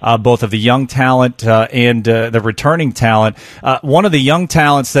dynamic, both of the young talent and the returning talent. One of the young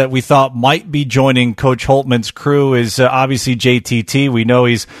talents that we thought might be joining Coach Holtman's crew is obviously JTT. We know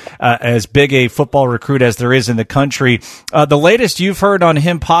he's as big a football recruit as there is in the country. The latest you've heard on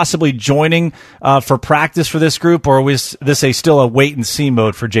him possibly joining for practice for this group, or was this still a wait-and-see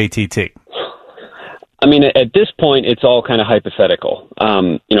mode for JTT? I mean, at this point, it's all kind of hypothetical.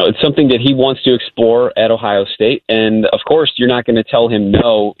 It's something that he wants to explore at Ohio State. And, of course, you're not going to tell him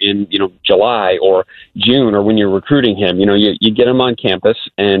no in, July or June or when you're recruiting him. You get him on campus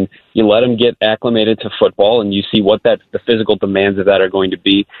and you let him get acclimated to football and you see what the physical demands of that are going to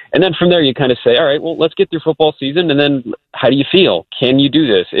be. And then from there, you kind of say, all right, well, let's get through football season. And then how do you feel? Can you do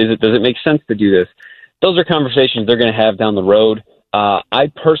this? Does it make sense to do this? Those are conversations they're going to have down the road.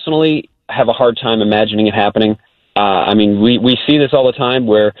 I personally have a hard time imagining it happening. We see this all the time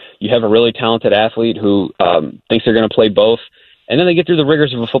where you have a really talented athlete who thinks they're going to play both, and then they get through the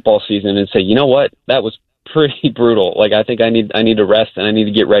rigors of a football season and say, you know what, that was pretty brutal. Like, I think I need to rest and I need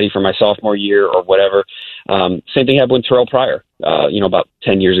to get ready for my sophomore year or whatever. Same thing happened with Terrell Pryor, about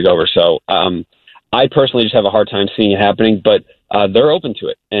 10 years ago or so. I personally just have a hard time seeing it happening, but they're open to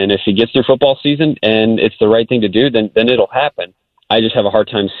it. And if he gets through football season and it's the right thing to do, then it'll happen. I just have a hard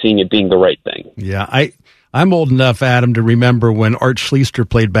time seeing it being the right thing. Yeah, I'm old enough, Adam, to remember when Art Schlichter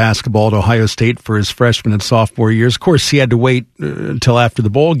played basketball at Ohio State for his freshman and sophomore years. Of course, he had to wait until after the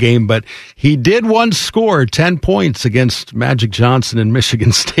bowl game, but he did once score 10 points against Magic Johnson in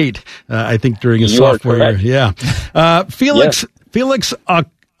Michigan State, I think, during his sophomore year. Yeah. Felix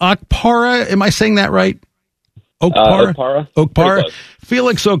Okpara, am I saying that right? Okpara.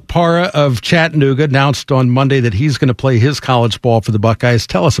 Felix Okpara of Chattanooga announced on Monday that he's going to play his college ball for the Buckeyes.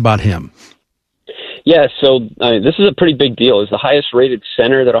 Tell us about him. Yeah, so this is a pretty big deal. It's the highest-rated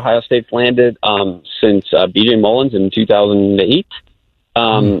center that Ohio State's landed since B.J. Mullins in 2008.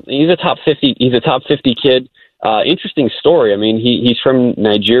 He's a top 50. He's a top 50 kid. Interesting story. I mean, he's from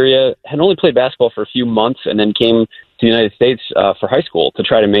Nigeria. Had only played basketball for a few months, and then came to the United States for high school to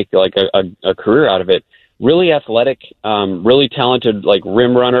try to make a career out of it. Really athletic, really talented,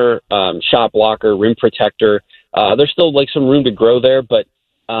 rim runner, shot blocker, rim protector. There's still some room to grow there, but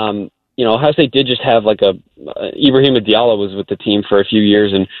Ohio State did just have Ibrahima Diallo was with the team for a few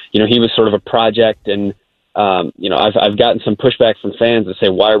years, and he was sort of a project, and I've gotten some pushback from fans that say,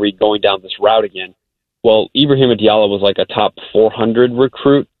 why are we going down this route again? Well, Ibrahima Diallo was a top 400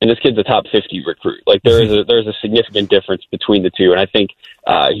 recruit, and this kid's a top 50 recruit. There's a significant difference between the two, and I think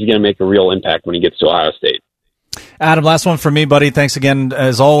he's going to make a real impact when he gets to Ohio State. Adam, last one for me, buddy. Thanks again,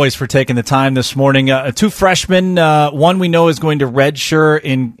 as always, for taking the time this morning. Two freshmen. One we know is going to redshirt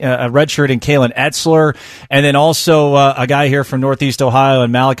in Kalen Etzler, and then also a guy here from Northeast Ohio,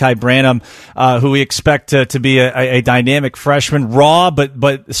 and Malachi Branham, who we expect to be a dynamic freshman. Raw,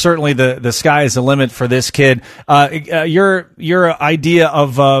 but certainly the sky is the limit for this kid. Your idea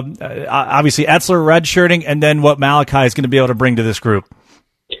of obviously Etzler redshirting, and then what Malachi is going to be able to bring to this group.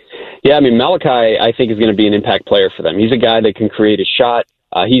 Yeah, Malachi, I think, is going to be an impact player for them. He's a guy that can create a shot.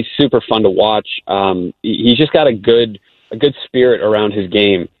 He's super fun to watch. He's just got a good spirit around his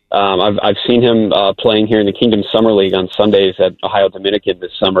game. I've seen him playing here in the Kingdom Summer League on Sundays at Ohio Dominican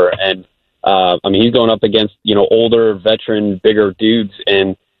this summer, and he's going up against older, veteran, bigger dudes,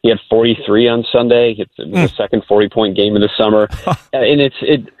 and he had 43 on Sunday. It's the second 40-point game of the summer, and it's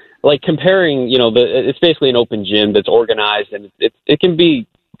comparing. It's basically an open gym that's organized, and it can be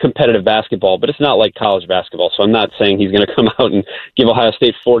competitive basketball, but it's not like college basketball. So I'm not saying he's going to come out and give Ohio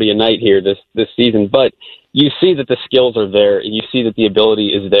State 40 a night here this season, but you see that the skills are there and you see that the ability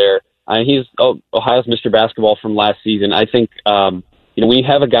is there. He's Ohio's Mr. Basketball from last season. I think, when you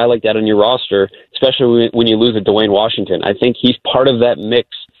have a guy like that on your roster, especially when you lose a Dwayne Washington, I think he's part of that mix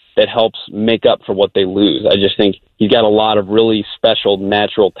that helps make up for what they lose. I just think he's got a lot of really special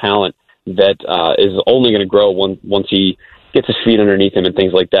natural talent that is only going to grow once he gets his feet underneath him and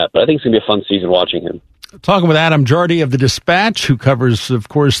things like that. But I think it's going to be a fun season watching him. Talking with Adam Jardy of the Dispatch, who covers, of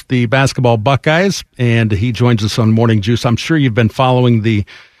course, the basketball Buckeyes, and he joins us on Morning Juice. I'm sure you've been following the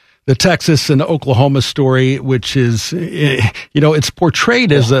Texas and Oklahoma story, which is, it's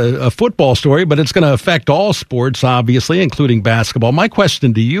portrayed as a football story, but it's going to affect all sports, obviously, including basketball. My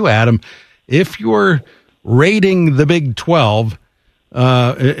question to you, Adam, if you're rating the Big 12,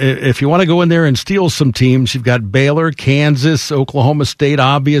 if you want to go in there and steal some teams, you've got Baylor, Kansas, Oklahoma State.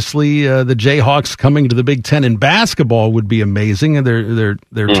 Obviously, the Jayhawks coming to the Big Ten in basketball would be amazing, and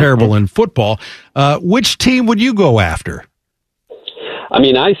they're terrible in football. Which team would you go after? I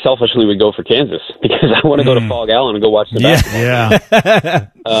mean, I selfishly would go for Kansas because I want to go to Fog Allen and go watch the basketball.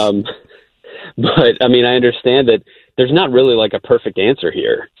 But I mean, I understand that there's not really like a perfect answer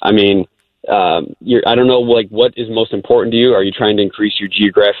here. I mean, I don't know, like, what is most important to you? Are you trying to increase your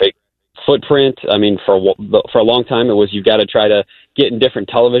geographic footprint? I mean, for a long time it was you've got to try to get in different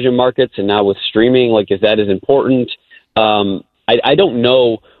television markets, and now with streaming, like, is that as important? I don't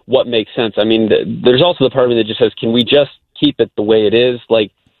know what makes sense. I mean, there's also the part of me that just says, can we just keep it the way it is?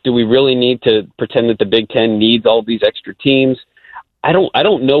 Like, do we really need to pretend that the Big Ten needs all these extra teams? I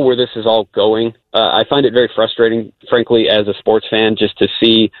don't know where this is all going. I find it very frustrating, frankly, as a sports fan, just to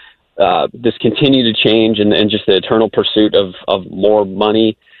see this continue to change and just the eternal pursuit of more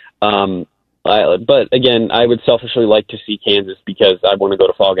money. But again, I would selfishly like to see Kansas because I want to go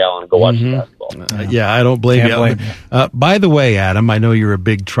to Fog Allen and go watch the basketball. I don't blame you. By the way, Adam, I know you're a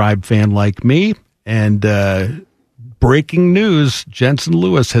big Tribe fan like me, and breaking news, Jensen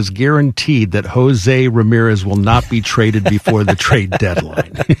Lewis has guaranteed that Jose Ramirez will not be traded before the trade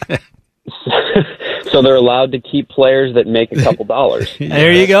deadline. So they're allowed to keep players that make a couple dollars.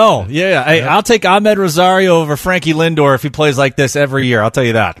 There you go. Yeah, I'll take Ahmed Rosario over Frankie Lindor if he plays like this every year. I'll tell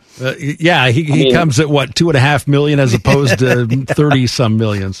you that. He comes at what, $2.5 million as opposed to 30-some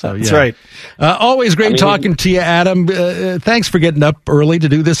million. So that's right. Always great talking to you, Adam. Thanks for getting up early to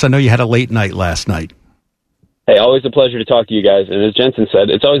do this. I know you had a late night last night. Hey, always a pleasure to talk to you guys. And as Jensen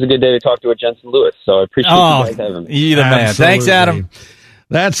said, it's always a good day to talk to a Jensen Lewis. So I appreciate you guys having me. You're the man. Absolutely. Thanks, Adam.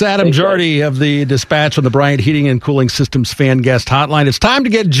 That's Adam Jardy of the Dispatch on the Bryant Heating and Cooling Systems fan guest hotline. It's time to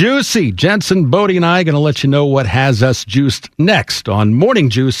get juicy. Jensen, Bodie, and I are going to let you know what has us juiced next on Morning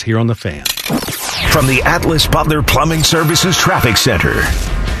Juice here on The Fan. From the Atlas Butler Plumbing Services Traffic Center.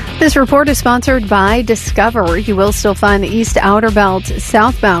 This report is sponsored by Discover. You will still find the East Outer Belt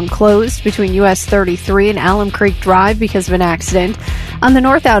southbound closed between US 33 and Alum Creek Drive because of an accident. On the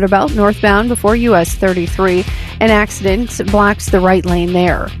North Outer Belt, northbound before US 33, an accident blocks the right lane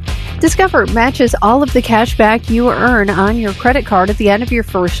there. Discover matches all of the cash back you earn on your credit card at the end of your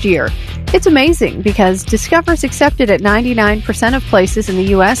first year. It's amazing because Discover is accepted at 99% of places in the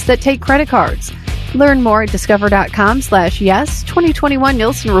U.S. that take credit cards. Learn more at discover.com/yes. 2021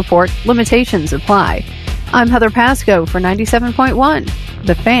 Nielsen Report. Limitations apply. I'm Heather Pasco for 97.1,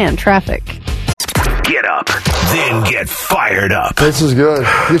 The Fan Traffic. Get up, then get fired up. This is good.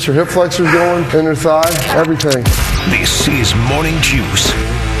 Get your hip flexors going, inner thigh, everything. This is Morning Juice.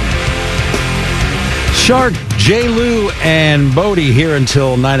 Shark, J. Lou, and Bodie here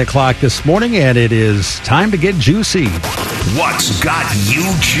until 9 o'clock this morning, and it is time to get juicy. What's got you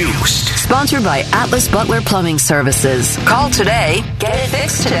juiced? Sponsored by Atlas Butler Plumbing Services. Call today. Get it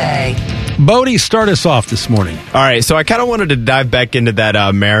fixed today. Bodie, start us off this morning. All right, so I kind of wanted to dive back into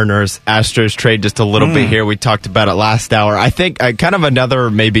that Mariners-Astros trade just a little bit here. We talked about it last hour. I think kind of another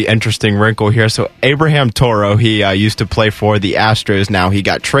maybe interesting wrinkle here. So Abraham Toro, he used to play for the Astros. Now he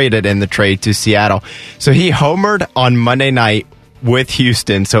got traded in the trade to Seattle. So he homered on Monday night with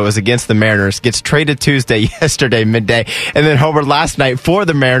Houston, so it was against the Mariners, gets traded Tuesday, yesterday, midday, and then homered last night for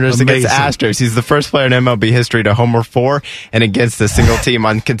the Mariners against the Astros. He's the first player in MLB history to homer for and against a single team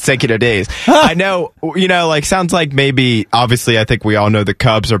on consecutive days. I know, sounds like maybe, obviously, I think we all know the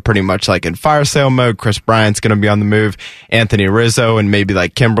Cubs are pretty much like in fire sale mode. Chris Bryant's going to be on the move, Anthony Rizzo, and maybe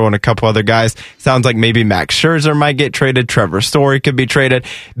like Kimbrel and a couple other guys. Sounds like maybe Max Scherzer might get traded. Trevor Story could be traded.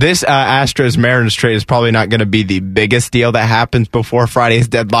 This Astros-Mariners trade is probably not going to be the biggest deal that happens before Friday's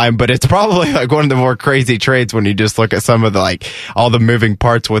deadline, but it's probably like one of the more crazy trades when you just look at some of the all the moving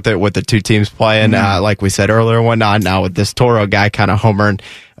parts with it, with the two teams playing, like we said earlier and whatnot. Now with this Toro guy kind of homering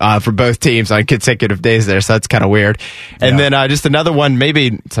for both teams on consecutive days there, so that's kind of weird. And then just another one,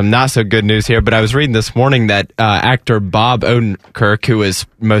 maybe some not so good news here, but I was reading this morning that actor Bob Odenkirk, who is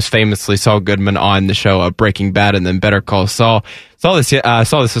most famously Saul Goodman on the show Breaking Bad and then Better Call Saul, saw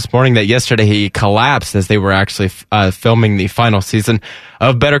this morning that yesterday he collapsed as they were actually filming the final season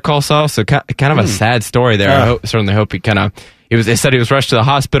of Better Call Saul. So kind of a sad story there. I certainly hope they said he was rushed to the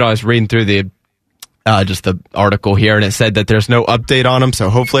hospital. I was reading through just the article here, and it said that there's no update on him, so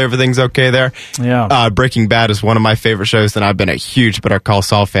hopefully everything's okay there. Yeah. Breaking Bad is one of my favorite shows, and I've been a huge Better Call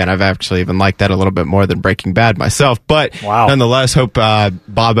Saul fan. I've actually even liked that a little bit more than Breaking Bad myself, but nonetheless, hope Bob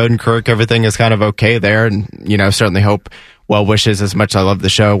Odenkirk, everything is kind of okay there, and certainly hope well wishes. As much as I love the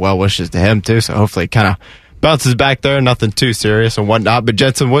show, well wishes to him too, so hopefully it kind of bounces back there, nothing too serious and whatnot. But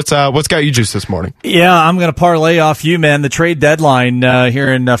Jensen, what's got you juiced this morning? Yeah, I'm going to parlay off you, man. The trade deadline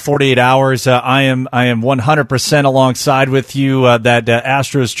here in 48 hours. I am 100% alongside with you. That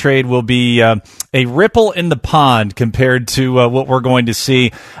Astros trade will be a ripple in the pond compared to what we're going to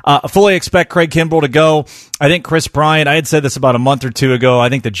see. Fully expect Craig Kimbrel to go. I think Chris Bryant, I had said this about a month or two ago, I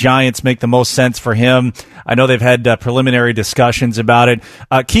think the Giants make the most sense for him. I know they've had preliminary discussions about it.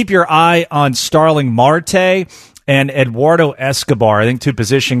 Keep your eye on Starling Marte and Eduardo Escobar. I think 2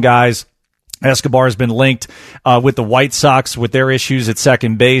 position guys. Escobar has been linked with the White Sox with their issues at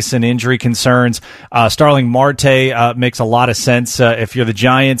second base and injury concerns. Starling Marte makes a lot of sense if you're the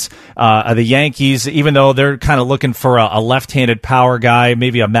Giants. The Yankees, even though they're kind of looking for a left-handed power guy,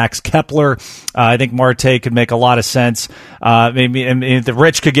 maybe a Max Kepler, I think Marte could make a lot of sense. Maybe and the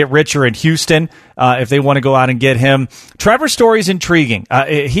rich could get richer in Houston if they want to go out and get him. Trevor Story's intriguing.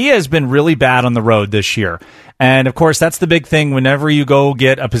 He has been really bad on the road this year. And, of course, that's the big thing whenever you go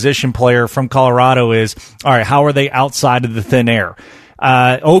get a position player from Colorado is, all right, how are they outside of the thin air?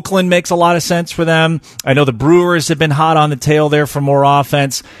 Oakland makes a lot of sense for them. I know the Brewers have been hot on the tail there for more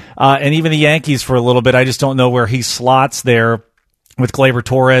offense, and even the Yankees for a little bit. I just don't know where he slots there with Gleyber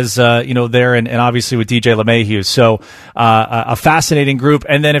Torres, there, and obviously with DJ LeMahieu. So a fascinating group.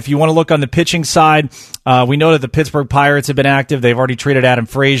 And then if you want to look on the pitching side, we know that the Pittsburgh Pirates have been active. They've already traded Adam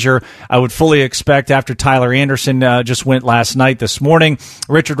Frazier. I would fully expect after Tyler Anderson just went last night, this morning,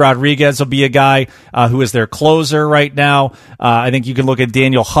 Richard Rodriguez will be a guy who is their closer right now. I think you can look at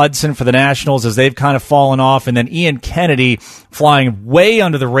Daniel Hudson for the Nationals as they've kind of fallen off. And then Ian Kennedy flying way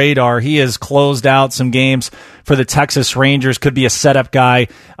under the radar. He has closed out some games for the Texas Rangers. Could be a setup guy.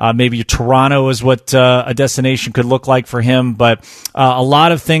 Maybe Toronto is what a destination could look like for him. But a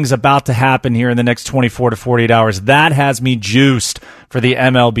lot of things about to happen here in the next 24 to 48 hours. That has me juiced for the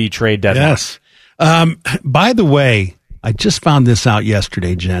MLB trade deadline. Yes. By the way, I just found this out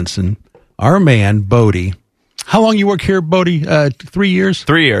yesterday, Jensen. Our man, Bodie. How long you work here, Bodie? 3 years?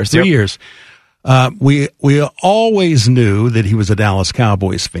 3 years. 3 years. We always knew that he was a Dallas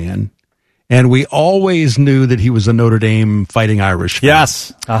Cowboys fan. And we always knew that he was a Notre Dame Fighting Irish fan.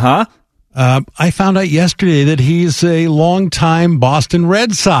 Yes. Uh-huh. I found out yesterday that he's a longtime Boston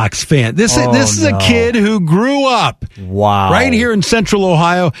Red Sox fan. This is a kid who grew up right here in Central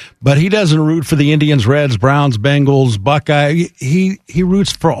Ohio, but he doesn't root for the Indians, Reds, Browns, Bengals, Buckeye. He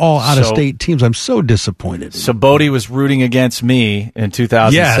roots for all out-of-state teams. I'm so disappointed. So Bodie was rooting against me in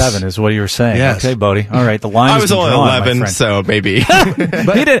 2007 is what you were saying. Yes. Okay, Bodie. All right, the line I was only 11, so maybe.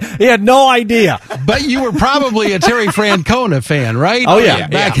 But he had no idea. But you were probably a Terry Francona fan, right? Oh, yeah.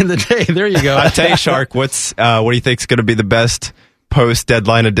 Back in the day. There you go. I'll tell you, Shark, what do you think is going to be the best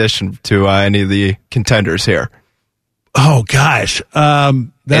post-deadline addition to any of the contenders here? Oh, gosh.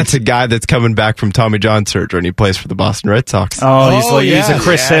 That's a guy that's coming back from Tommy John surgery, and he plays for the Boston Red Sox. He's a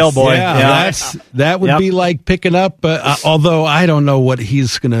Chris Sale boy. Yeah. That would be like picking up, although I don't know what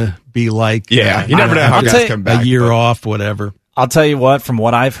he's going to be like. Yeah, you never know how guys come back. A year off, whatever. I'll tell you what, from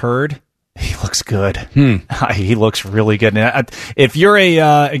what I've heard, he looks good. He looks really good. And if you're you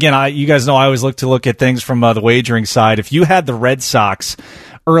guys know I always look at things from the wagering side. If you had the Red Sox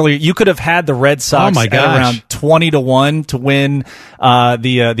earlier, you could have had the Red Sox at around 20-1 to win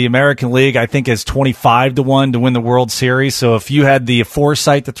the American League. I think as 25-1 to win the World Series. So if you had the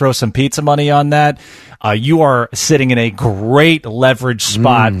foresight to throw some pizza money on that, you are sitting in a great leverage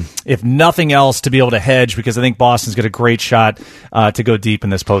spot, if nothing else, to be able to hedge, because I think Boston's got a great shot to go deep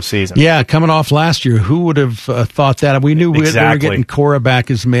in this postseason. Yeah, coming off last year, who would have thought that? We knew we were getting Cora back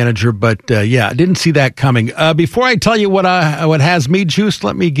as manager, but I didn't see that coming. Before I tell you what has me juiced,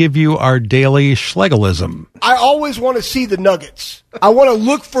 let me give you our daily Schlegelism. I always want to see the nuggets. I want to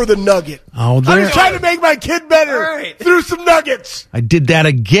look for the nugget. I'm trying to make my kid better through some nuggets. I did that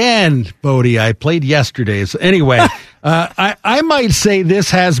again, Bodie. I played yesterday. So anyway, I might say this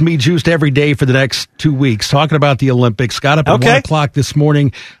has me juiced every day for the next 2 weeks. Talking about the Olympics. Got up at 1 o'clock this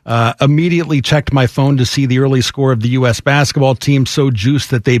morning. Immediately checked my phone to see the early score of the U.S. basketball team. So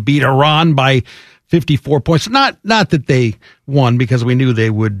juiced that they beat Iran by 54 points. Not that they won, because we knew they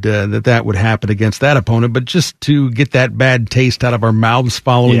would that would happen against that opponent, but just to get that bad taste out of our mouths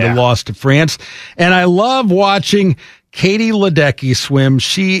following the loss to France. And I love watching Katie Ledecky swim.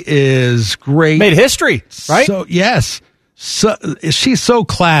 She is great. Made history, right? So yes. So she's so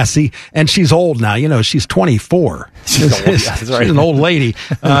classy, and she's old now. She's 24. She's an old lady.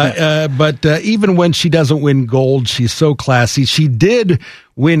 But even when she doesn't win gold, she's so classy. She did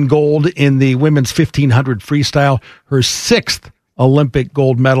win gold in the women's 1500 freestyle, her sixth Olympic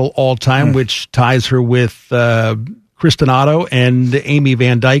gold medal all time, which ties her with Kristen Otto and Amy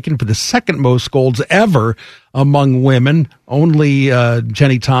Van Dyken for the second most golds ever among women. Only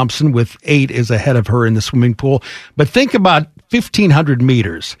Jenny Thompson with 8 is ahead of her in the swimming pool. But think about 1,500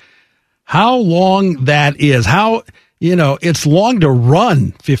 meters. How long that is. How it's long to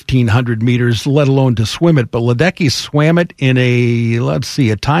run 1,500 meters, let alone to swim it. But Ledecky swam it in a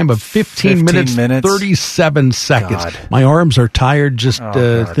time of 15 minutes, 37 seconds. God. My arms are tired just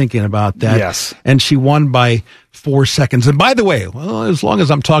thinking about that. Yes. And she won by 4 seconds. And by the way, as long as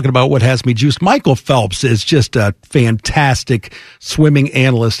I'm talking about what has me juiced, Michael Phelps is just a fantastic swimming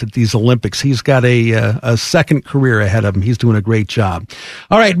analyst at these Olympics. He's got a second career ahead of him. He's doing a great job.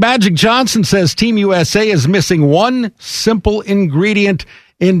 All right, Magic Johnson says Team USA is missing one simple ingredient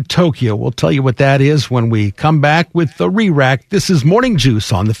in Tokyo. We'll tell you what that is when we come back with the re-rack. This is Morning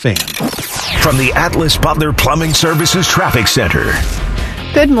Juice on the Fan. From the Atlas Butler Plumbing Services Traffic Center.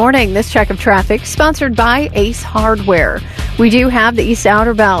 Good morning. This check of traffic sponsored by Ace Hardware. We do have the East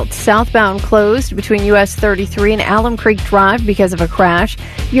Outer Belt southbound closed between US 33 and Alum Creek Drive because of a crash.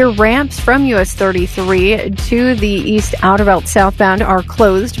 Your ramps from US 33 to the East Outer Belt southbound are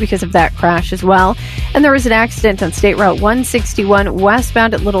closed because of that crash as well. And there was an accident on State Route 161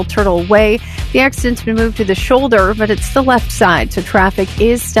 westbound at Little Turtle Way. The accident's been moved to the shoulder, but it's the left side, so traffic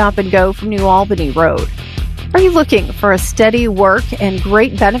is stop and go from New Albany Road. Are you looking for a steady work and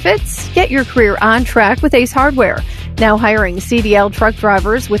great benefits? Get your career on track with Ace Hardware. Now hiring CDL truck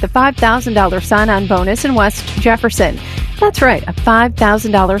drivers with a $5,000 sign-on bonus in West Jefferson. That's right, a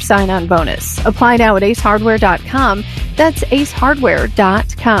 $5,000 sign-on bonus. Apply now at acehardware.com. That's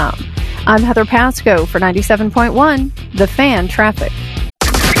acehardware.com. I'm Heather Pasco for 97.1, The Fan Traffic.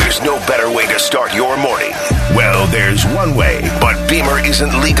 There's no better way to start your morning. Well, there's one way, but Beamer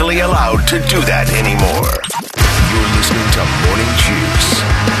isn't legally allowed to do that anymore. You're listening to Morning Juice.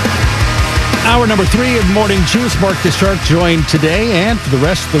 Hour number 3 of Morning Juice. Mark the Shark joined today and for the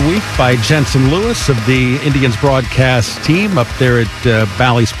rest of the week by Jensen Lewis of the Indians broadcast team up there at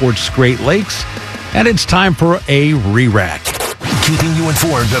Bally Sports Great Lakes. And it's time for a re-rack. Keeping you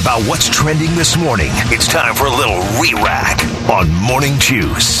informed about what's trending this morning. It's time for a little re-rack on Morning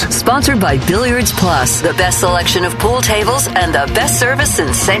Juice. Sponsored by Billiards Plus, the best selection of pool tables and the best service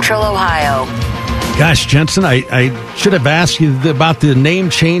in Central Ohio. Gosh, Jensen, I should have asked you about the name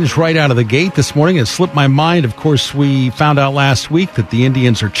change right out of the gate this morning. It slipped my mind. Of course, we found out last week that the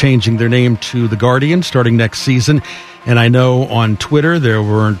Indians are changing their name to the Guardians starting next season. And I know on Twitter there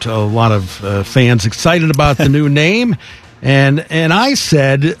weren't a lot of fans excited about the new name. And I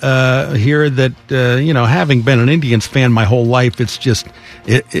said here that having been an Indians fan my whole life, it's just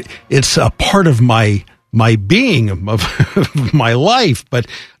it's a part of my being of my life. But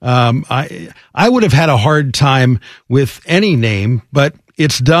I would have had a hard time with any name. But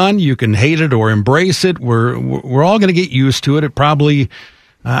it's done. You can hate it or embrace it. We're all going to get used to it. It probably,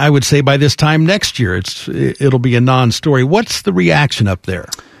 I would say, by this time next year, it'll be a non-story. What's the reaction up there?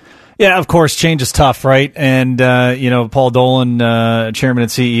 Yeah, of course, change is tough, right? And, Paul Dolan, chairman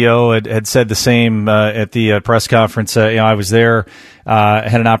and CEO, had said the same at the press conference. I was there,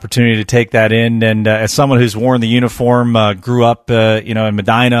 had an opportunity to take that in. And as someone who's worn the uniform, grew up, in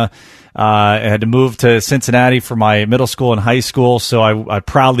Medina, I had to move to Cincinnati for my middle school and high school. So I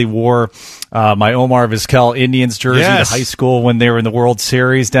proudly wore my Omar Vizquel Indians jersey to high school when they were in the World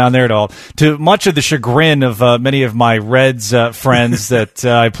Series down there, to much of the chagrin of many of my Reds friends that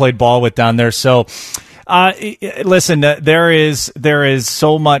I played ball with down there. So listen, there is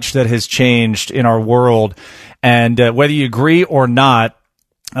so much that has changed in our world, and whether you agree or not,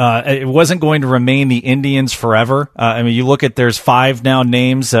 it wasn't going to remain the Indians forever. You look at, there's 5 now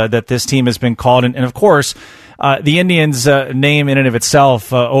names that this team has been called, and of course, the Indians name in and of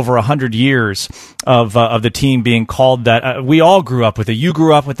itself, over 100 years of the team being called that. We all grew up with it. You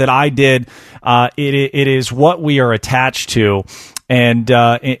grew up with it. I did. It is what we are attached to. And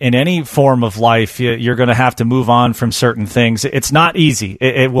in any form of life, you're going to have to move on from certain things. It's not easy.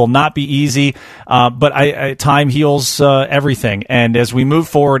 It will not be easy, but time heals everything. And as we move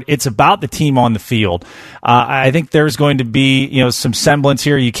forward, it's about the team on the field. I think there's going to be some semblance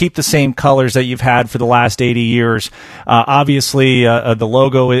here. You keep the same colors that you've had for the last 80 years. Obviously, the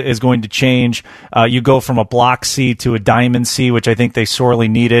logo is going to change. You go from a block C to a diamond C, which I think they sorely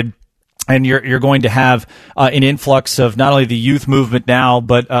needed. And you're going to have an influx of not only the youth movement now,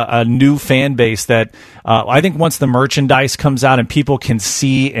 but a new fan base that I think once the merchandise comes out and people can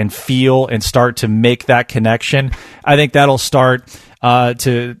see and feel and start to make that connection, I think that'll start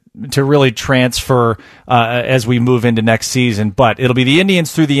to really transfer as we move into next season. But it'll be the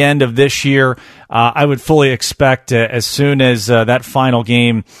Indians through the end of this year. I would fully expect as soon as that final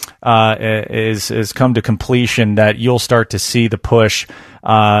game is come to completion that you'll start to see the push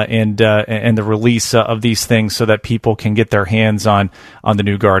and the release of these things so that people can get their hands on the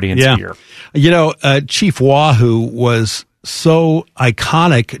new Guardians gear. Chief Wahoo was so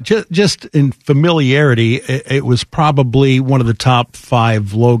iconic, just in familiarity. It was probably one of the top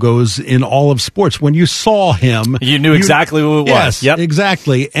 5 logos in all of sports. When you saw him, you knew exactly who it was. Yes, yep.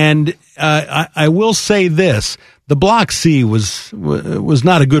 Exactly. And I will say this. The Block C was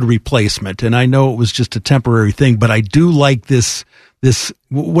not a good replacement, and I know it was just a temporary thing, but I do like this,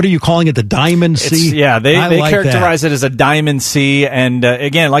 what are you calling it, the Diamond C? They like characterize it as a Diamond C, and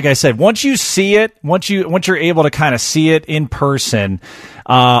again, like I said, once you see it, once you're able to kind of see it in person,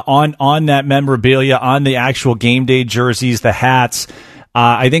 on that memorabilia, on the actual game day jerseys, the hats,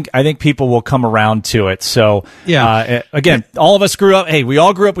 I think people will come around to it. So, again, all of us grew up. Hey, we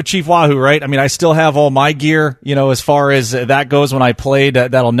all grew up with Chief Wahoo, right? I mean, I still have all my gear, as far as that goes when I played.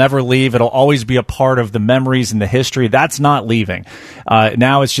 That'll never leave. It'll always be a part of the memories and the history. That's not leaving.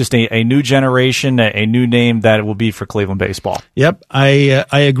 Now it's just a new generation, a new name that it will be for Cleveland baseball. Yep, I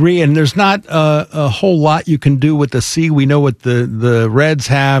agree. And there's not a whole lot you can do with the C. We know what the Reds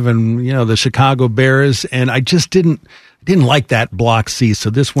have, and the Chicago Bears, and I just didn't like that Block C,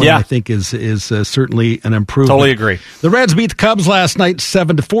 so this one I think is certainly an improvement. Totally agree. The Reds beat the Cubs last night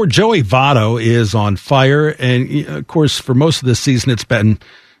 7-4. Joey Votto is on fire, and of course for most of this season it's been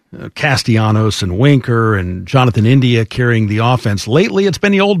Castellanos and Winker and Jonathan India carrying the offense. Lately it's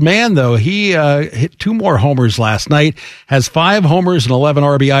been the old man, though. He hit 2 more homers last night, has 5 homers and 11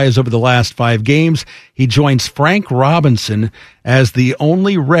 RBIs over the last 5 games. He joins Frank Robinson as the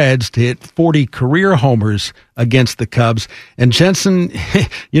only Reds to hit 40 career homers against the Cubs. And Jensen,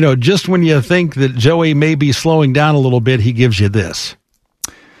 just when you think that Joey may be slowing down a little bit, he gives you this.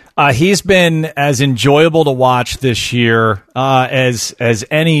 He's been as enjoyable to watch this year as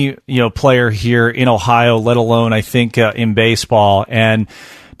any player here in Ohio, let alone I think in baseball. And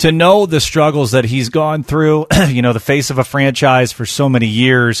to know the struggles that he's gone through, the face of a franchise for so many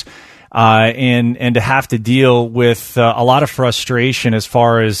years, and to have to deal with a lot of frustration as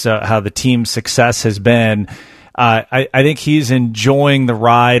far as how the team's success has been. I think he's enjoying the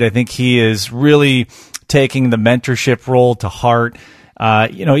ride. I think he is really taking the mentorship role to heart.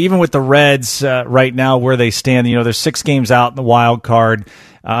 Even with the Reds right now where they stand, there's 6 games out in the wild card.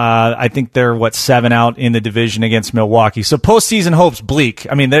 I think they're 7 out in the division against Milwaukee. So postseason hopes bleak.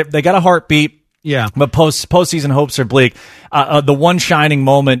 I mean, they got a heartbeat. Yeah, but postseason hopes are bleak. The one shining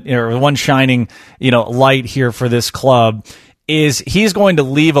moment, or the one shining light here for this club is he's going to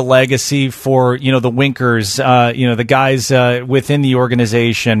leave a legacy for the Winkers, the guys within the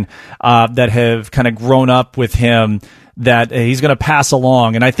organization that have kind of grown up with him, that he's going to pass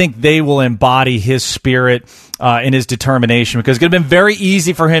along. And I think they will embody his spirit and his determination, because it's going to be very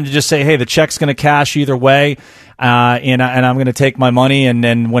easy for him to just say, hey, the check's going to cash either way, and I'm going to take my money, and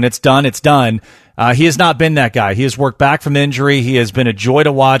then when it's done, it's done. He has not been that guy. He has worked back from injury. He has been a joy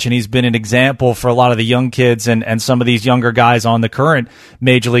to watch, and he's been an example for a lot of the young kids and some of these younger guys on the current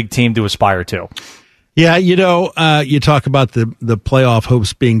Major League team to aspire to. Yeah, you talk about the playoff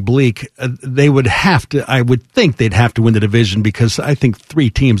hopes being bleak. They would have to, I would think they'd have to win the division, because I think 3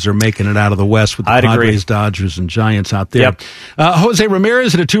 teams are making it out of the West with the Padres, Dodgers, and Giants out there. Yep. Jose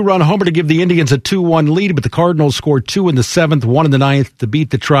Ramirez hit a 2-run homer to give the Indians a 2-1 lead, but the Cardinals scored 2 in the 7th, 1 in the 9th to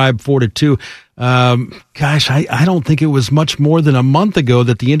beat the Tribe 4-2. I don't think it was much more than a month ago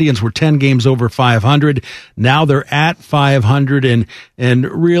that the Indians were 10 games over 500. Now they're at 500 and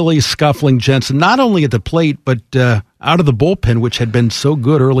really scuffling, Jensen, not only at the plate, but out of the bullpen, which had been so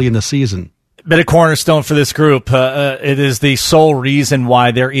good early in the season. Been a cornerstone for this group. It is the sole reason why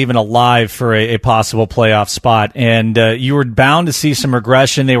they're even alive for a possible playoff spot. And you were bound to see some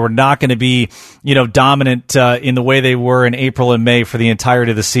regression. They were not going to be, dominant in the way they were in April and May for the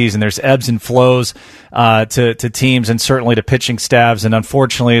entirety of the season. There's ebbs and flows to teams, and certainly to pitching staffs. And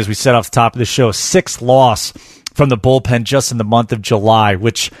unfortunately, as we said off the top of the show, 6th loss from the bullpen just in the month of July,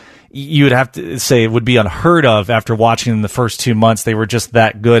 which you would have to say would be unheard of after watching them the first 2 months. They were just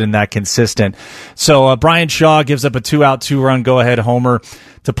that good and that consistent. So Brian Shaw gives up a 2-out, 2-run go-ahead homer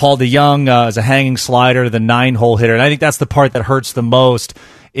to Paul DeJong as a hanging slider, the 9-hole hitter. And I think that's the part that hurts the most,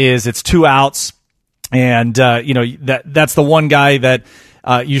 is it's 2 outs. And, that's the one guy that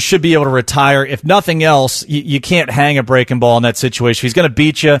you should be able to retire. If nothing else, you can't hang a breaking ball in that situation. He's going to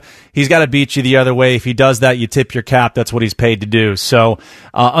beat you. He's got to beat you the other way. If he does that, you tip your cap. That's what he's paid to do. So,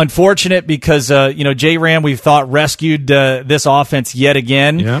 unfortunate, because, J. Ram, we've thought, rescued this offense yet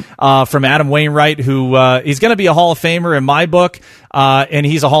again from Adam Wainwright, who he's going to be a Hall of Famer in my book. And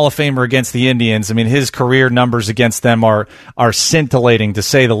he's a Hall of Famer against the Indians. I mean, his career numbers against them are scintillating, to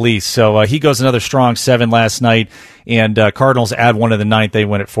say the least. So he goes another strong 7 last night, and Cardinals add 1 in the 9th. point, they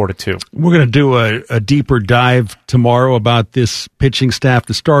win it 4-2. We're going to do a deeper dive tomorrow about this pitching staff,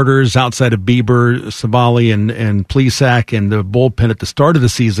 the starters outside of Bieber, Savali, and Plesac, and the bullpen at the start of the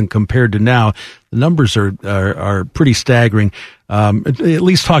season compared to now. The numbers are pretty staggering. At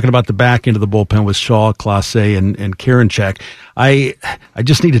least talking about the back end of the bullpen with Shaw, Clase, and Karinchak. I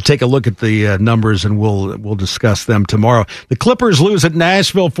just need to take a look at the numbers, and we'll discuss them tomorrow. The Clippers lose at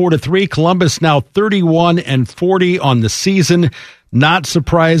Nashville 4-3. Columbus now 31-40 on the season. Not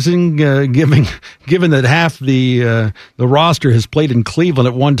surprising, given that half the roster has played in Cleveland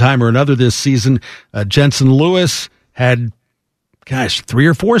at one time or another this season. Jensen Lewis had 3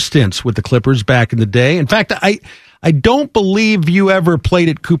 or 4 stints with the Clippers back in the day. In fact, I don't believe you ever played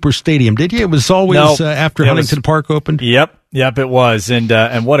at Cooper Stadium, did you? It was always after Huntington Park opened? Yep, it was.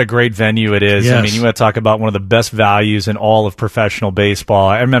 And what a great venue it is. Yes. I mean, you want to talk about one of the best values in all of professional baseball.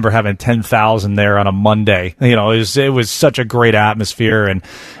 I remember having 10,000 there on a Monday. It was such a great atmosphere. And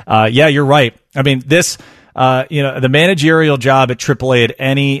you're right. I mean, this... the managerial job at AAA at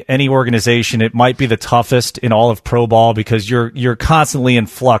any organization, it might be the toughest in all of pro ball because you're constantly in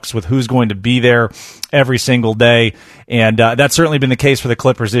flux with who's going to be there every single day. And that's certainly been the case for the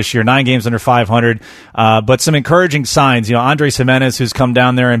Clippers this year. 9 games under 500, but some encouraging signs. Andres Jimenez, who's come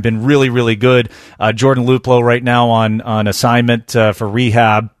down there and been really, really good. Jordan Luplow right now on assignment for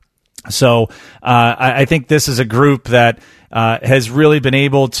rehab. So I think this is a group that has really been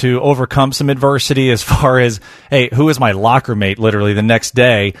able to overcome some adversity as far as, hey, who is my locker mate literally the next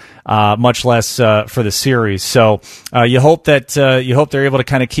day, much less for the series. So you hope they're able to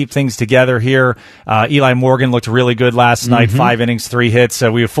kind of keep things together here. Eli Morgan looked really good last night, 5 innings, 3 hits.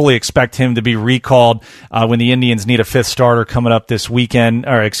 We fully expect him to be recalled when the Indians need a 5th starter coming up this weekend,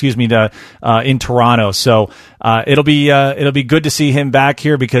 in Toronto. So it'll be good to see him back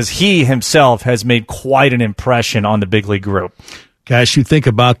here because he himself has made quite an impression on the big league group. Gosh, you think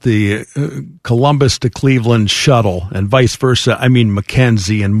about the Columbus to Cleveland shuttle and vice versa. I mean,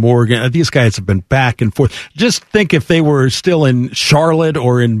 McKenzie and Morgan, these guys have been back and forth. Just think if they were still in Charlotte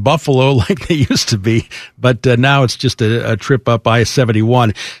or in Buffalo like they used to be. But now it's just a trip up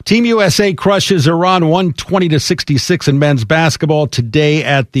I-71. Team USA crushes Iran 120-66 in men's basketball today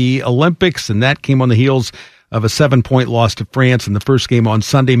at the Olympics, and that came on the heels of a 7-point loss to France in the first game on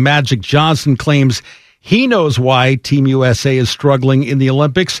Sunday. Magic Johnson claims he knows why Team USA is struggling in the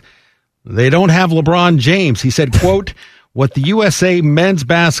Olympics. They don't have LeBron James. He said, quote, what the USA men's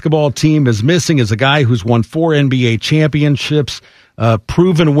basketball team is missing is a guy who's won 4 NBA championships, a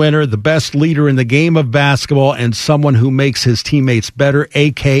proven winner, the best leader in the game of basketball, and someone who makes his teammates better,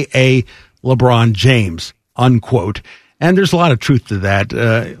 a.k.a. LeBron James, unquote. And there's a lot of truth to that.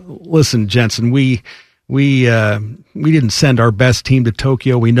 Listen, Jensen, we didn't send our best team to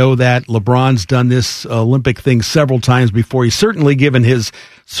Tokyo. We know that. LeBron's done this Olympic thing several times before. He's certainly given his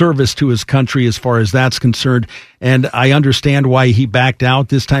service to his country as far as that's concerned. And I understand why he backed out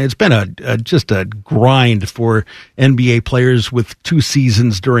this time. It's been just a grind for NBA players with 2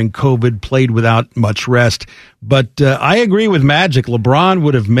 seasons during COVID, played without much rest. But I agree with Magic. LeBron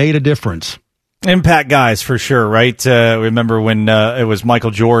would have made a difference. Impact guys for sure, right? Remember when it was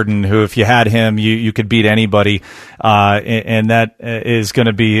Michael Jordan, who if you had him, you could beat anybody, and that is going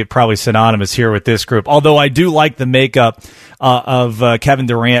to be probably synonymous here with this group. Although I do like the makeup of Kevin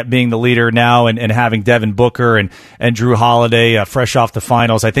Durant being the leader now and having Devin Booker and Drew Holiday fresh off the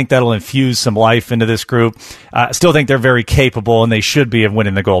finals. I think that'll infuse some life into this group. I still think they're very capable, and they should be of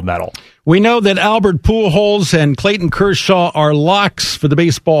winning the gold medal. We know that Albert Pujols and Clayton Kershaw are locks for the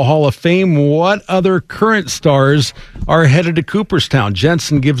Baseball Hall of Fame. What other current stars are headed to Cooperstown?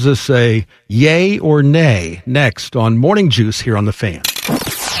 Jensen gives us a yay or nay next on Morning Juice here on The Fan.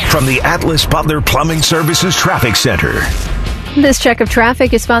 From the Atlas Butler Plumbing Services Traffic Center. This check of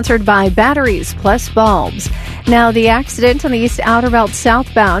traffic is sponsored by Batteries Plus Bulbs. Now, the accident on the East Outer Belt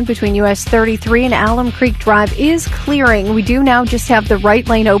southbound between US 33 and Alum Creek Drive is clearing. We do now just have the right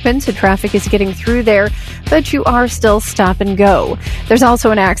lane open, so traffic is getting through there, but you are still stop and go. There's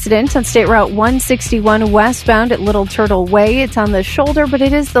also an accident on State Route 161 westbound at Little Turtle Way. It's on the shoulder, but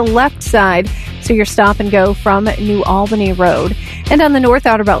it is the left side, so you're stop and go from New Albany Road. And on the North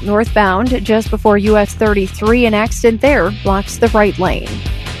Outer Belt northbound, just before US 33, an accident there blocks the right lane.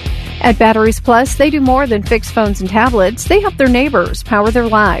 At Batteries Plus, they do more than fix phones and tablets. They help their neighbors power their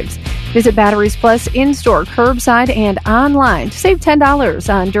lives. Visit Batteries Plus in-store, curbside, and online to save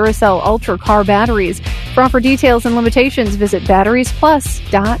 $10 on Duracell Ultra car batteries. For offer details and limitations, visit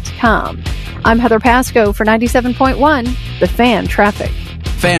batteriesplus.com. I'm Heather Pasco for 97.1, The Fan Traffic.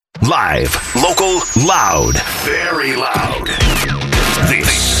 Fan. Live, local, loud, very loud.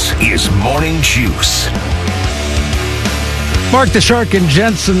 This is Morning Juice. Mark the Shark and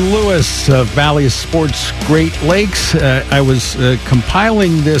Jensen Lewis of Valley Sports Great Lakes. I was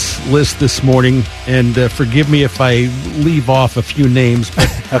compiling this list this morning, and forgive me if I leave off a few names,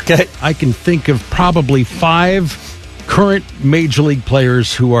 but okay. I can think of probably 5 current Major League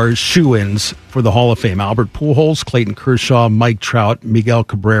players who are shoo-ins for the Hall of Fame. Albert Pujols, Clayton Kershaw, Mike Trout, Miguel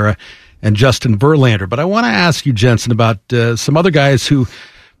Cabrera, and Justin Verlander. But I want to ask you, Jensen, about some other guys who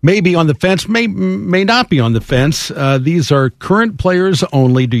may be on the fence, may not be on the fence. These are current players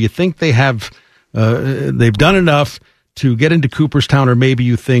only. Do you think they have they've done enough to get into Cooperstown, or maybe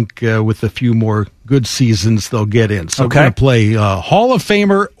you think with a few more good seasons they'll get in? So we're going to play Hall of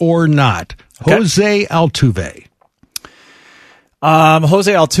Famer or not. Okay. Jose Altuve.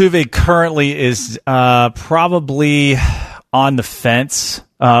 Jose Altuve currently is probably on the fence.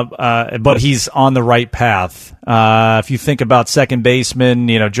 But he's on the right path. If you think about second baseman,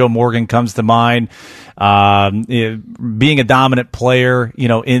 Joe Morgan comes to mind. Being a dominant player,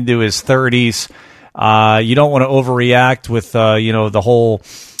 into his 30s. You don't want to overreact with, the whole,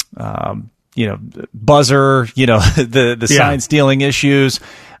 buzzer, the sign stealing issues.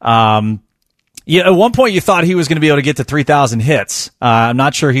 At one point you thought he was going to be able to get to 3,000 hits. I'm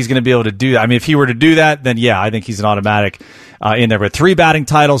not sure he's going to be able to do that. I mean, if he were to do that, then I think he's an automatic in there. But 3 batting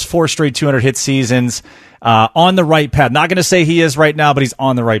titles, 4 straight 200-hit seasons, on the right path. Not going to say he is right now, but he's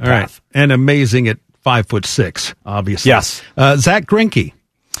on the right path. Right. And amazing at 5'6", obviously. Yes. Zach Greinke.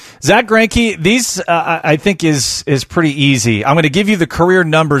 Zach Greinke, these I think is pretty easy. I'm going to give you the career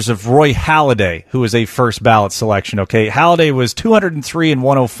numbers of Roy Halladay, who was a first ballot selection. Okay, Halladay was 203 and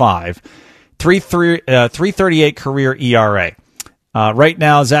 105. 338 career ERA. Right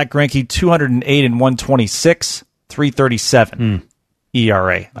now, Zach Greinke 208 and 126, 337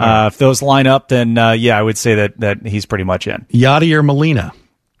 ERA. If those line up, then I would say that he's pretty much in. Yadi or Molina?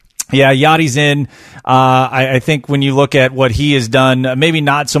 Yeah, Yadi's in. I think when you look at what he has done, maybe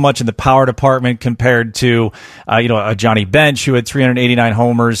not so much in the power department compared to a Johnny Bench who had 389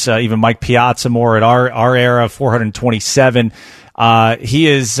 homers, even Mike Piazza more at our era, 427.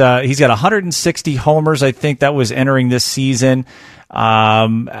 He's got 160 homers. I think that was entering this season.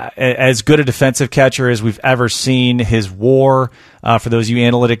 As good a defensive catcher as we've ever seen. His WAR, for those of you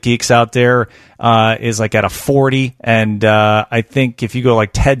analytic geeks out there, is like at a 40. And I think if you go like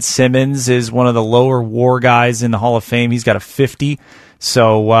Ted Simmons is one of the lower WAR guys in the Hall of Fame. He's got a 50.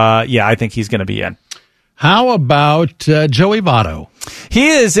 So I think he's going to be in. How about Joey Votto? He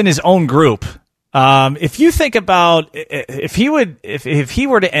is in his own group. If you think about if he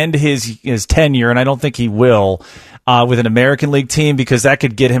were to end his tenure, and I don't think he will, with an American League team, because that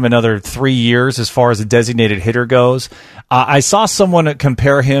could get him another 3 years as far as a designated hitter goes. I saw someone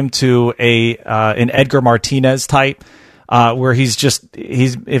compare him to an Edgar Martinez type, where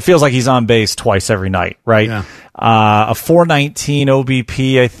it feels like he's on base twice every night, right? Yeah. A 419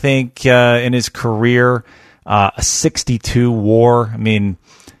 OBP, I think, in his career, a 62 WAR. I mean,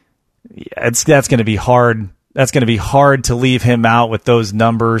 that's going to be hard. That's going to be hard to leave him out with those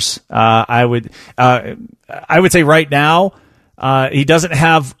numbers. I would say right now, he doesn't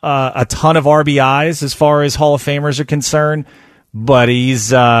have a ton of RBIs as far as Hall of Famers are concerned, but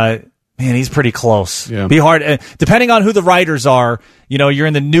he's pretty close. Yeah. Be hard, depending on who the writers are. You're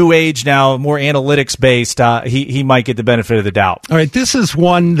in the new age now, more analytics based. He might get the benefit of the doubt. All right, this is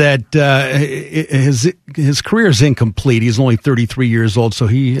one that his career is incomplete. He's only 33 years old, so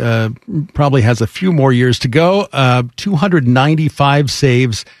he probably has a few more years to go. 295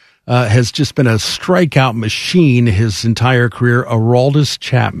 saves. Has just been a strikeout machine his entire career. Aroldis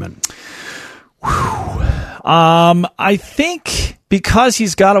Chapman. I think because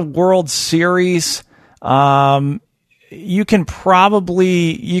he's got a World Series, you can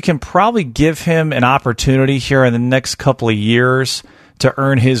probably give him an opportunity here in the next couple of years to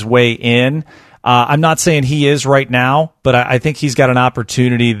earn his way in. I'm not saying he is right now, but I think he's got an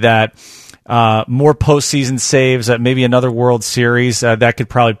opportunity that more postseason saves, maybe another World Series, that could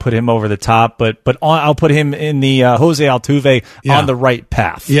probably put him over the top. But I'll put him in the Jose Altuve on the right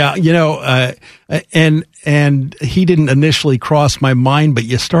path. Yeah, and he didn't initially cross my mind, but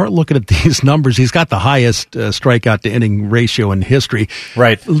you start looking at these numbers. He's got the highest strikeout to inning ratio in history.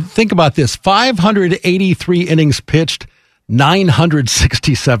 Right. Think about this: 583 innings pitched.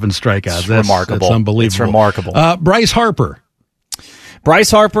 967 strikeouts. That's remarkable. That's unbelievable. It's remarkable. Bryce Harper.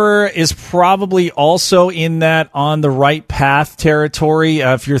 Bryce Harper is probably also in that on the right path territory.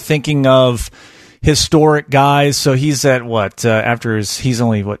 If you're thinking of historic guys, so he's at he's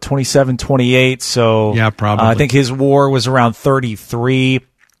only 27, 28. So yeah, probably. I think his WAR was around 33.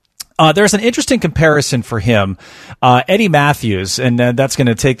 There's an interesting comparison for him. Eddie Matthews, and that's going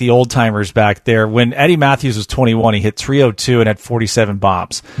to take the old timers back there. When Eddie Matthews was 21, he hit .302 and had 47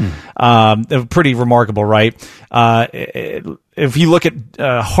 bombs. Pretty remarkable, right? If you look at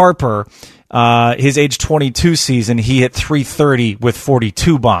Harper, his age 22 season, he hit .330 with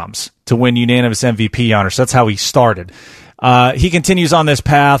 42 bombs to win unanimous MVP honors. So that's how he started. He continues on this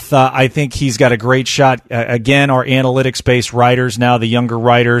path. I think he's got a great shot. Again, our analytics-based writers now, the younger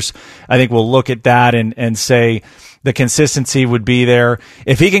writers, I think will look at that and say the consistency would be there.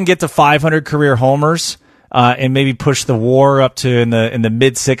 If he can get to 500 career homers and maybe push the WAR up to in the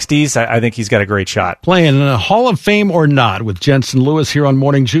mid-60s, I think he's got a great shot. Playing in a Hall of Fame or not with Jensen Lewis here on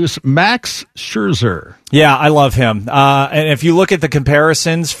Morning Juice, Max Scherzer. Yeah, I love him. And if you look at the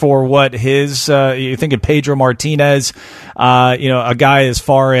comparisons for what his, you think of Pedro Martinez, a guy as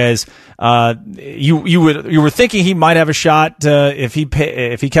far as, you were thinking he might have a shot, if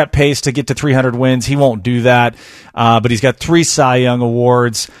he kept pace to get to 300 wins. He won't do that. But he's got 3 Cy Young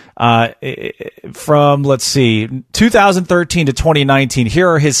awards, from, let's see, 2013 to 2019. Here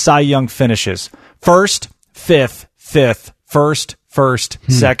are his Cy Young finishes. First, fifth, first,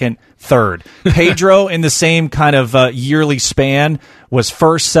 second, third. Pedro, in the same kind of yearly span, was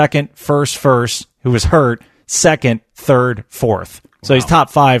first, who was hurt, second, third, fourth. So he's top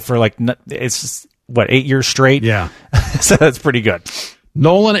 5 for 8 years straight? Yeah. So that's pretty good.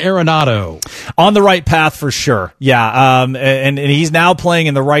 Nolan Arenado. On the right path for sure. Yeah. And he's now playing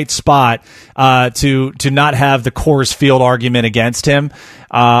in the right spot, to not have the Coors Field argument against him.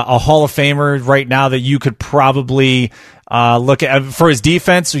 A Hall of Famer right now that you could probably, look at for his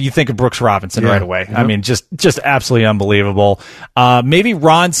defense. You think of Brooks Robinson right away. I mean, just absolutely unbelievable. Maybe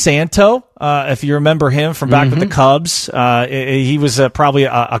Ron Santo, if you remember him from back with the Cubs. He was probably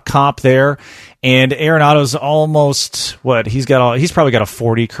a comp there. And Arenado's almost he's probably got a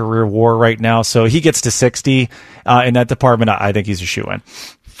 40 career WAR right now. So he gets to 60 in that department. I think he's a shoo-in.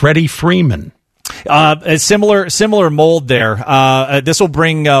 Freddie Freeman. A similar mold there. This will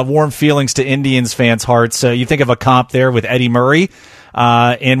bring warm feelings to Indians fans' hearts. You think of a comp there with Eddie Murray,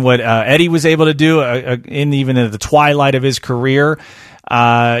 and what Eddie was able to do even in the twilight of his career.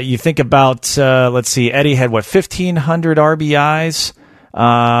 You think about let's see, Eddie had 1,500 RBIs.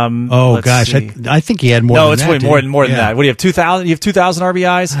 I think he had more. No, it's way more than that. What do you have? 2,000? You have 2,000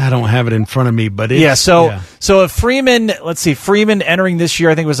 RBIs? I don't have it in front of me, but So if Freeman, let's see, Freeman entering this year,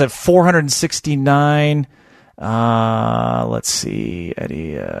 I think was at 469. Let's see,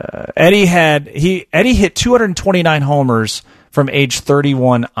 Eddie hit 229 homers from age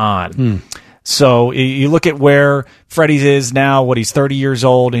 31 on. So you look at where Freddie is now, he's 30 years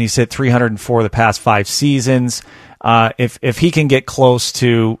old, and he's hit 304 the past 5 seasons. If he can get close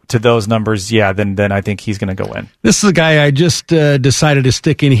to those numbers, then I think he's going to go in. This is a guy I just decided to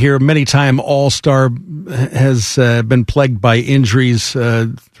stick in here. Many-time All-Star, has been plagued by injuries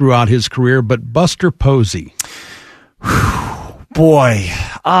throughout his career, but Buster Posey. Boy.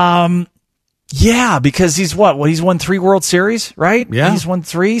 Because he's he's won 3 World Series, right? Yeah. He's won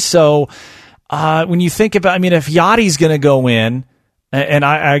 3. So when you think about, if Yachty's going to go in, and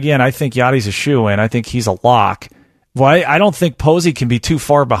I think Yachty's a shoo-in. I think he's a lock. Well, I don't think Posey can be too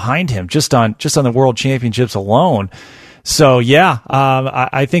far behind him just on the World Championships alone. So,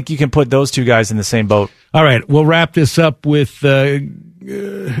 I think you can put those 2 guys in the same boat. All right, we'll wrap this up with a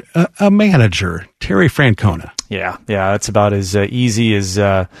manager, Terry Francona. Yeah, that's about as easy as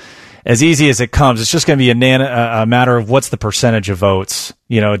it comes. It's just going to be a matter of what's the percentage of votes.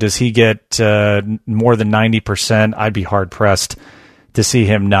 Does he get more than 90%? I'd be hard pressed to see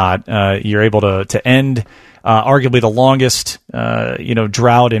him not. You're able to end arguably the longest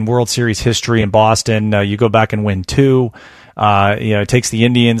drought in World Series history in Boston. You go back and win 2. It takes the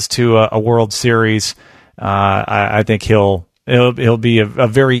Indians to a World Series. I think he'll be a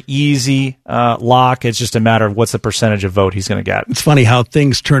very easy lock. It's just a matter of what's the percentage of vote he's going to get. It's funny how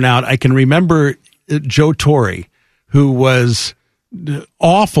things turn out. I can remember Joe Torre, who was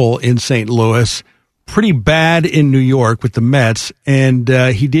awful in St. Louis, pretty bad in New York with the Mets, and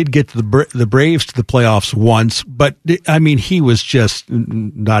he did get to the Braves to the playoffs once, but he was just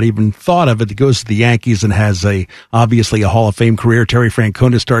not even thought of it. He goes to the Yankees and has obviously a Hall of Fame career. Terry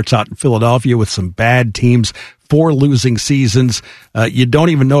Francona starts out in Philadelphia with some bad teams, 4 losing seasons. You don't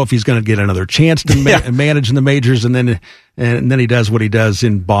even know if he's going to get another chance to manage in the majors, and then he does what he does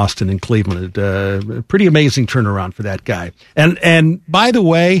in Boston and Cleveland. Pretty amazing turnaround for that guy. And by the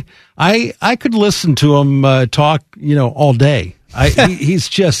way, I could listen to him talk, all day. He's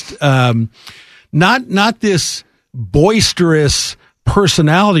just not this boisterous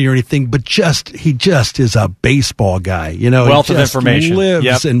personality or anything, but he just is a baseball guy. You know, wealth he just of information,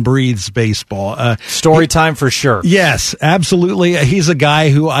 lives and breathes baseball. Story time for sure. Yes, absolutely. He's a guy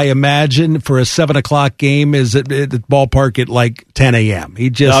who I imagine for a 7:00 game is at the ballpark at like 10 a.m. He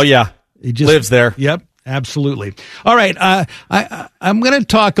just lives there. Yep. Absolutely. All right. I'm going to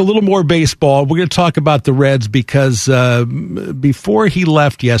talk a little more baseball. We're going to talk about the Reds because before he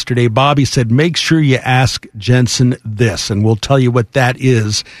left yesterday, Bobby said, make sure you ask Jensen this, and we'll tell you what that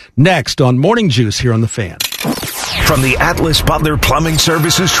is next on Morning Juice here on The Fan. From the Atlas Butler Plumbing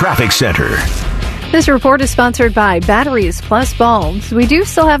Services Traffic Center. This report is sponsored by Batteries Plus Bulbs. We do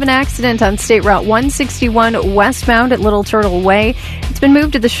still have an accident on State Route 161 westbound at Little Turtle Way. It's been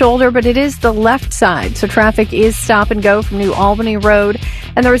moved to the shoulder, but it is the left side, so traffic is stop and go from New Albany Road.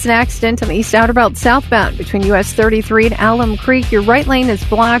 And there was an accident on the East Outer Belt southbound between US 33 and Alum Creek. Your right lane is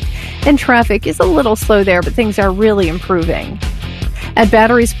blocked, and traffic is a little slow there, but things are really improving. At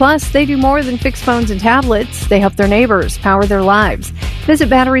Batteries Plus, they do more than fix phones and tablets. They help their neighbors power their lives. Visit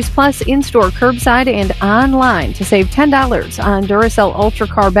Batteries Plus in-store, curbside, and online to save $10 on Duracell Ultra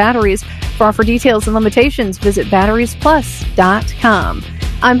Car batteries. For offer details and limitations, visit batteriesplus.com.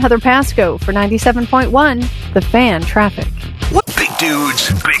 I'm Heather Pasco for 97.1, The Fan Traffic. Big dudes,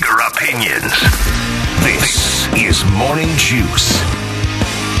 bigger opinions. This is Morning Juice.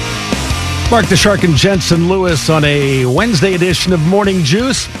 Mark the Shark and Jensen Lewis on a Wednesday edition of Morning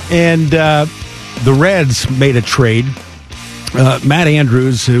Juice. And the Reds made a trade. Matt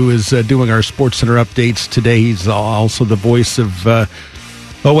Andrews, who is doing our SportsCenter updates today, he's also the voice of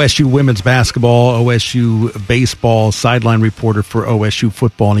OSU women's basketball, OSU baseball, sideline reporter for OSU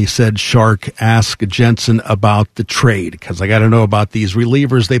football. And he said, Shark, ask Jensen about the trade, because I got to know about these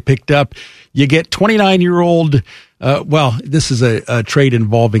relievers they picked up. You get 29-year-old... this is a trade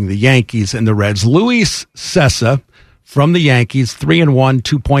involving the Yankees and the Reds. Luis Cessa from the Yankees, 3-1,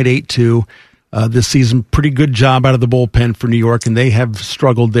 2.82 this season. Pretty good job out of the bullpen for New York, and they have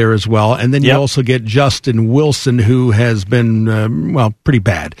struggled there as well. And then you also get Justin Wilson, who has been, pretty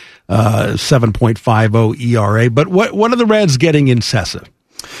bad, 7.50 ERA. But what are the Reds getting in Cessa?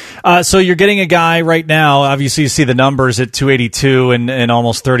 So you're getting a guy right now, obviously you see the numbers at 282 and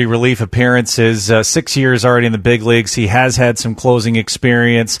almost 30 relief appearances, 6 years already in the big leagues. He has had some closing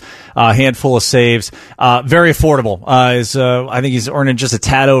experience, a handful of saves, very affordable. I think he's earning just a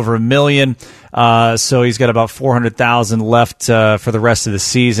tad over $1 million. So he's got about 400,000 left for the rest of the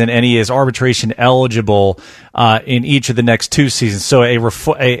season, and he is arbitration eligible in each of the next 2 seasons. So an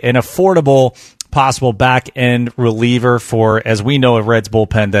affordable possible back-end reliever for, as we know, a Reds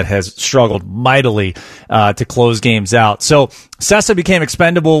bullpen that has struggled mightily to close games out. So Cessa became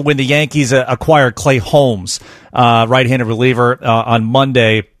expendable when the Yankees acquired Clay Holmes, right-handed reliever, on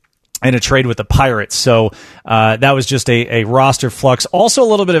Monday in a trade with the Pirates. So that was just a roster flux. Also a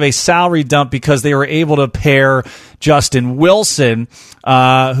little bit of a salary dump because they were able to pair Justin Wilson,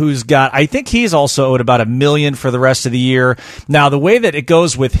 who's got, I think he's also owed about $1 million for the rest of the year. Now, the way that it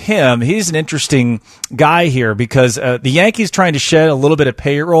goes with him, he's an interesting guy here because the Yankees trying to shed a little bit of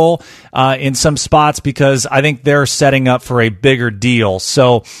payroll in some spots because I think they're setting up for a bigger deal.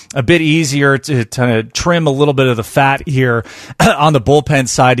 So a bit easier to kind of trim a little bit of the fat here on the bullpen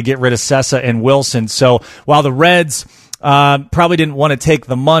side to get rid of Cessa and Wilson. So while the Reds probably didn't want to take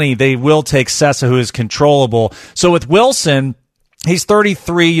the money, they will take Cessa, who is controllable. So with Wilson, he's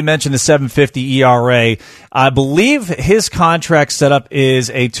 33. You mentioned the 7.50 ERA. I believe his contract setup is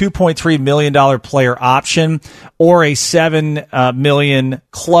a $2.3 million player option or a $7 million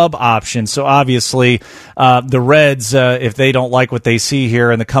club option. So obviously, the Reds, if they don't like what they see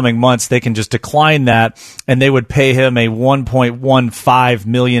here in the coming months, they can just decline that, and they would pay him a $1.15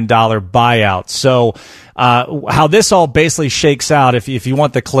 million buyout. So how this all basically shakes out, if you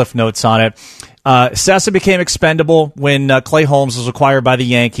want the cliff notes on it, Cessa became expendable when Clay Holmes was acquired by the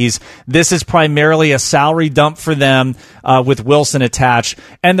Yankees. This is primarily a salary dump for them with Wilson attached.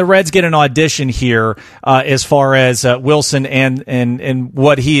 And the Reds get an audition here as far as Wilson and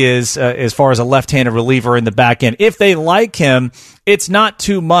what he is as far as a left-handed reliever in the back end. If they like him, it's not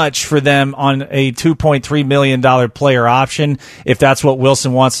too much for them on a $2.3 million player option if that's what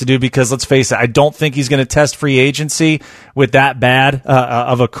Wilson wants to do, because let's face it, I don't think he's going to test free agency with that bad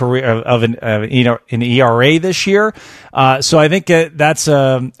of a career of an ERA this year. So I think that's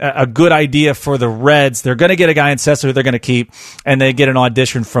a good idea for the Reds. They're going to get a guy in Cessa who they're going to keep, and they get an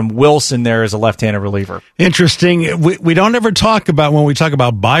audition from Wilson there as a left-handed reliever. Interesting. We don't ever talk about, when we talk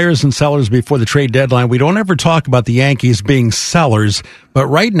about buyers and sellers before the trade deadline, we don't ever talk about the Yankees being sellers. sellers. But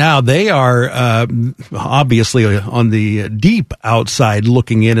right now they are obviously on the deep outside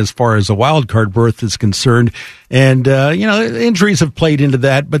looking in as far as a wild card berth is concerned. And, injuries have played into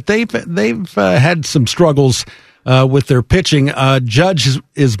that, but they've had some struggles with their pitching. Judge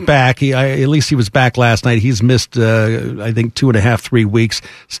is back. At least he was back last night. He's missed, I think, 2.5-3 weeks.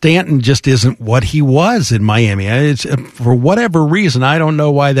 Stanton just isn't what he was in Miami. It's, for whatever reason, I don't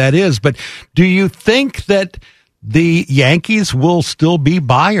know why that is. But do you think that the Yankees will still be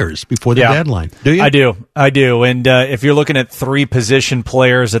buyers before the deadline? Do you? I do. And if you're looking at 3 position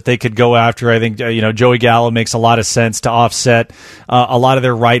players that they could go after, I think Joey Gallo makes a lot of sense to offset a lot of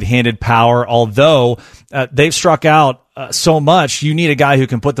their right-handed power. Although they've struck out so much, you need a guy who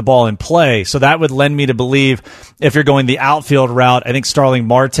can put the ball in play. So that would lend me to believe if you're going the outfield route, I think Starling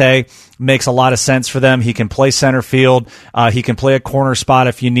Marte makes a lot of sense for them. He can play center field. He can play a corner spot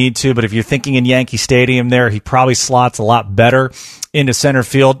if you need to. But if you're thinking in Yankee Stadium there, he probably slots a lot better into center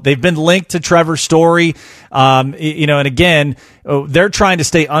field. They've been linked to Trevor Story. And again, they're trying to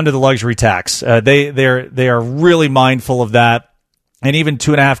stay under the luxury tax. They are really mindful of that. And even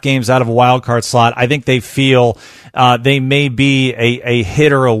 2.5 games out of a wild card slot, I think they feel they may be a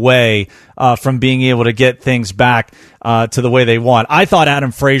hitter away from being able to get things back to the way they want. I thought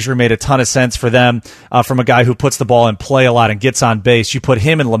Adam Frazier made a ton of sense for them from a guy who puts the ball in play a lot and gets on base. You put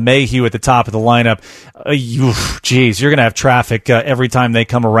him and LeMahieu at the top of the lineup, you're going to have traffic every time they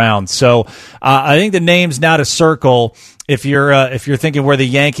come around. So I think the names now to circle, if you're thinking where the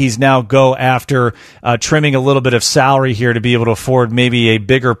Yankees now go after trimming a little bit of salary here to be able to afford maybe a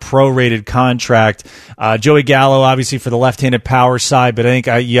bigger prorated contract, Joey Gallo obviously for the left-handed power side, but I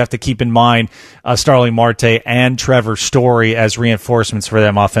think you have to keep in mind Starling Marte and Trevor Story as reinforcements for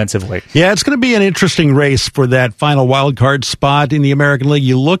them offensively. Yeah, it's going to be an interesting race for that final wild card spot in the American League.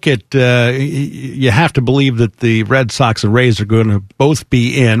 You look at, you have to believe that the Red Sox and Rays are going to both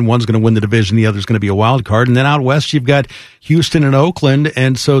be in. One's going to win the division, the other's going to be a wild card. And then out west, you've got Houston and Oakland.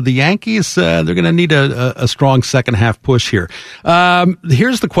 And so the Yankees, they're going to need a strong second half push here.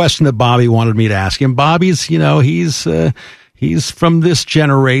 Here's the question that Bobby wanted me to ask him. Bobby's, he's from this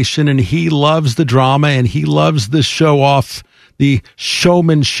generation and he loves the drama and he loves the show off, the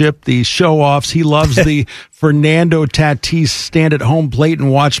showmanship, the show offs. He loves the Fernando Tatis stand at home plate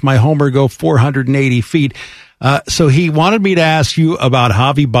and watch my homer go 480 feet. So he wanted me to ask you about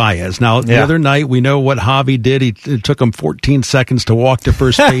Javi Baez. Now, the other night, we know what Javi did. It took him 14 seconds to walk to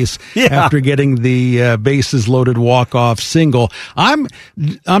first base after getting the bases loaded walk-off single. I'm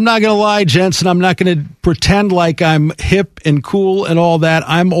not going to lie, Jensen. I'm not going to pretend like I'm hip and cool and all that.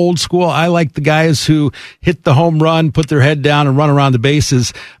 I'm old school. I like the guys who hit the home run, put their head down, and run around the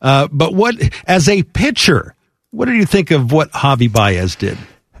bases. But as a pitcher, what do you think of what Javi Baez did?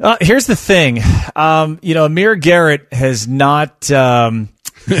 Here's the thing, Amir Garrett has not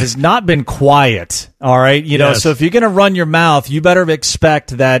been quiet. All right, so if you're going to run your mouth, you better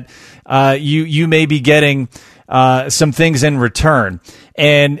expect that you may be getting some things in return.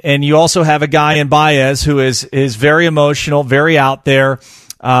 And you also have a guy in Baez who is very emotional, very out there.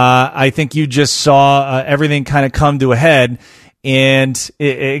 I think you just saw everything kind of come to a head. And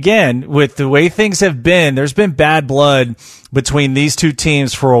again, with the way things have been, there's been bad blood between these two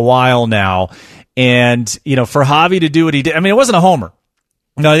teams for a while now. And, for Javi to do what he did, it wasn't a homer.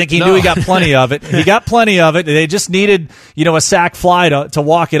 No, I think he knew he got plenty of it. He got plenty of it. They just needed, a sac fly to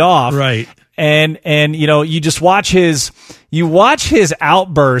walk it off. Right. And you just watch his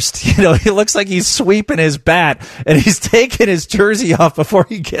outburst. He looks like he's sweeping his bat and he's taking his jersey off before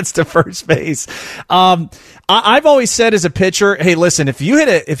he gets to first base. I've always said as a pitcher, hey, listen, if you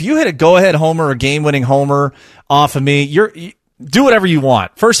hit a go ahead homer or game winning homer off of me, do whatever you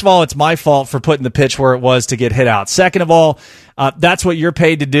want. First of all, it's my fault for putting the pitch where it was to get hit out. Second of all, that's what you're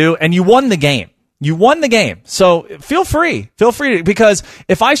paid to do, and you won the game. You won the game. So feel free to, because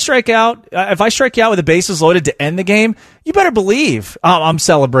if I strike you out with the bases loaded to end the game, you better believe I'm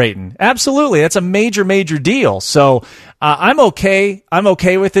celebrating. Absolutely. That's a major, major deal. So I'm okay. I'm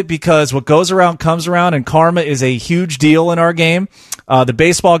okay with it because what goes around comes around, and karma is a huge deal in our game. The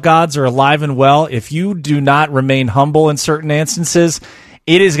baseball gods are alive and well. If you do not remain humble in certain instances,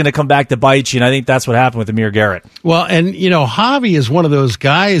 it is going to come back to bite you, and I think that's what happened with Amir Garrett. Well, and, Javi is one of those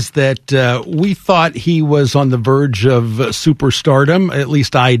guys that we thought he was on the verge of superstardom. At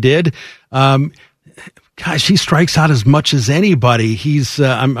least I did. Gosh, he strikes out as much as anybody. He's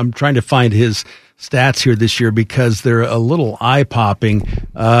I'm trying to find his stats here this year because they're a little eye-popping.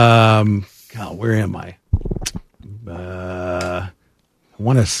 God, where am I? I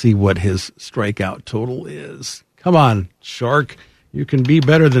want to see what his strikeout total is. Come on, Shark. You can be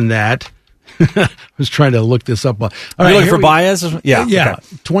better than that. I was trying to look this up. All right, looking for Baez? Yeah. Okay.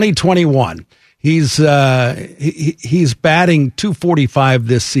 2021. He's batting .245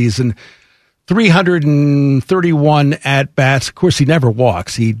 this season, 331 at bats. Of course, he never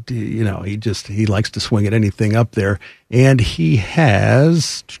walks. He likes to swing at anything up there, and he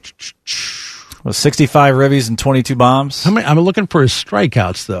has 65 ribbies and 22 bombs. I'm looking for his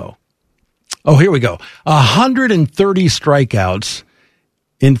strikeouts though. Oh, here we go. 130 strikeouts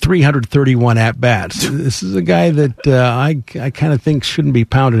in 331 at-bats. This is a guy that I kind of think shouldn't be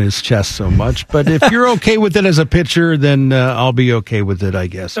pounding his chest so much. But if you're okay with it as a pitcher, then I'll be okay with it, I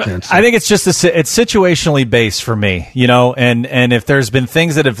guess. I think it's just it's situationally based for me, and if there's been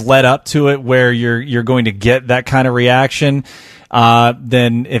things that have led up to it where you're going to get that kind of reaction,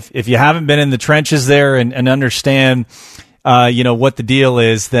 then if you haven't been in the trenches there and understand what the deal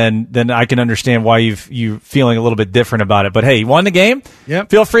is, then I can understand why you feeling a little bit different about it. But hey, you won the game.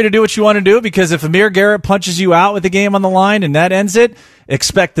 Yep. Feel free to do what you want to do, because if Amir Garrett punches you out with the game on the line and that ends it,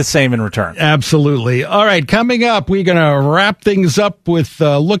 expect the same in return. Absolutely. All right, coming up, we're going to wrap things up with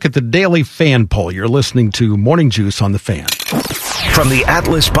a look at the daily fan poll. You're listening to Morning Juice on the Fan. From the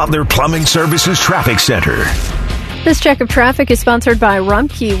Atlas Butler Plumbing Services Traffic Center. This check of traffic is sponsored by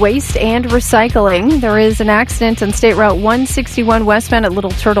Rumpke Waste and Recycling. There is an accident on State Route 161 westbound at Little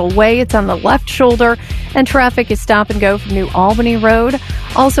Turtle Way. It's on the left shoulder, and traffic is stop and go from New Albany Road.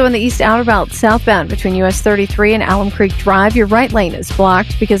 Also in the east outer belt southbound between US 33 and Alum Creek Drive, your right lane is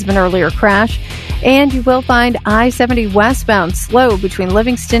blocked because of an earlier crash. And you will find I-70 westbound slow between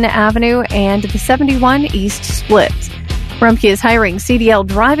Livingston Avenue and the 71 East split. Rumpke is hiring CDL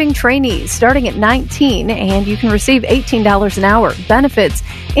driving trainees starting at 19, and you can receive $18 an hour benefits,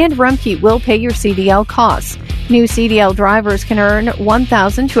 and Rumpke will pay your CDL costs. New CDL drivers can earn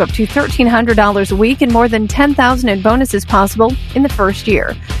 $1,000 to up to $1,300 a week and more than $10,000 in bonuses possible in the first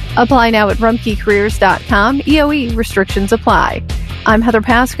year. Apply now at rumpkecareers.com. EOE restrictions apply. I'm Heather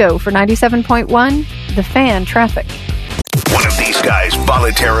Pasco for 97.1 The Fan Traffic. One of these guys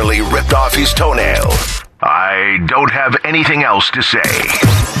voluntarily ripped off his toenail. I don't have anything else to say.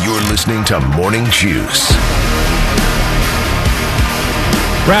 You're listening to Morning Juice.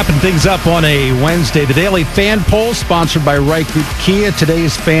 Wrapping things up on a Wednesday, the Daily Fan Poll, sponsored by Wright Group Kia.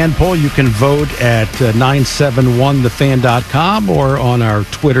 Today's fan poll, you can vote at 971thefan.com or on our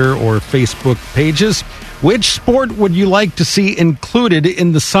Twitter or Facebook pages. Which sport would you like to see included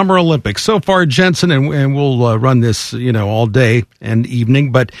in the Summer Olympics? So far, Jensen, and we'll run this, all day and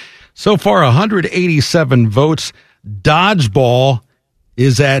evening, but so far, 187 votes. Dodgeball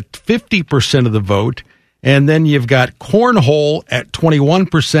is at 50% of the vote. And then you've got cornhole at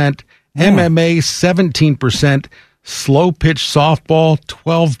 21%, MMA 17%, slow pitch softball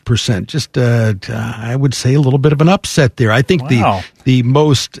 12%. Just, I would say, a little bit of an upset there. I think the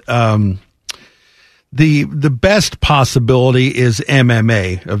most... The best possibility is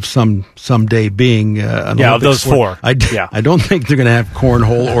MMA of someday being an Olympic of those sport. four. I don't think they're going to have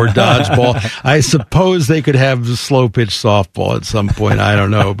cornhole or dodgeball. I suppose they could have the slow pitch softball at some point. I don't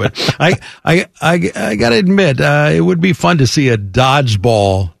know, but I got to admit it would be fun to see a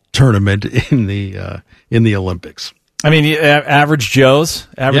dodgeball tournament in the Olympics. I mean, Average Joe's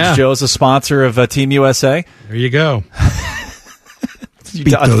a sponsor of Team USA. There you go.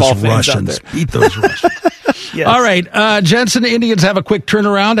 Beat those Russians. Yes. All right, Jensen, the Indians have a quick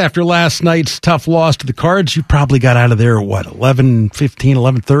turnaround after last night's tough loss to the Cards. You probably got out of there at 11:15,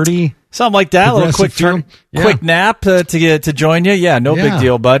 11:30? Something like that. A little quick nap to join you. Yeah, no big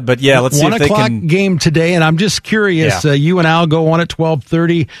deal, bud. But yeah, let's see if they can. 1 o'clock game today, and I'm just curious. You and I'll go on at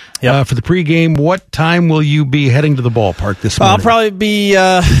 12:30 for the pregame. What time will you be heading to the ballpark this morning? I'll probably be.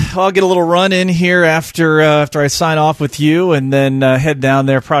 I'll get a little run in here after I sign off with you, and then head down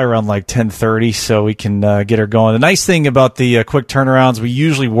there probably around like 10:30, so we can get her going. The nice thing about the quick turnarounds, we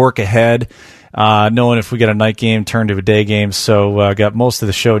usually work ahead. Knowing if we get a night game turned to a day game. So got most of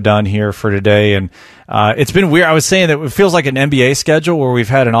the show done here for today. And it's been weird. I was saying that it feels like an NBA schedule where we've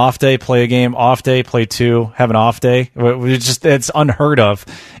had an off day, play a game, off day, play two, have an off day. It's unheard of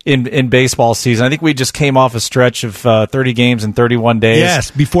in baseball season. I think we just came off a stretch of 30 games in 31 days. Yes,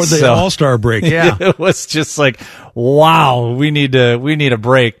 before the All-Star break. Yeah. It was just like, wow, we need a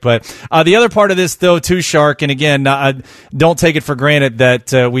break. But the other part of this, though, too, Shark, and again, don't take it for granted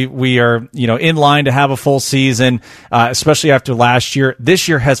that we are in line to have a full season, especially after last year. This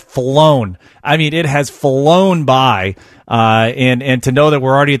year has flown. I mean, it has flown by. And to know that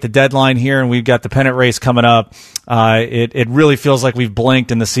we're already at the deadline here and we've got the pennant race coming up, it really feels like we've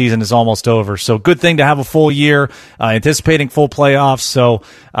blinked and the season is almost over. So good thing to have a full year, anticipating full playoffs. So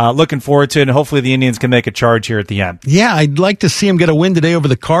looking forward to it, and hopefully the Indians can make a charge here at the end. Yeah, I'd like to see them get a win today over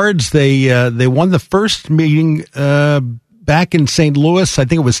the Cards. They won the first meeting back in St. Louis. I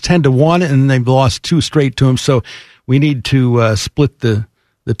think it was 10-1, and they've lost 2 straight to them. So we need to split the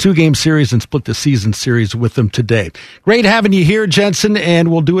 2-game series and split the season series with them today. Great having you here, Jensen,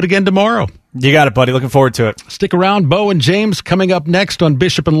 and we'll do it again tomorrow. You got it, buddy. Looking forward to it. Stick around. Bo and James coming up next on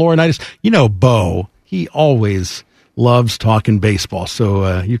Bishop and Laurinaitis. You know, Bo, he always loves talking baseball,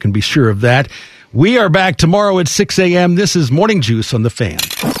 so you can be sure of that. We are back tomorrow at 6 a.m. This is Morning Juice on The Fan.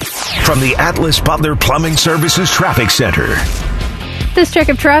 From the Atlas Butler Plumbing Services Traffic Center. This check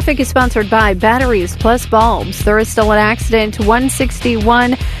of traffic is sponsored by Batteries Plus Bulbs. There is still an accident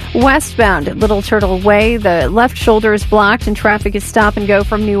 161 westbound at Little Turtle Way. The left shoulder is blocked and traffic is stop and go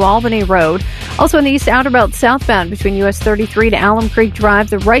from New Albany Road. Also in the East Outer Belt southbound between US 33 to Alum Creek Drive,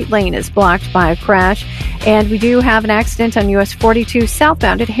 the right lane is blocked by a crash. And we do have an accident on US 42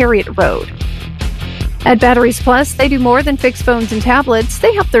 southbound at Harriet Road. At Batteries Plus, they do more than fix phones and tablets.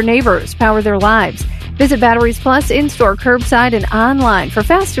 They help their neighbors power their lives. Visit Batteries Plus in-store, curbside, and online for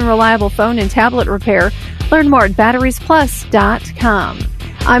fast and reliable phone and tablet repair. Learn more at batteriesplus.com.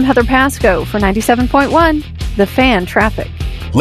 I'm Heather Pasco for 97.1, The Fan Traffic.